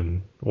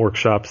assertion.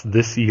 Workshops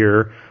this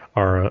year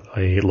are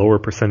a lower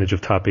percentage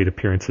of top 8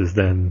 appearances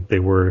than they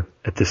were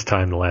at this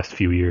time the last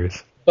few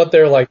years. But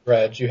they're like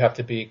Dredge. You have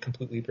to be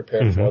completely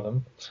prepared for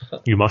them.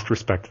 You must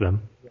respect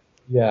them.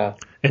 Yeah.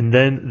 And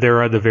then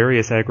there are the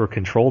various aggro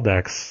control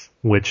decks,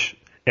 which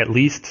at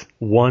least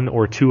one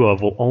or two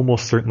of will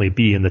almost certainly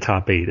be in the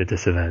top 8 at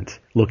this event.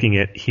 Looking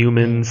at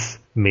humans,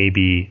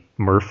 maybe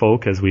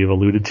Merfolk, as we have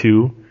alluded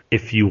to.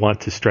 If you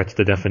want to stretch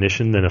the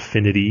definition, then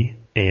Affinity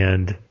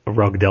and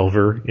Rug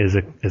Delver is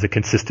a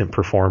consistent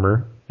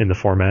performer in the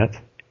format.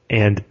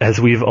 And as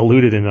we've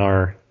alluded in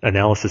our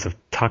analysis of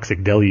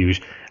Toxic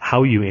Deluge,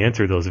 how you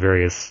answer those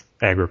various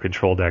aggro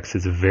control decks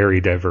is very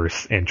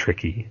diverse and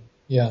tricky.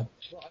 Yeah.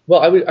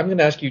 Well, I'm going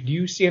to ask you, do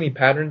you see any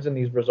patterns in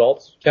these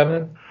results,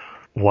 Kevin?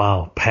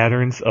 Wow,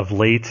 patterns of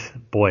late?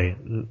 Boy,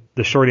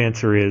 the short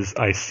answer is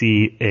I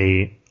see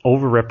a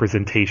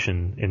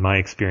overrepresentation, in my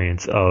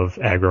experience, of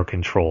aggro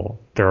control.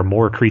 There are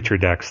more creature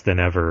decks than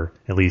ever,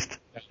 at least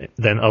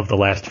than of the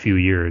last few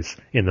years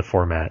in the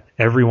format.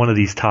 Every one of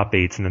these top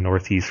 8s in the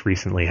Northeast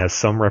recently has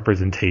some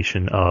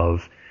representation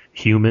of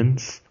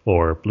humans,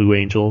 or Blue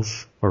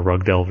Angels, or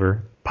Rug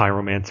Delver,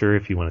 Pyromancer,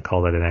 if you want to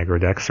call that an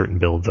aggro deck, certain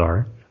builds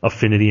are,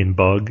 Affinity and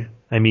Bug.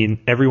 I mean,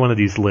 every one of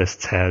these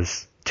lists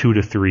has 2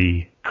 to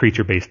 3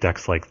 creature-based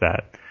decks like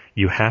that.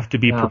 You have to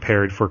be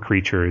prepared for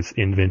creatures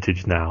in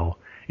Vintage now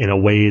in a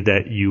way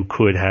that you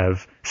could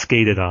have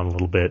skated on a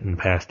little bit in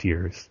past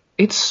years.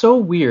 It's so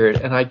weird,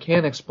 and I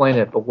can't explain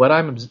it. But what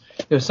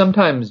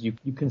sometimes you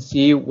can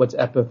see what's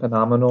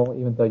epiphenomenal,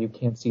 even though you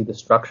can't see the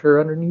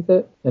structure underneath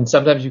it. And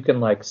sometimes you can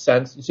like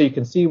sense, so you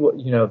can see what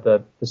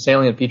the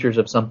salient features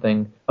of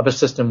a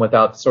system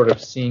without sort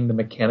of seeing the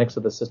mechanics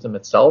of the system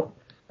itself.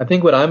 I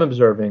think what I'm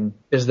observing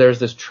is there's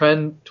this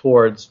trend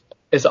towards,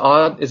 as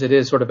odd as it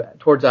is, sort of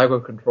towards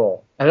aggro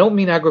control. I don't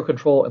mean aggro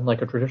control in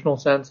like a traditional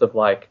sense of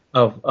like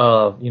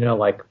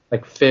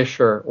fish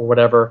or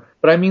whatever,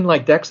 but I mean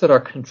like decks that are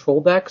control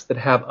decks that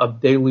have a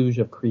deluge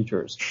of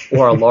creatures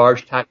or a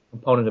large tactical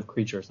component of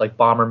creatures like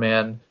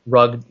Bomberman,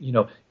 Rug,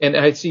 and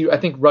I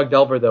think Rug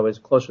Delver though is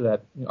closer to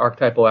that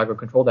archetypal aggro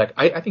control deck.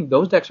 I think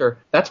those decks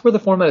that's where the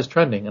format is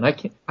trending,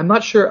 and I'm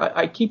not sure,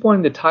 I keep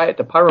wanting to tie it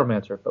to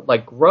Pyromancer, but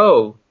like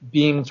Grow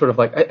being sort of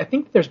like, I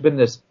think there's been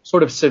this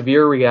sort of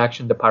severe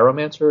reaction to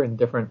Pyromancer in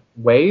different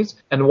ways,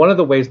 and one of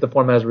the ways the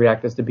format has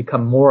reacted is to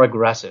become more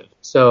aggressive.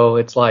 So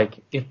it's like,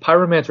 if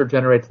Pyromancer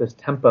generates this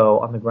tempo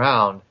on the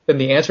ground, then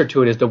the answer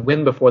to it is to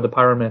win before the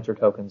Pyromancer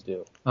tokens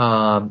do.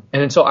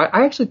 And so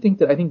I actually think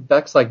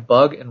decks like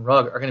Bug and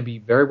Rug are going to be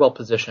very well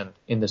positioned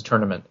in this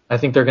tournament. I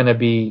think they're going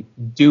to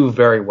do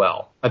very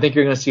well. I think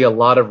you're going to see a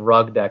lot of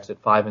Rug decks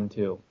at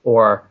 5-2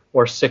 or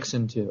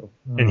 6-2.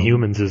 And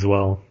humans as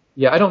well.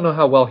 Yeah, I don't know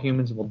how well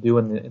humans will do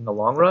in the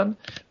long run,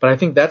 but I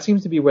think that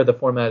seems to be where the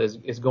format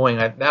is going.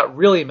 That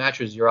really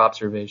matches your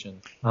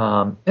observation.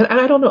 And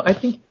I don't know. I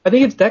think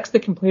it's decks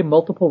that can play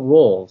multiple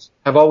roles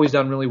have always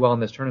done really well in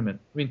this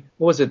tournament. I mean,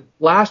 what was it?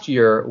 Last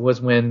year was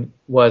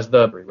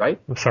right?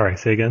 I'm sorry,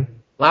 say again?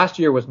 Last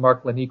year was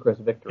Mark Lanicra's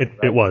victory. Right?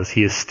 It was.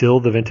 He is still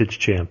the vintage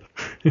champ.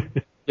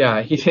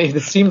 Yeah,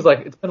 it seems like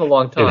it's been a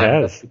long time.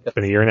 It has. It's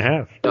been a year and a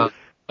half.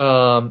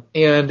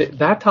 And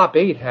that top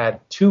 8 had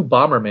 2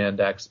 Bomberman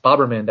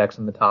decks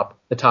in the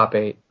top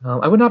 8.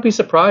 I would not be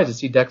surprised to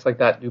see decks like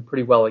that do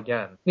pretty well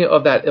again,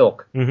 of that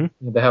ilk.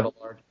 Mm-hmm. They have a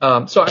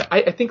large, so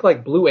I think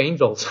like Blue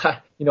Angels,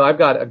 I've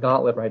got a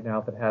gauntlet right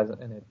now that has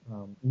in it,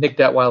 Nick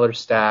Detweiler's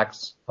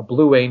Stacks,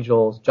 Blue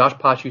Angels, Josh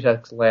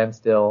Pachusak's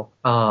Landstill.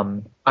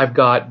 I've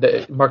got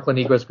the Mark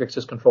Lanigra's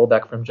Grixis control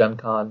deck from Gen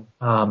Con.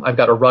 I've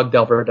got a Rug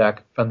Delver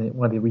deck from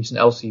one of the recent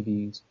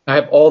LCVs. I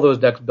have all those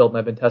decks built, and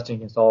I've been testing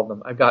against all of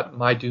them. I've got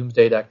my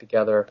Doomsday deck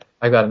together.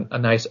 I've got a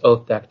nice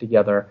Oath deck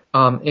together.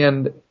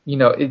 And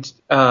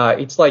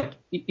it's like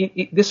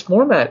this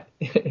format,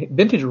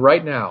 Vintage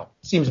right now,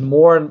 seems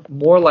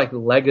more like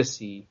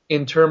Legacy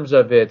in terms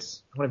of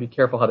its, I want to be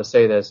careful how to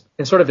say this,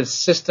 in sort of its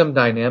system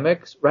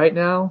dynamics right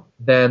now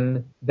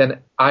than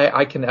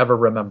I can ever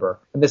remember.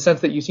 In the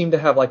sense that you seem to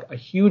have like a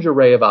huge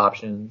array of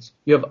options.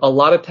 You have a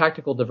lot of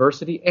tactical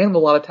diversity and a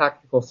lot of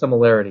tactical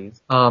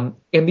similarities. And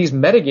these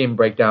metagame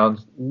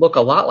breakdowns look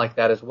a lot like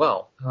that as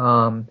well.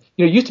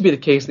 It used to be the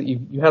case that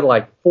you had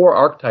like 4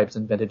 archetypes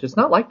in Vintage. It's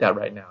not like that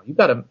right now. You've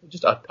got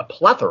just a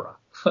plethora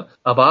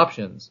of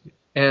options.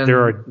 And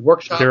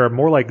there are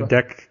more like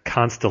deck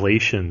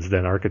constellations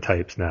than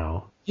archetypes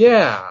now.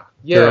 Yeah.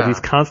 There are these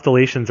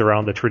constellations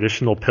around the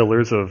traditional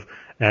pillars of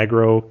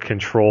aggro,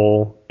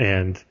 control,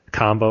 and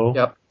combo.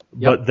 Yep.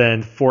 But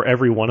then for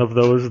every one of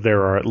those,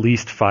 there are at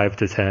least 5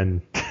 to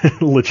 10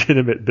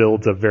 legitimate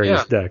builds of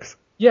various decks.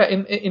 Yeah,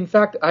 in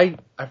fact,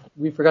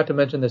 we forgot to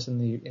mention this in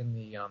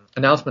the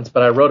announcements,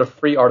 but I wrote a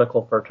free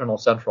article for Eternal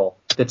Central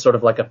that's sort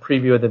of like a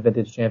preview of the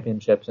Vintage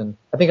Championships, and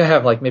I think I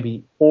have like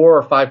maybe 4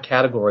 or 5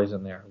 categories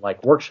in there,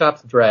 like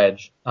Workshops,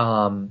 Dredge,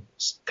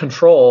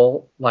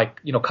 Control, like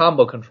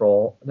combo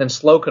control, and then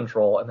slow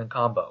control, and then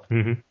combo.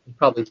 Mm-hmm.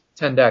 Probably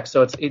 10 decks.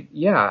 So I think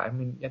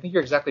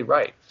you're exactly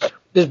right.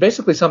 There's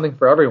basically something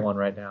for everyone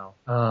right now.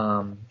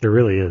 There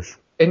really is.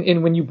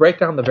 And when you break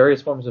down the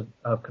various forms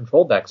of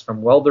control decks,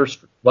 from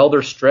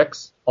Welder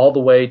Strix all the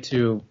way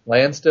to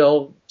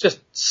Landstill, just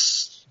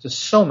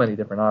so many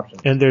different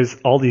options. And there's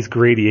all these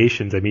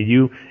gradations. I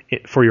mean,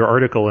 for your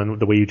article and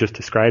the way you just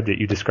described it,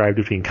 you described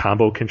between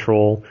combo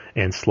control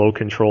and slow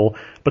control,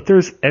 but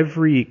there's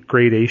every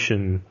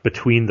gradation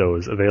between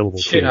those available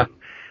to you.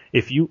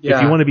 If you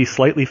want to be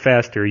slightly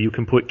faster, you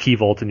can put Key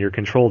Vault in your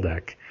control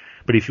deck.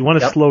 But if you want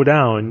to slow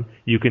down,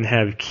 you can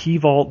have Key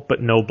Vault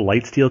but no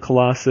Blightsteel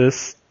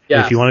Colossus.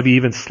 Yes. If you want to be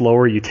even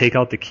slower, you take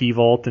out the Key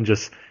Vault and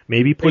just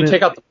maybe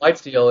take out the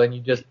Blightsteel and you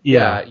just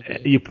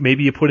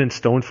maybe you put in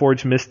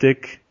Stoneforge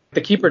Mystic. The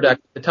Keeper deck,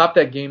 the Top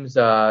Deck Games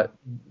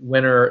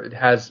winner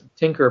has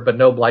Tinker but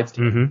no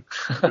Blightsteel.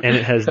 Mm-hmm. And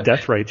it has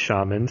Deathrite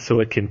Shaman,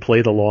 so it can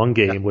play the long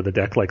game with a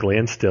deck like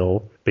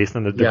Landstill based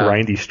on the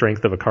grindy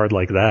strength of a card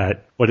like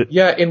that.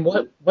 And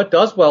what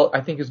does well,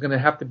 I think, is going to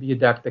have to be a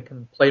deck that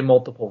can play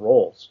multiple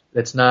roles.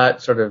 That's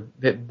not sort of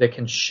that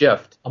can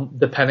shift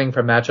depending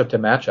from matchup to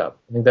matchup.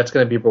 I think that's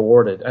going to be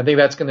rewarded. I think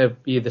that's going to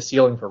be the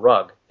ceiling for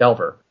Rug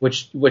Delver,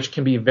 which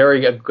can be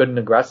very good and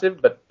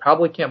aggressive, but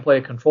probably can't play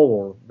a control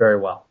role very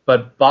well.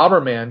 But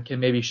Bomberman can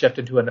maybe shift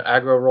into an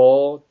aggro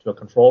role, to a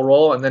control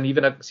role, and then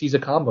even sees a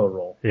combo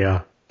role.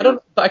 Yeah.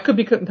 I could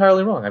be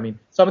entirely wrong. I mean,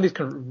 some of these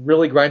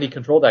really grindy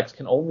control decks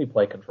can only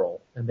play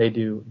control, and they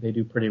do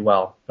pretty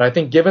well. But I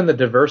think given the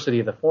diversity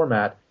of the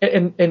format,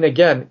 and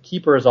again,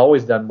 Keeper has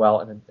always done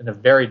well in a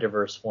very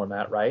diverse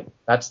format, right?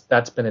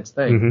 That's been its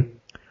thing.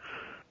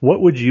 Mm-hmm. What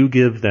would you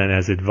give then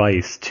as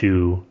advice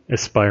to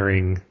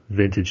aspiring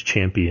Vintage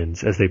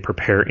champions as they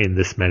prepare in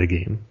this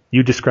metagame?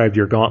 You described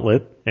your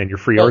gauntlet and your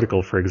free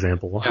article, for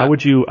example. Yeah. How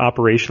would you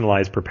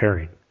operationalize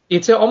preparing?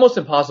 It's almost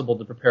impossible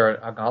to prepare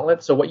a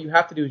gauntlet. So what you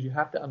have to do is you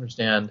have to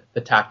understand the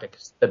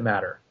tactics that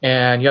matter.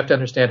 And you have to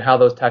understand how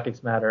those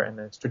tactics matter in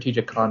the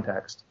strategic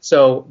context.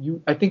 So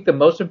I think the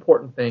most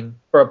important thing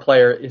for a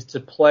player is to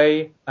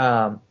play,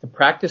 to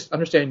practice,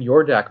 understand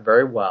your deck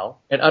very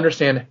well and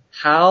understand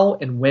how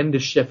and when to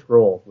shift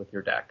roles with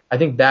your deck. I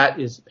think that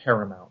is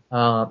paramount.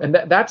 And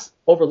that's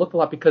overlooked a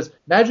lot because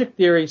Magic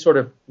Theory sort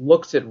of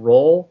looks at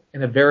role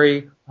in a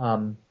very,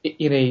 in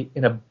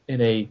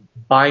a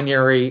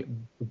binary,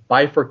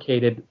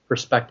 bifurcated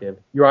perspective.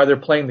 You're either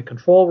playing the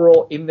control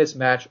role in this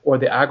match or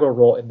the aggro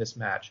role in this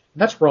match.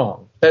 And that's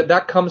wrong.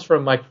 That comes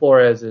from Mike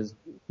Flores'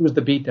 who's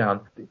the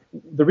beatdown.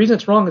 The reason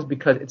it's wrong is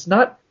because it's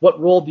not what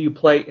role do you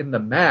play in the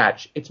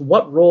match, it's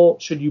what role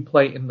should you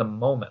play in the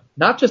moment.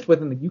 Not just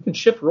you can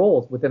shift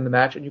roles within the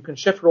match and you can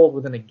shift roles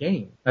within a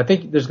game. I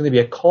think there's going to be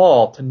a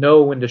call to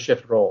know when to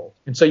shift roles.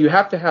 And so you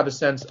have to have a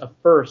sense of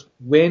first,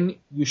 when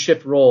you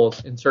shift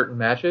roles in certain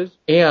matches.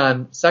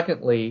 And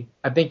secondly,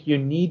 I think you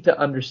need to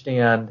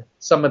understand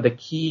some of the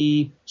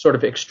key sort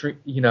of extreme,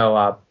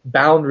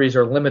 boundaries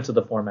or limits of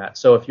the format.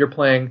 So if you're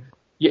playing,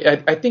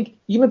 I think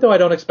even though I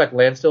don't expect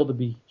Landstill to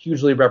be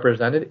hugely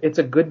represented, it's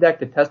a good deck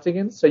to test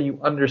against so you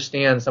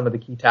understand some of the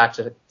key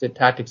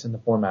tactics in the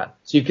format.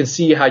 So you can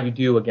see how you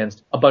do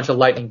against a bunch of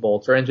lightning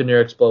bolts or engineer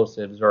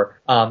explosives or,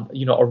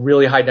 a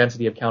really high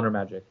density of counter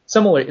magic.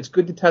 Similarly, it's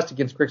good to test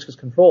against Grixis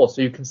control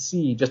so you can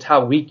see just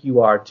how weak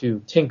you are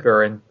to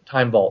Tinker and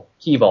Time Vault,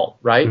 Key Vault,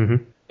 right?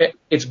 Mm-hmm.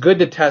 It's good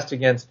to test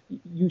against.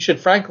 You should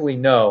frankly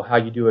know how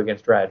you do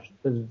against Dredge.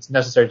 It's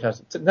necessary to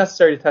test. It's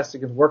necessary to test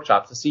against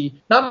workshops to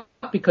see, not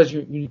because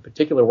you need a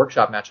particular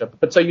workshop matchup,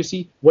 but so you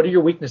see what are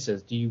your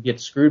weaknesses. Do you get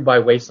screwed by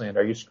Wasteland?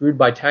 Are you screwed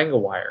by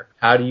Tanglewire?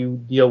 How do you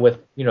deal with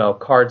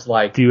cards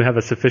like? Do you have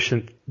a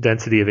sufficient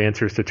density of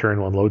answers to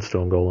turn one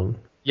Lodestone Golem?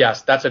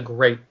 Yes, that's a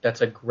great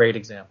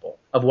example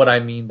of what I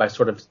mean by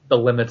sort of the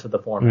limits of the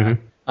format.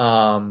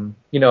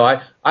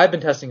 Mm-hmm. I've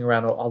been testing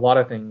around a lot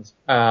of things,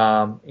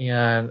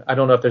 and I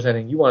don't know if there's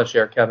anything you want to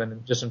share,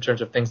 Kevin, just in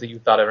terms of things that you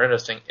thought are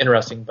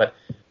interesting. But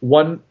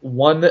one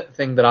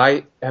thing that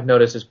I have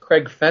noticed is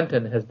Craig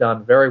Fenton has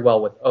done very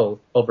well with Oath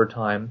over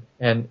time,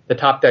 and the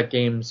Top Deck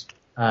Games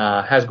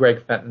has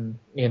Greg Fenton,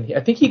 and I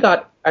think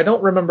I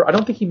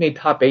don't think he made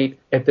top 8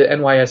 at the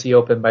NYSE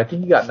Open, but I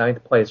think he got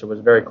 9th place or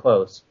was very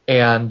close.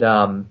 And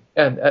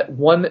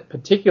one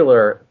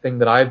particular thing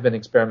that I've been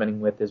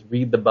experimenting with is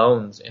Read the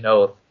Bones in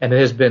Oath, and it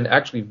has been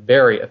actually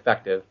very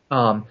effective.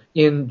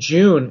 In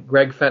June,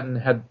 Greg Fenton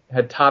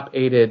had top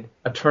 8'd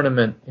a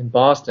tournament in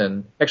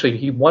Boston. Actually,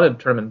 he won a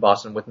tournament in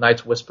Boston with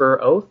Knight's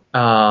Whisper Oath.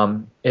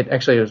 It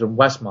was in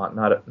Westmont,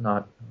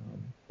 not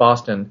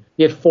Boston.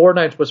 He had 4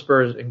 Knight's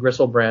Whispers in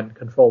Gristlebrand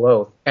Control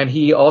Oath, and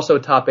he also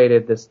top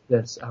 8'd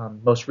this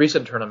most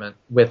recent tournament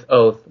with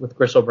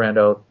Gristlebrand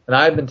Oath. And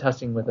I've been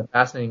testing with a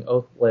fascinating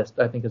Oath list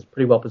I think is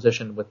pretty well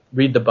positioned with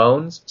Read the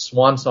Bones,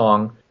 Swan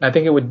Song, and I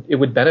think it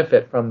would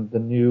benefit from the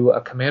new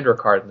Commander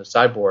card in the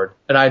sideboard.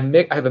 And I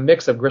have a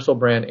mix of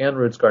Gristlebrand and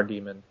Rootscar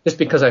Demon, just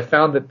because I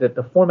found that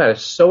the format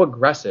is so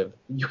aggressive.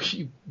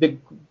 The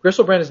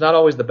Gristlebrand is not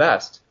always the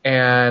best,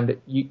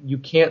 and you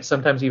can't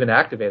sometimes even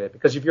activate it,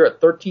 because if you're at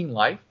 13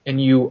 life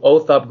and you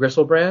Oath up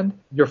Gristlebrand,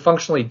 you're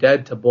functionally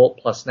dead to Bolt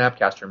plus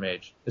Snapcaster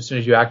Mage as soon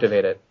as you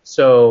activate it.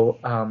 So,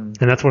 and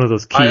that's one of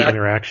those key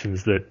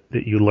interactions that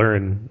you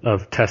learn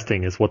of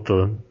testing is what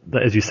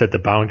as you said, the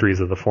boundaries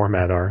of the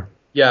format are.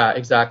 Yeah,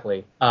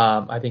 exactly.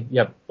 I think,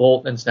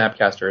 Bolt and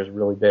Snapcaster is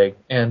really big.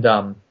 And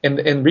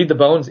Read the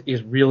Bones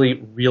is really,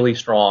 really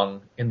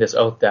strong in this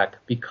Oath deck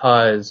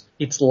because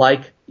it's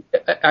like,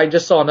 I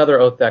just saw another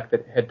Oath deck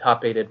that had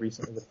top 8'd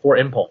recently with 4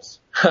 Impulse.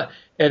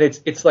 And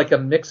it's like a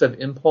mix of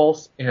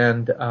Impulse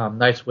and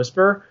Knight's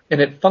Whisper, and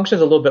it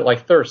functions a little bit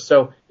like Thirst.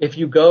 So if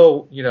you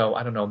go,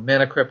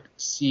 Mana Crypt,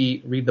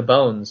 see Read the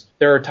Bones,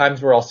 there are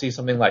times where I'll see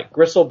something like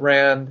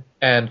Gristlebrand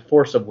and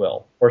Force of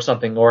Will or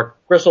something, or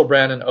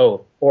Gristlebrand and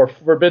Oath, or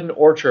Forbidden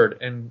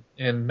Orchard and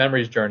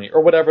Memory's Journey,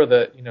 or whatever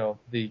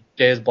the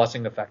Gaia's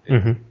Blessing effect is.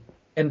 Mm-hmm.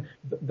 And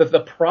the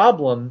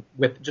problem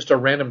with just a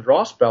random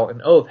draw spell in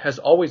Oath has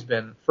always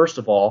been, first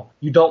of all,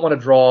 you don't want to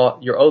draw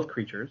your Oath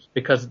creatures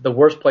because the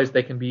worst place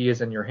they can be is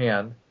in your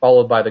hand,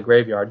 followed by the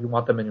graveyard. You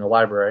want them in your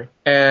library.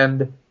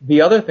 And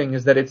the other thing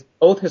is that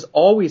Oath has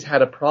always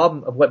had a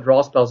problem of what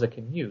draw spells it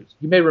can use.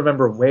 You may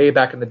remember way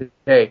back in the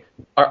day,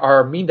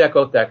 our mean deck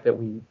Oath deck that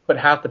we put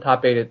half the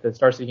top 8 at the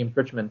Star City Games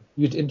Richmond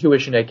used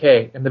Intuition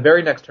AK. And the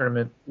very next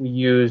tournament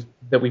we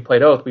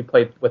played Oath, we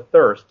played with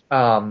Thirst.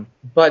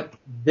 But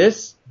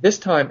this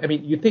time,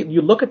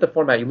 you look at the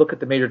format, you look at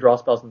the major draw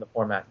spells in the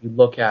format, you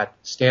look at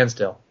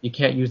Standstill. You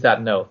can't use that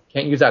in Oath.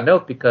 Can't use that in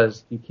Oath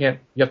because you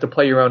have to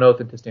play your own Oath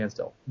into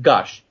Standstill.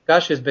 Gush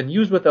has been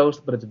used with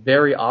Oath, but it's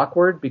very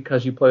awkward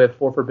because you play with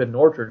 4 Forbidden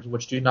Orchards,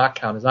 which do not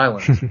count as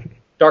islands.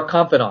 Dark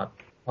Confidant.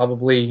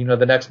 Probably,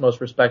 the next most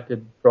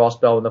respected draw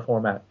spell in the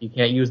format. You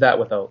can't use that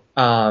with Oath.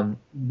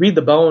 Read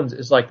the Bones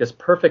is like this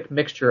perfect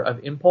mixture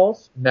of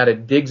impulse, in that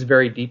it digs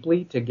very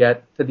deeply to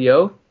get to the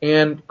Oath,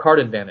 and card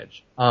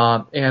advantage.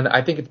 And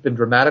I think it's been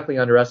dramatically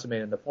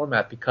underestimated in the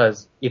format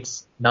because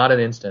it's not an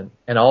instant,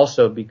 and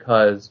also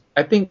because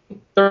I think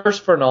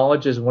Thirst for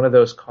Knowledge is one of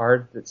those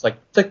cards that's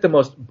it's like the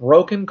most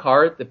broken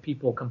card that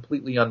people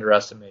completely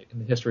underestimate in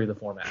the history of the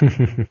format.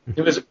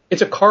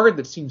 It's a card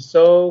that seems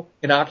so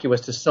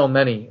innocuous to so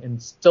many,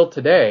 and still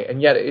today,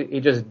 and yet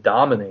it just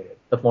dominated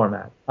the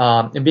format.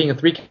 And being a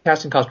 3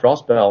 casting cost draw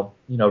spell,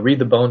 Read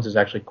the Bones is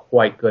actually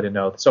quite good in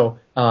Oath. So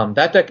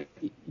that deck,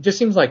 it just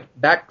seems like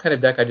that kind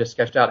of deck I just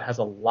sketched out has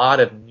a lot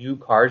of new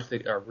cards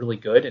that are really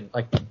good, and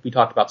like we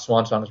talked about,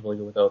 Swan Song is really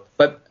good with Oath.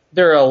 But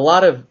there are a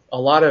lot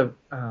of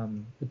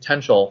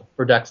potential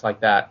for decks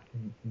like that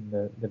in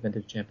the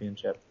Vintage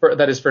Championship.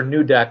 That is for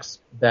new decks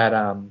that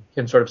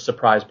can sort of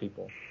surprise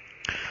people.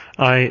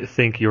 I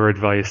think your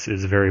advice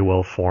is very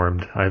well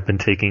formed. I've been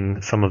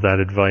taking some of that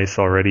advice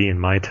already in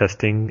my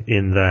testing,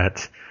 in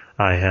that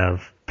I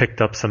have picked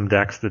up some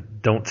decks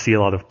that don't see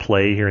a lot of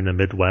play here in the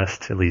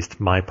Midwest, at least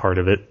my part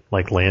of it,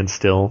 like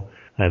Landstill.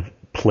 I've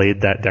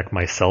played that deck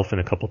myself in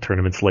a couple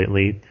tournaments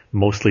lately,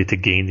 mostly to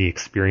gain the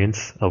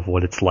experience of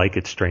what it's like,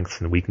 its strengths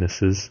and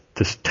weaknesses,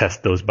 to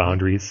test those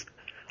boundaries.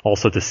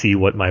 Also to see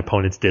what my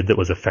opponents did that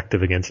was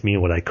effective against me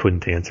and what I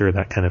couldn't answer,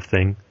 that kind of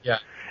thing. Yeah.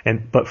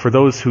 But for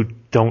those who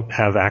don't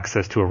have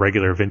access to a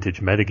regular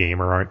Vintage metagame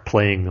or aren't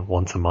playing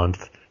once a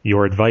month,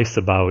 your advice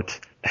about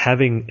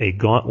having a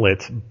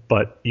gauntlet,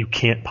 but you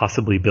can't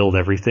possibly build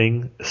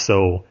everything,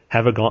 so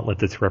have a gauntlet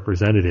that's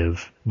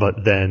representative,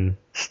 but then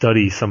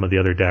study some of the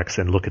other decks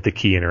and look at the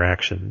key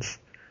interactions.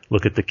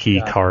 Look at the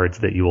key cards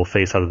that you will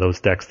face out of those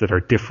decks that are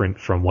different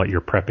from what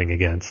you're prepping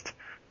against,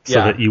 so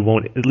that you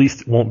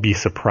won't be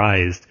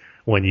surprised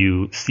when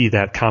you see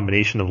that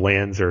combination of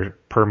lands or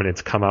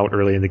permanents come out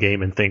early in the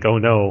game and think, oh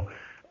no,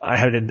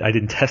 I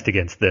didn't test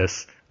against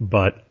this,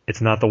 but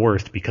it's not the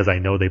worst because I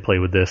know they play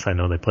with this, I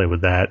know they play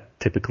with that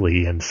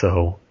typically, and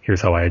so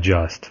here's how I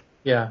adjust.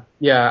 Yeah.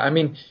 I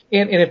mean,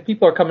 and if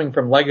people are coming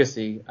from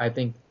Legacy, I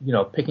think,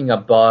 picking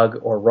up Bug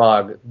or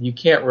Rug, you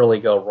can't really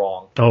go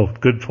wrong. Oh,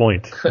 good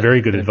point. Very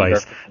good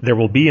advice. There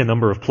will be a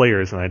number of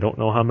players, and I don't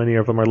know how many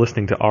of them are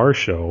listening to our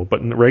show, but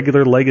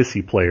regular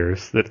Legacy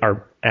players that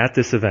are at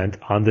this event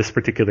on this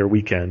particular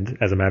weekend,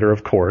 as a matter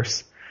of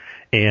course,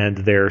 and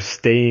they're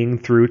staying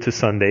through to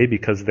Sunday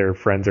because their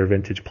friends are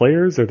Vintage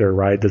players, or their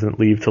ride doesn't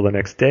leave till the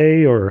next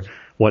day, or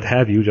what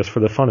have you, just for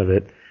the fun of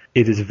it.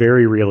 It is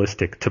very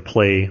realistic to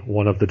play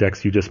one of the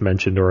decks you just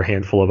mentioned, or a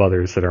handful of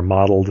others that are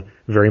modeled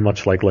very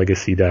much like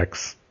Legacy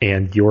decks,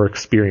 and your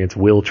experience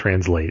will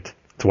translate.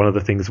 It's one of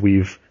the things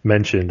we've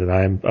mentioned, and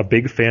I'm a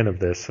big fan of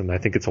this, and I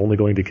think it's only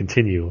going to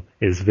continue,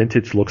 is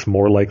Vintage looks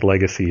more like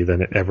Legacy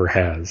than it ever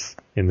has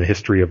in the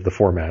history of the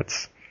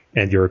formats.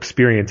 And your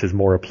experience is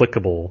more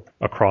applicable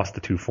across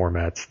the two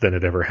formats than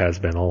it ever has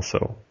been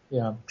also.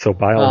 Yeah. So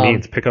by all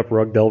means, pick up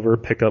Rug Delver,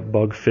 pick up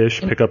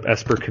Bugfish, pick up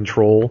Esper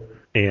Control,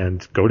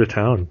 and go to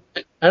town.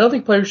 I don't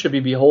think players should be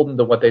beholden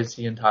to what they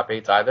see in top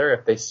 8s either.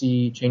 If they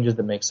see changes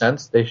that make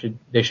sense, they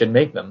should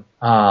make them.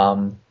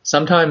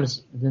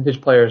 Sometimes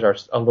Vintage players are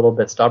a little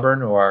bit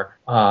stubborn or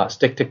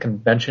stick to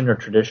convention or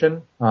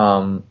tradition.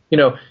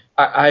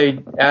 I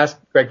asked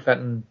Greg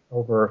Fenton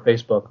over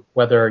Facebook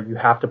whether you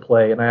have to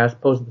play, and I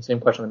posed the same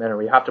question on the manner,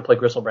 where you have to play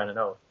Gristlebrand and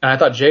Oath. And I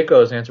thought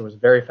Jaco's answer was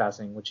very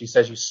fascinating, which he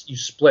says you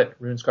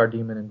split Runescar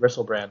Demon and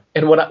Gristlebrand.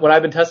 And when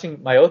I've been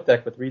testing my Oath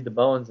deck with Read the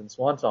Bones and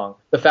Swansong,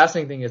 the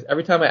fascinating thing is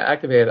every time I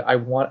activate it,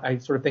 I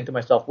sort of think to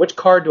myself, which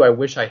card do I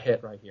wish I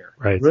hit right here?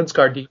 Right.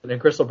 Runescar Demon and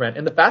Gristlebrand.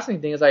 And the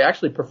fascinating thing is I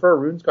actually prefer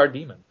Runescar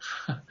Demon.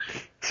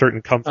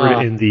 Certain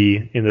comfort in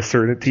the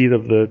certainty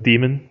of the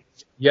demon.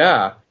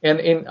 Yeah,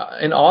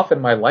 and often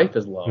my life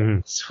is low. Mm-hmm.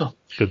 So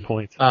good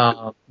point.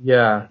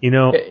 Yeah.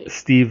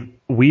 Steve,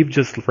 we've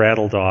just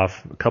rattled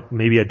off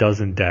maybe a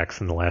dozen decks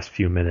in the last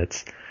few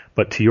minutes,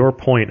 but to your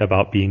point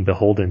about being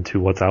beholden to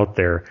what's out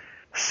there,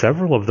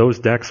 several of those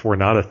decks were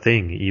not a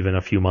thing even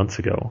a few months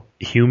ago.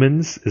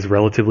 Humans is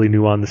relatively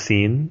new on the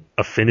scene.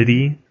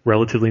 Affinity,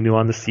 relatively new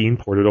on the scene,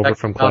 ported over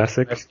from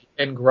Classic.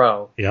 And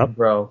Grow. Yep. And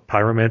Grow.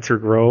 Pyromancer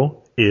Grow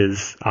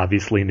is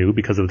obviously new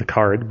because of the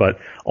card, but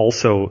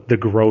also the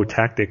Grow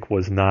tactic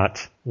was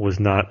not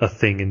a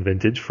thing in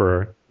Vintage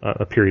for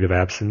a period of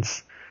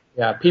absence.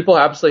 Yeah, people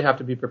absolutely have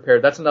to be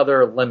prepared. That's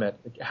another limit.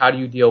 How do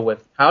you deal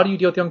with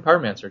Young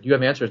Pyromancer? Do you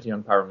have answers to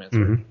Young Pyromancer?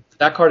 Mm-hmm.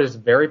 That card is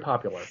very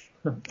popular.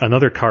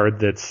 Another card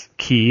that's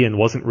key and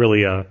wasn't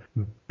really a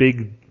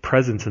big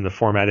presence in the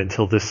format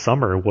until this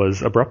summer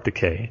was Abrupt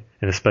Decay,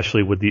 and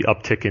especially with the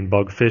uptick in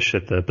Bugfish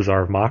at the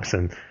Bazaar of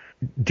Moxen.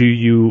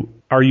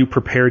 Are you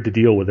prepared to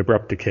deal with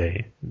Abrupt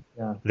Decay?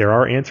 Yeah. There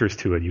are answers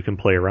to it. You can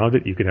play around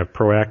it. You can have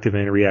proactive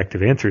and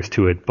reactive answers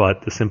to it,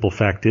 but the simple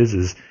fact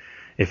is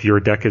if your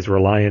deck is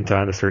reliant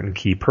on a certain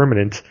key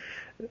permanent,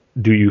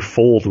 do you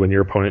fold when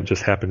your opponent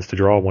just happens to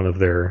draw one of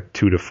their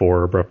 2 to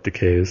 4 Abrupt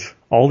Decays?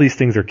 All these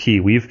things are key.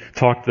 We've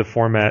talked the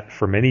format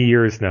for many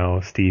years now,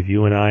 Steve,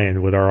 you and I,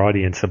 and with our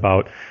audience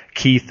about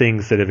key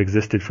things that have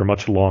existed for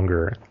much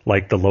longer,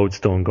 like the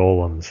Lodestone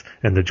Golems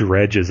and the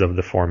dredges of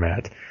the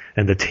format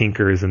and the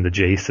Tinkers and the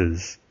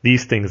Jaces.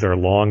 These things are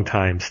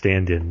long-time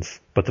stand-ins,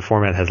 but the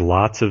format has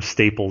lots of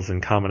staples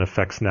and common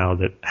effects now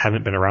that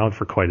haven't been around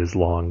for quite as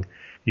long.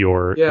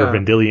 Your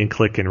Vendilion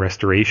Click and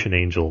Restoration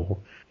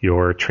Angel,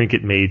 your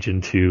Trinket Mage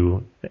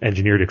into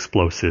Engineered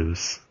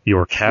Explosives,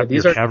 your Cavern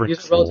These are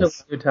relatively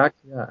new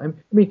tactics. Yeah, I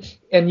mean,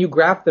 and you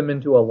graft them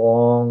into a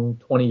long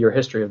 20-year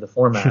history of the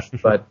format,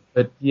 but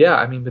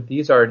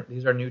these are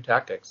new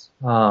tactics,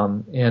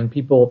 and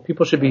people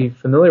should be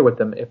familiar with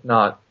them if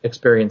not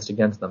experienced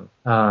against them.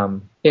 I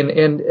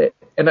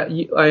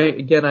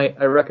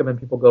recommend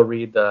people go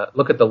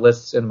look at the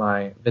lists in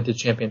my Vintage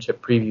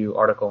Championship preview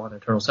article on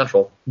Eternal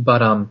Central.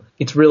 But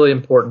it's really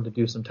important to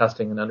do some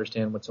testing and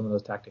understand what some of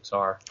those tactics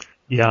are.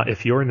 Yeah,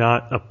 if you're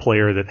not a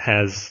player that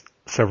has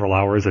several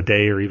hours a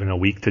day or even a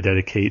week to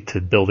dedicate to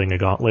building a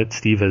gauntlet,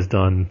 Steve has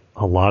done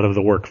a lot of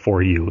the work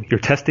for you. Your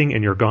testing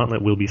and your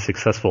gauntlet will be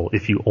successful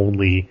if you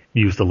only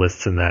use the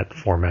lists in that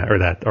format or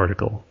that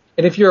article.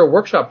 And if you're a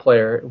workshop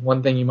player,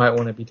 one thing you might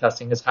want to be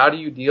testing is how do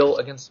you deal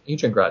against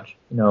Ancient Grudge?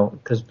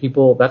 Because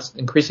that's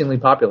increasingly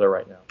popular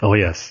right now. Oh,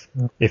 yes.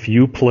 If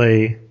you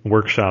play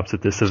workshops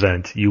at this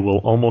event, you will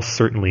almost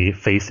certainly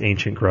face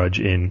Ancient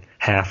Grudge in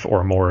half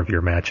or more of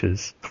your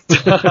matches.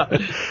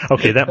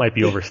 Okay, that might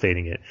be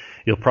overstating it.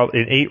 You'll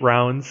probably, in 8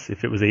 rounds,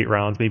 if it was 8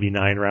 rounds, maybe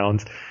 9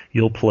 rounds,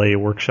 you'll play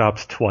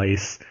workshops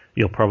twice.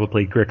 You'll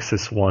probably play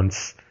Grixis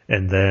once,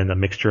 and then a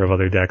mixture of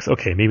other decks.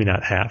 Okay, maybe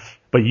not half.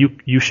 But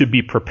you should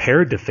be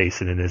prepared to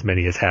face it in as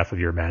many as half of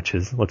your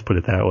matches. Let's put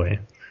it that way.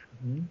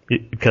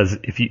 Because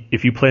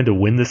if you plan to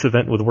win this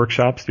event with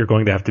workshops, you're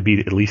going to have to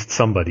beat at least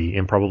somebody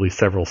and probably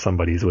several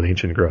somebodies with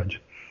Ancient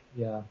Grudge.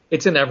 Yeah,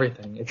 it's in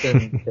everything. It's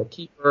in the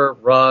Keeper,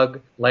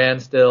 Rug,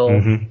 Landstill,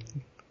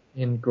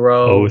 in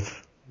Grove.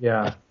 Oath.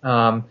 Yeah.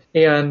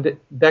 And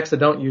decks that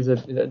don't use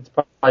it, it's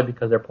probably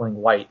because they're playing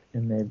white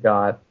and they've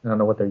got, I don't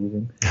know what they're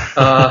using.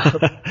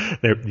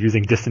 They're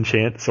using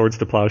Disenchant, Swords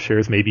to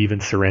Plowshares, maybe even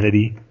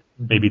Serenity,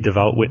 maybe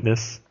Devout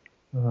Witness.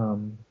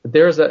 But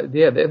there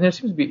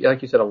seems to be,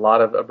 like you said, a lot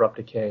of Abrupt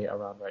Decay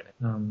around right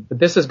now. But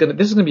this is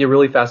gonna be a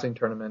really fascinating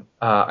tournament.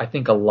 I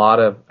think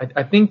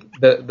I think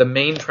the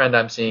main trend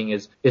I'm seeing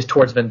is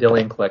towards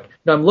Vendilion Click.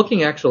 Now I'm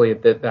looking actually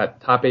at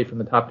that top 8 from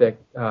the top deck,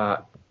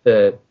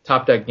 the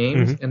top deck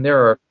games, and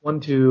there are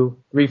 1, 2,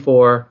 3,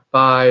 4,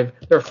 5.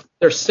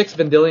 There's 6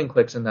 Vendilion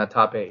Clicks in that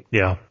top 8.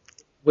 Yeah.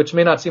 Which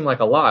may not seem like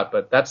a lot,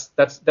 but that's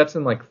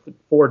in like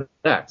 4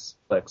 decks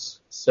clicks.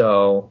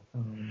 So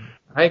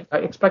I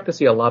expect to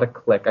see a lot of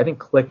Click. I think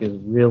Click is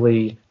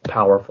really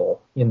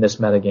powerful in this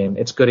metagame.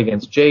 It's good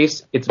against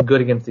Jace. It's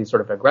good against these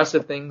sort of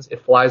aggressive things.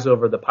 It flies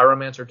over the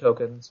Pyromancer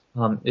tokens.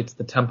 It's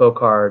the tempo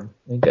card.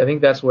 I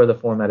think that's where the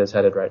format is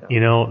headed right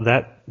now.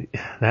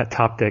 That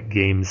top deck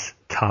game's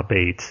top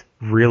 8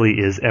 really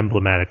is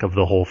emblematic of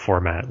the whole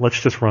format. Let's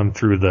just run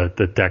through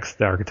the decks,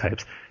 the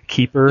archetypes.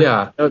 Keeper,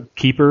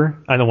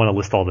 I don't want to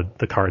list all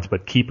the cards,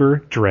 but Keeper,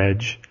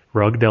 Dredge,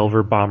 Rug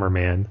Delver,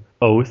 Bomberman,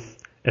 Oath,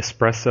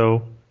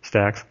 Espresso,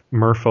 Stacks,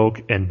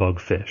 Merfolk, and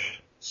Bugfish.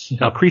 Yeah.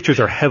 Now, creatures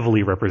are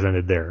heavily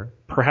represented there,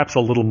 perhaps a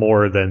little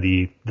more than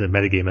the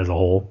metagame as a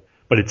whole,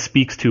 but it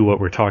speaks to what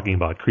we're talking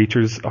about.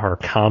 Creatures are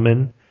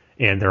common,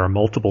 and there are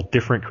multiple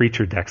different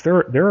creature decks.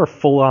 There are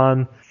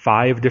full-on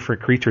 5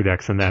 different creature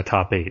decks in that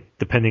top 8,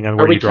 depending on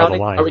where you draw the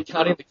line. Are we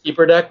counting the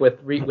Keeper deck with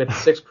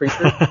 6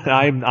 creatures?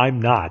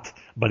 I'm not,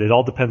 but it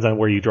all depends on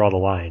where you draw the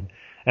line.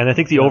 And I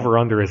think the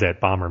over-under is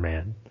at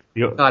Bomberman.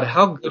 God,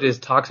 how good is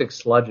Toxic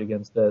Sludge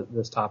against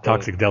this top 8?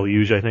 Toxic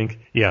Deluge, I think.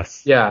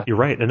 Yes. Yeah. You're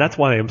right. And that's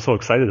why I'm so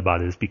excited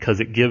about it, is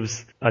because it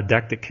gives a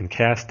deck that can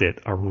cast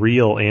it a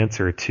real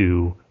answer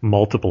to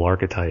multiple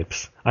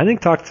archetypes. I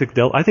think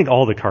I think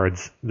all the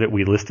cards that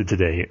we listed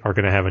today are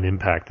going to have an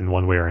impact in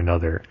one way or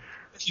another.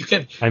 You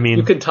can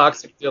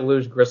Toxic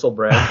Deluge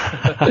Gristlebrand.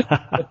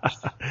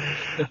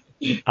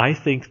 I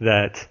think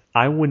that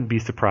I wouldn't be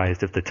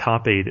surprised if the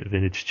top 8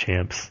 Vintage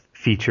Champs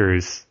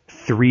features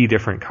 3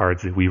 different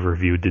cards that we've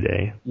reviewed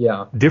today.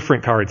 Yeah.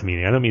 Different cards,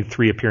 meaning I don't mean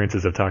 3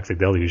 appearances of Toxic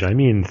Deluge. I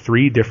mean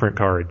 3 different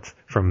cards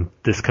from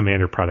this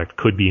Commander product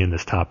could be in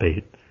this top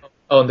 8.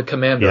 Oh, and the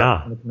Commander.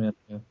 Yeah.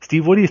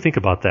 Steve, what do you think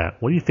about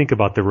that? What do you think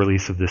about the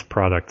release of this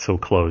product so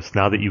close,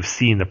 now that you've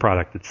seen the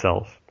product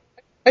itself?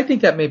 I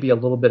think that may be a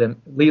little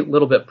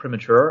bit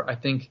premature. I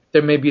think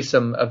there may be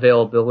some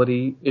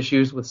availability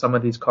issues with some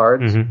of these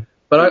cards. Mm-hmm.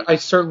 But I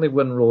certainly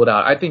wouldn't rule it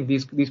out. I think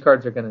these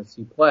cards are going to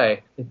see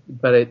play,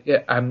 but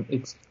I'm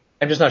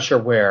just not sure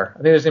where. I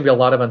think there's going to be a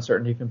lot of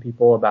uncertainty from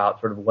people about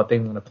sort of what they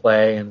want to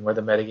play and where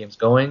the metagame's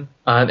going.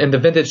 And the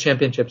Vintage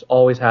Championships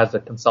always has a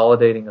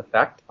consolidating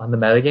effect on the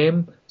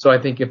metagame. So I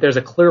think if there's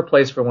a clear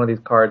place for one of these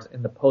cards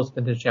in the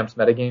post-Vintage Champs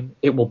metagame,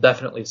 it will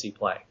definitely see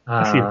play.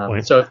 I see your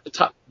point. So if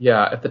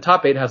the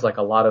top 8 has like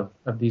a lot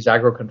of these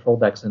aggro control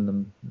decks in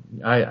them,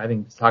 I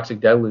think Toxic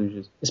Deluge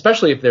is,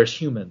 especially if there's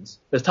humans.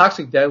 Because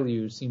Toxic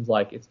Deluge seems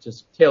like it's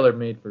just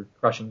tailor-made for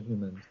crushing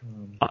humans.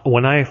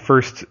 When I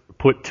first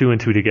put two and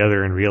two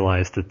together and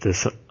realized that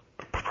this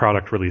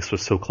product release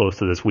was so close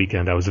to this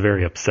weekend, I was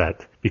very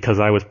upset because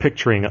I was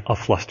picturing a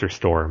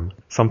Flusterstorm,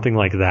 something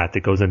like that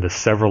goes into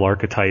several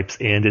archetypes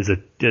and is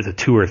a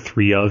 2 or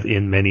 3 of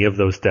in many of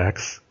those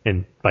decks,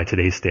 and by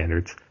today's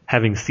standards.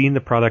 Having seen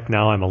the product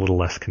now, I'm a little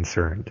less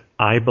concerned.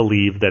 I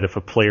believe that if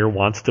a player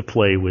wants to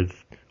play with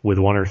 1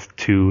 or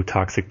 2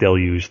 Toxic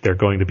Deluge, they're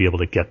going to be able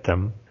to get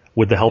them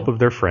with the help of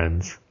their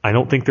friends. I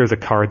don't think there's a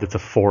card that's a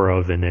 4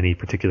 of in any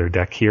particular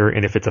deck here,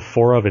 and if it's a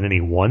 4 of in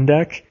any one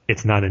deck,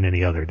 it's not in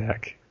any other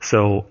deck.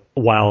 So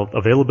while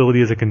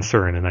availability is a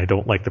concern, and I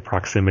don't like the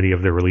proximity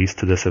of the release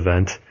to this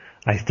event,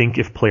 I think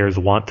if players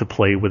want to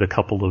play with a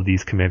couple of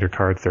these Commander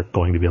cards, they're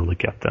going to be able to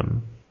get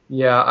them.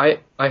 Yeah,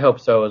 I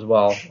hope so as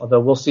well. Although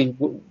we'll see.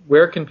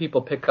 Where can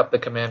people pick up the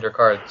Commander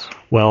cards?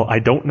 Well, I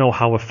don't know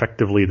how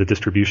effectively the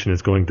distribution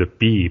is going to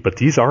be, but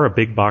these are a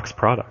big box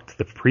product.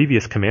 The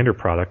previous Commander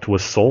product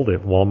was sold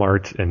at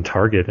Walmart and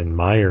Target and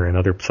Meijer and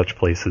other such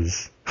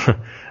places.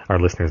 Our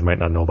listeners might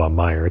not know about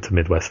Meijer. It's a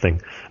Midwest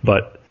thing.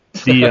 But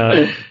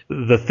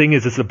the thing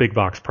is, it's a big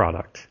box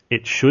product.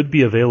 It should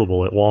be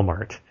available at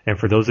Walmart. And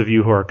for those of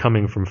you who are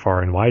coming from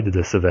far and wide to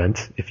this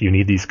event, if you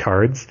need these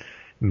cards,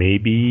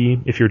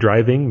 maybe if you're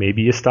driving,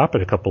 maybe you stop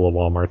at a couple of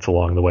Walmarts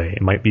along the way.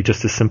 It might be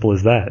just as simple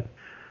as that.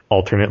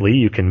 Alternately,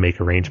 you can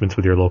make arrangements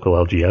with your local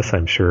LGS.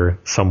 I'm sure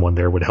someone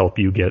there would help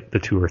you get the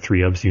 2 or 3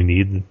 ofs you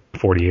need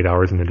 48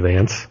 hours in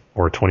advance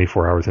or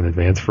 24 hours in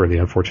advance for the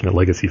unfortunate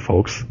Legacy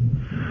folks.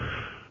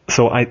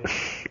 So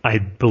I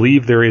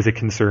believe there is a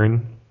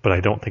concern, but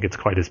I don't think it's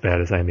quite as bad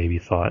as I maybe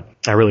thought.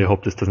 I really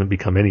hope this doesn't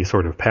become any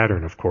sort of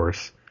pattern, of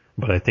course.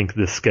 But I think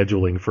the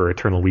scheduling for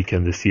Eternal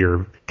Weekend this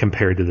year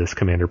compared to this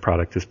Commander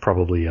product is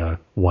probably a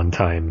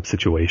one-time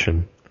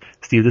situation.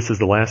 Steve, this is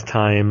the last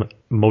time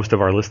most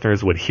of our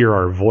listeners would hear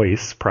our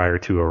voice prior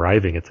to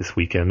arriving at this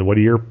weekend. What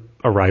are your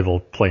arrival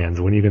plans?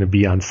 When are you going to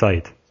be on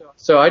site?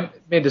 So I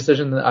made a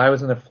decision that I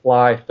was going to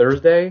fly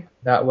Thursday.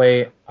 That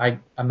way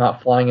I'm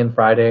not flying in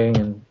Friday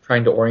and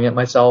trying to orient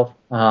myself.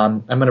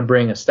 I'm going to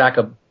bring a stack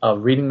of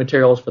reading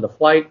materials for the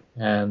flight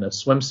and a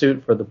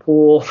swimsuit for the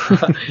pool.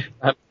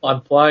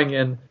 I'm flying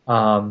in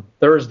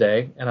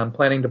Thursday, and I'm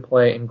planning to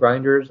play in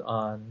Grinders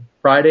on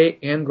Friday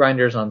and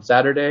Grinders on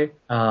Saturday,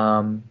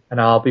 and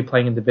I'll be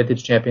playing in the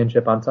Vintage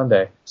Championship on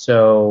Sunday.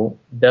 So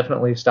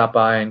definitely stop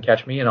by and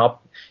catch me, and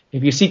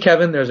if you see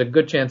Kevin, there's a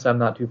good chance I'm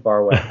not too far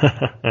away.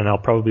 And I'll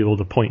probably be able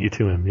to point you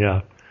to him,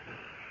 yeah.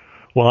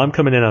 Well, I'm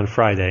coming in on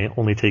Friday,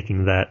 only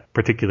taking that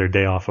particular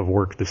day off of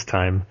work this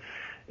time,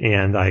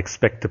 and I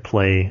expect to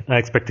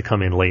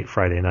come in late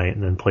Friday night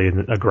and then play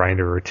a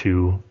grinder or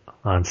 2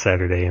 on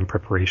Saturday in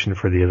preparation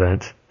for the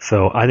event.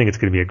 So I think it's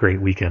going to be a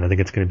great weekend. I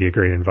think it's going to be a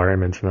great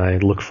environment, and I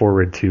look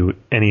forward to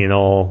any and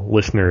all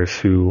listeners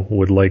who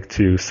would like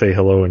to say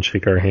hello and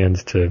shake our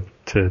hands to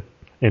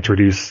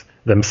introduce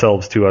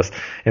themselves to us.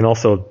 And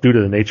also, due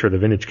to the nature of the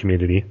vintage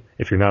community,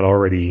 if you're not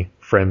already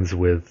friends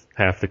with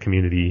half the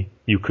community,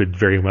 you could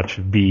very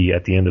much be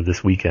at the end of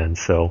this weekend.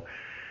 So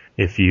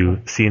if you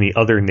see any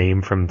other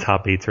name from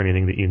top 8s or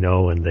anything that you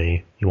know and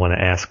you want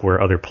to ask where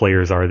other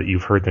players are that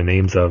you've heard their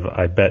names of,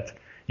 I bet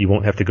you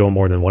won't have to go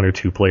more than 1 or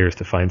 2 players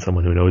to find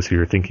someone who knows who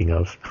you're thinking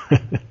of.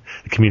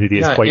 The community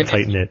is quite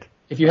tight-knit.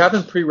 If you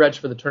haven't pre-reg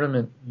for the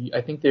tournament,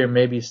 I think there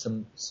may be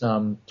some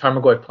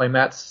Tarmogoyf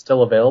playmats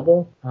still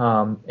available.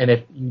 And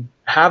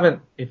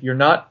if you're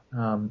not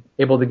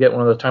able to get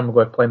one of those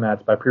Tarmogoyf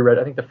playmats by pre-reg,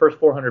 I think the first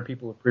 400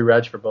 people who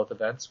pre-reg for both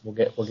events will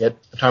get a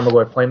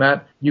Tarmogoyf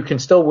playmat. You can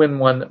still win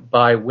one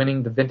by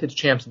winning the Vintage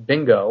Champs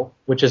Bingo,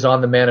 which is on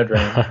the Mana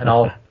Drain, and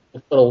I'll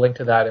put a link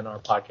to that in our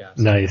podcast.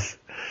 Nice.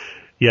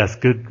 Yes,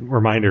 good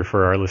reminder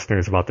for our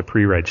listeners about the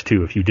pre-reg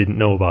too. If you didn't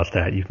know about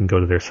that, you can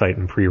go to their site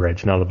and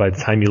pre-reg. Now, by the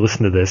time you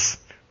listen to this,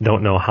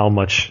 don't know how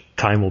much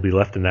time will be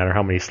left in that or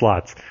how many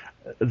slots.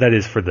 That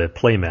is for the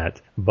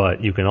playmat,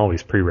 but you can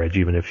always pre-reg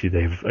even if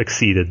they've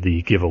exceeded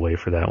the giveaway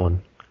for that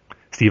one.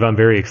 Steve, I'm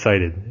very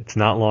excited. It's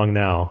not long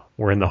now.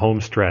 We're in the home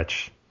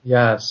stretch.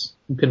 Yes,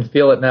 you can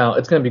feel it now.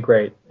 It's going to be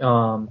great.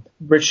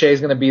 Rich Shea's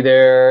going to be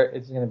there.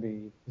 It's going to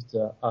be just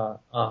a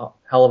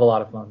hell of a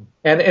lot of fun.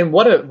 And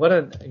what a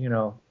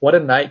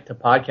night to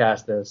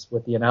podcast this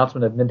with the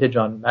announcement of Vintage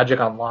on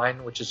Magic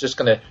Online, which is just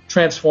going to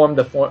transform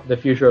the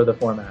future of the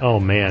format. Oh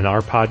man,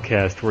 our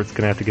podcast where it's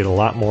going to have to get a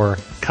lot more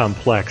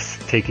complex,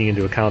 taking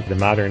into account the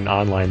modern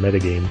online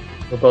metagame.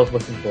 We're both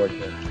looking forward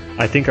to it.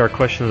 I think our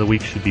question of the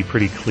week should be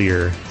pretty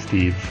clear,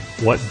 Steve.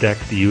 What deck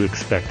do you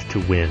expect to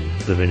win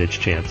the Vintage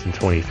Champs in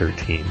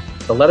 2013?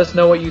 So let us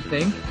know what you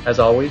think. As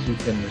always, you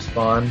can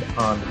respond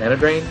on the Mana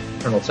Drain,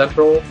 Eternal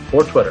Central,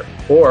 or Twitter,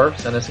 or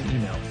send us an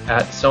email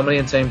at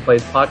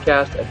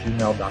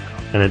somanyinsaneplayspodcast@gmail.com.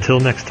 And until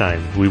next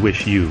time, we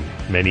wish you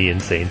many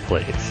insane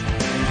plays.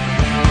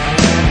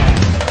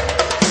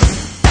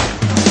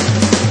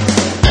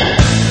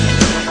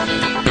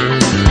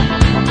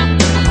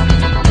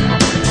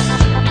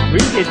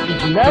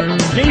 It's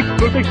not safe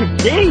for the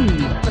game.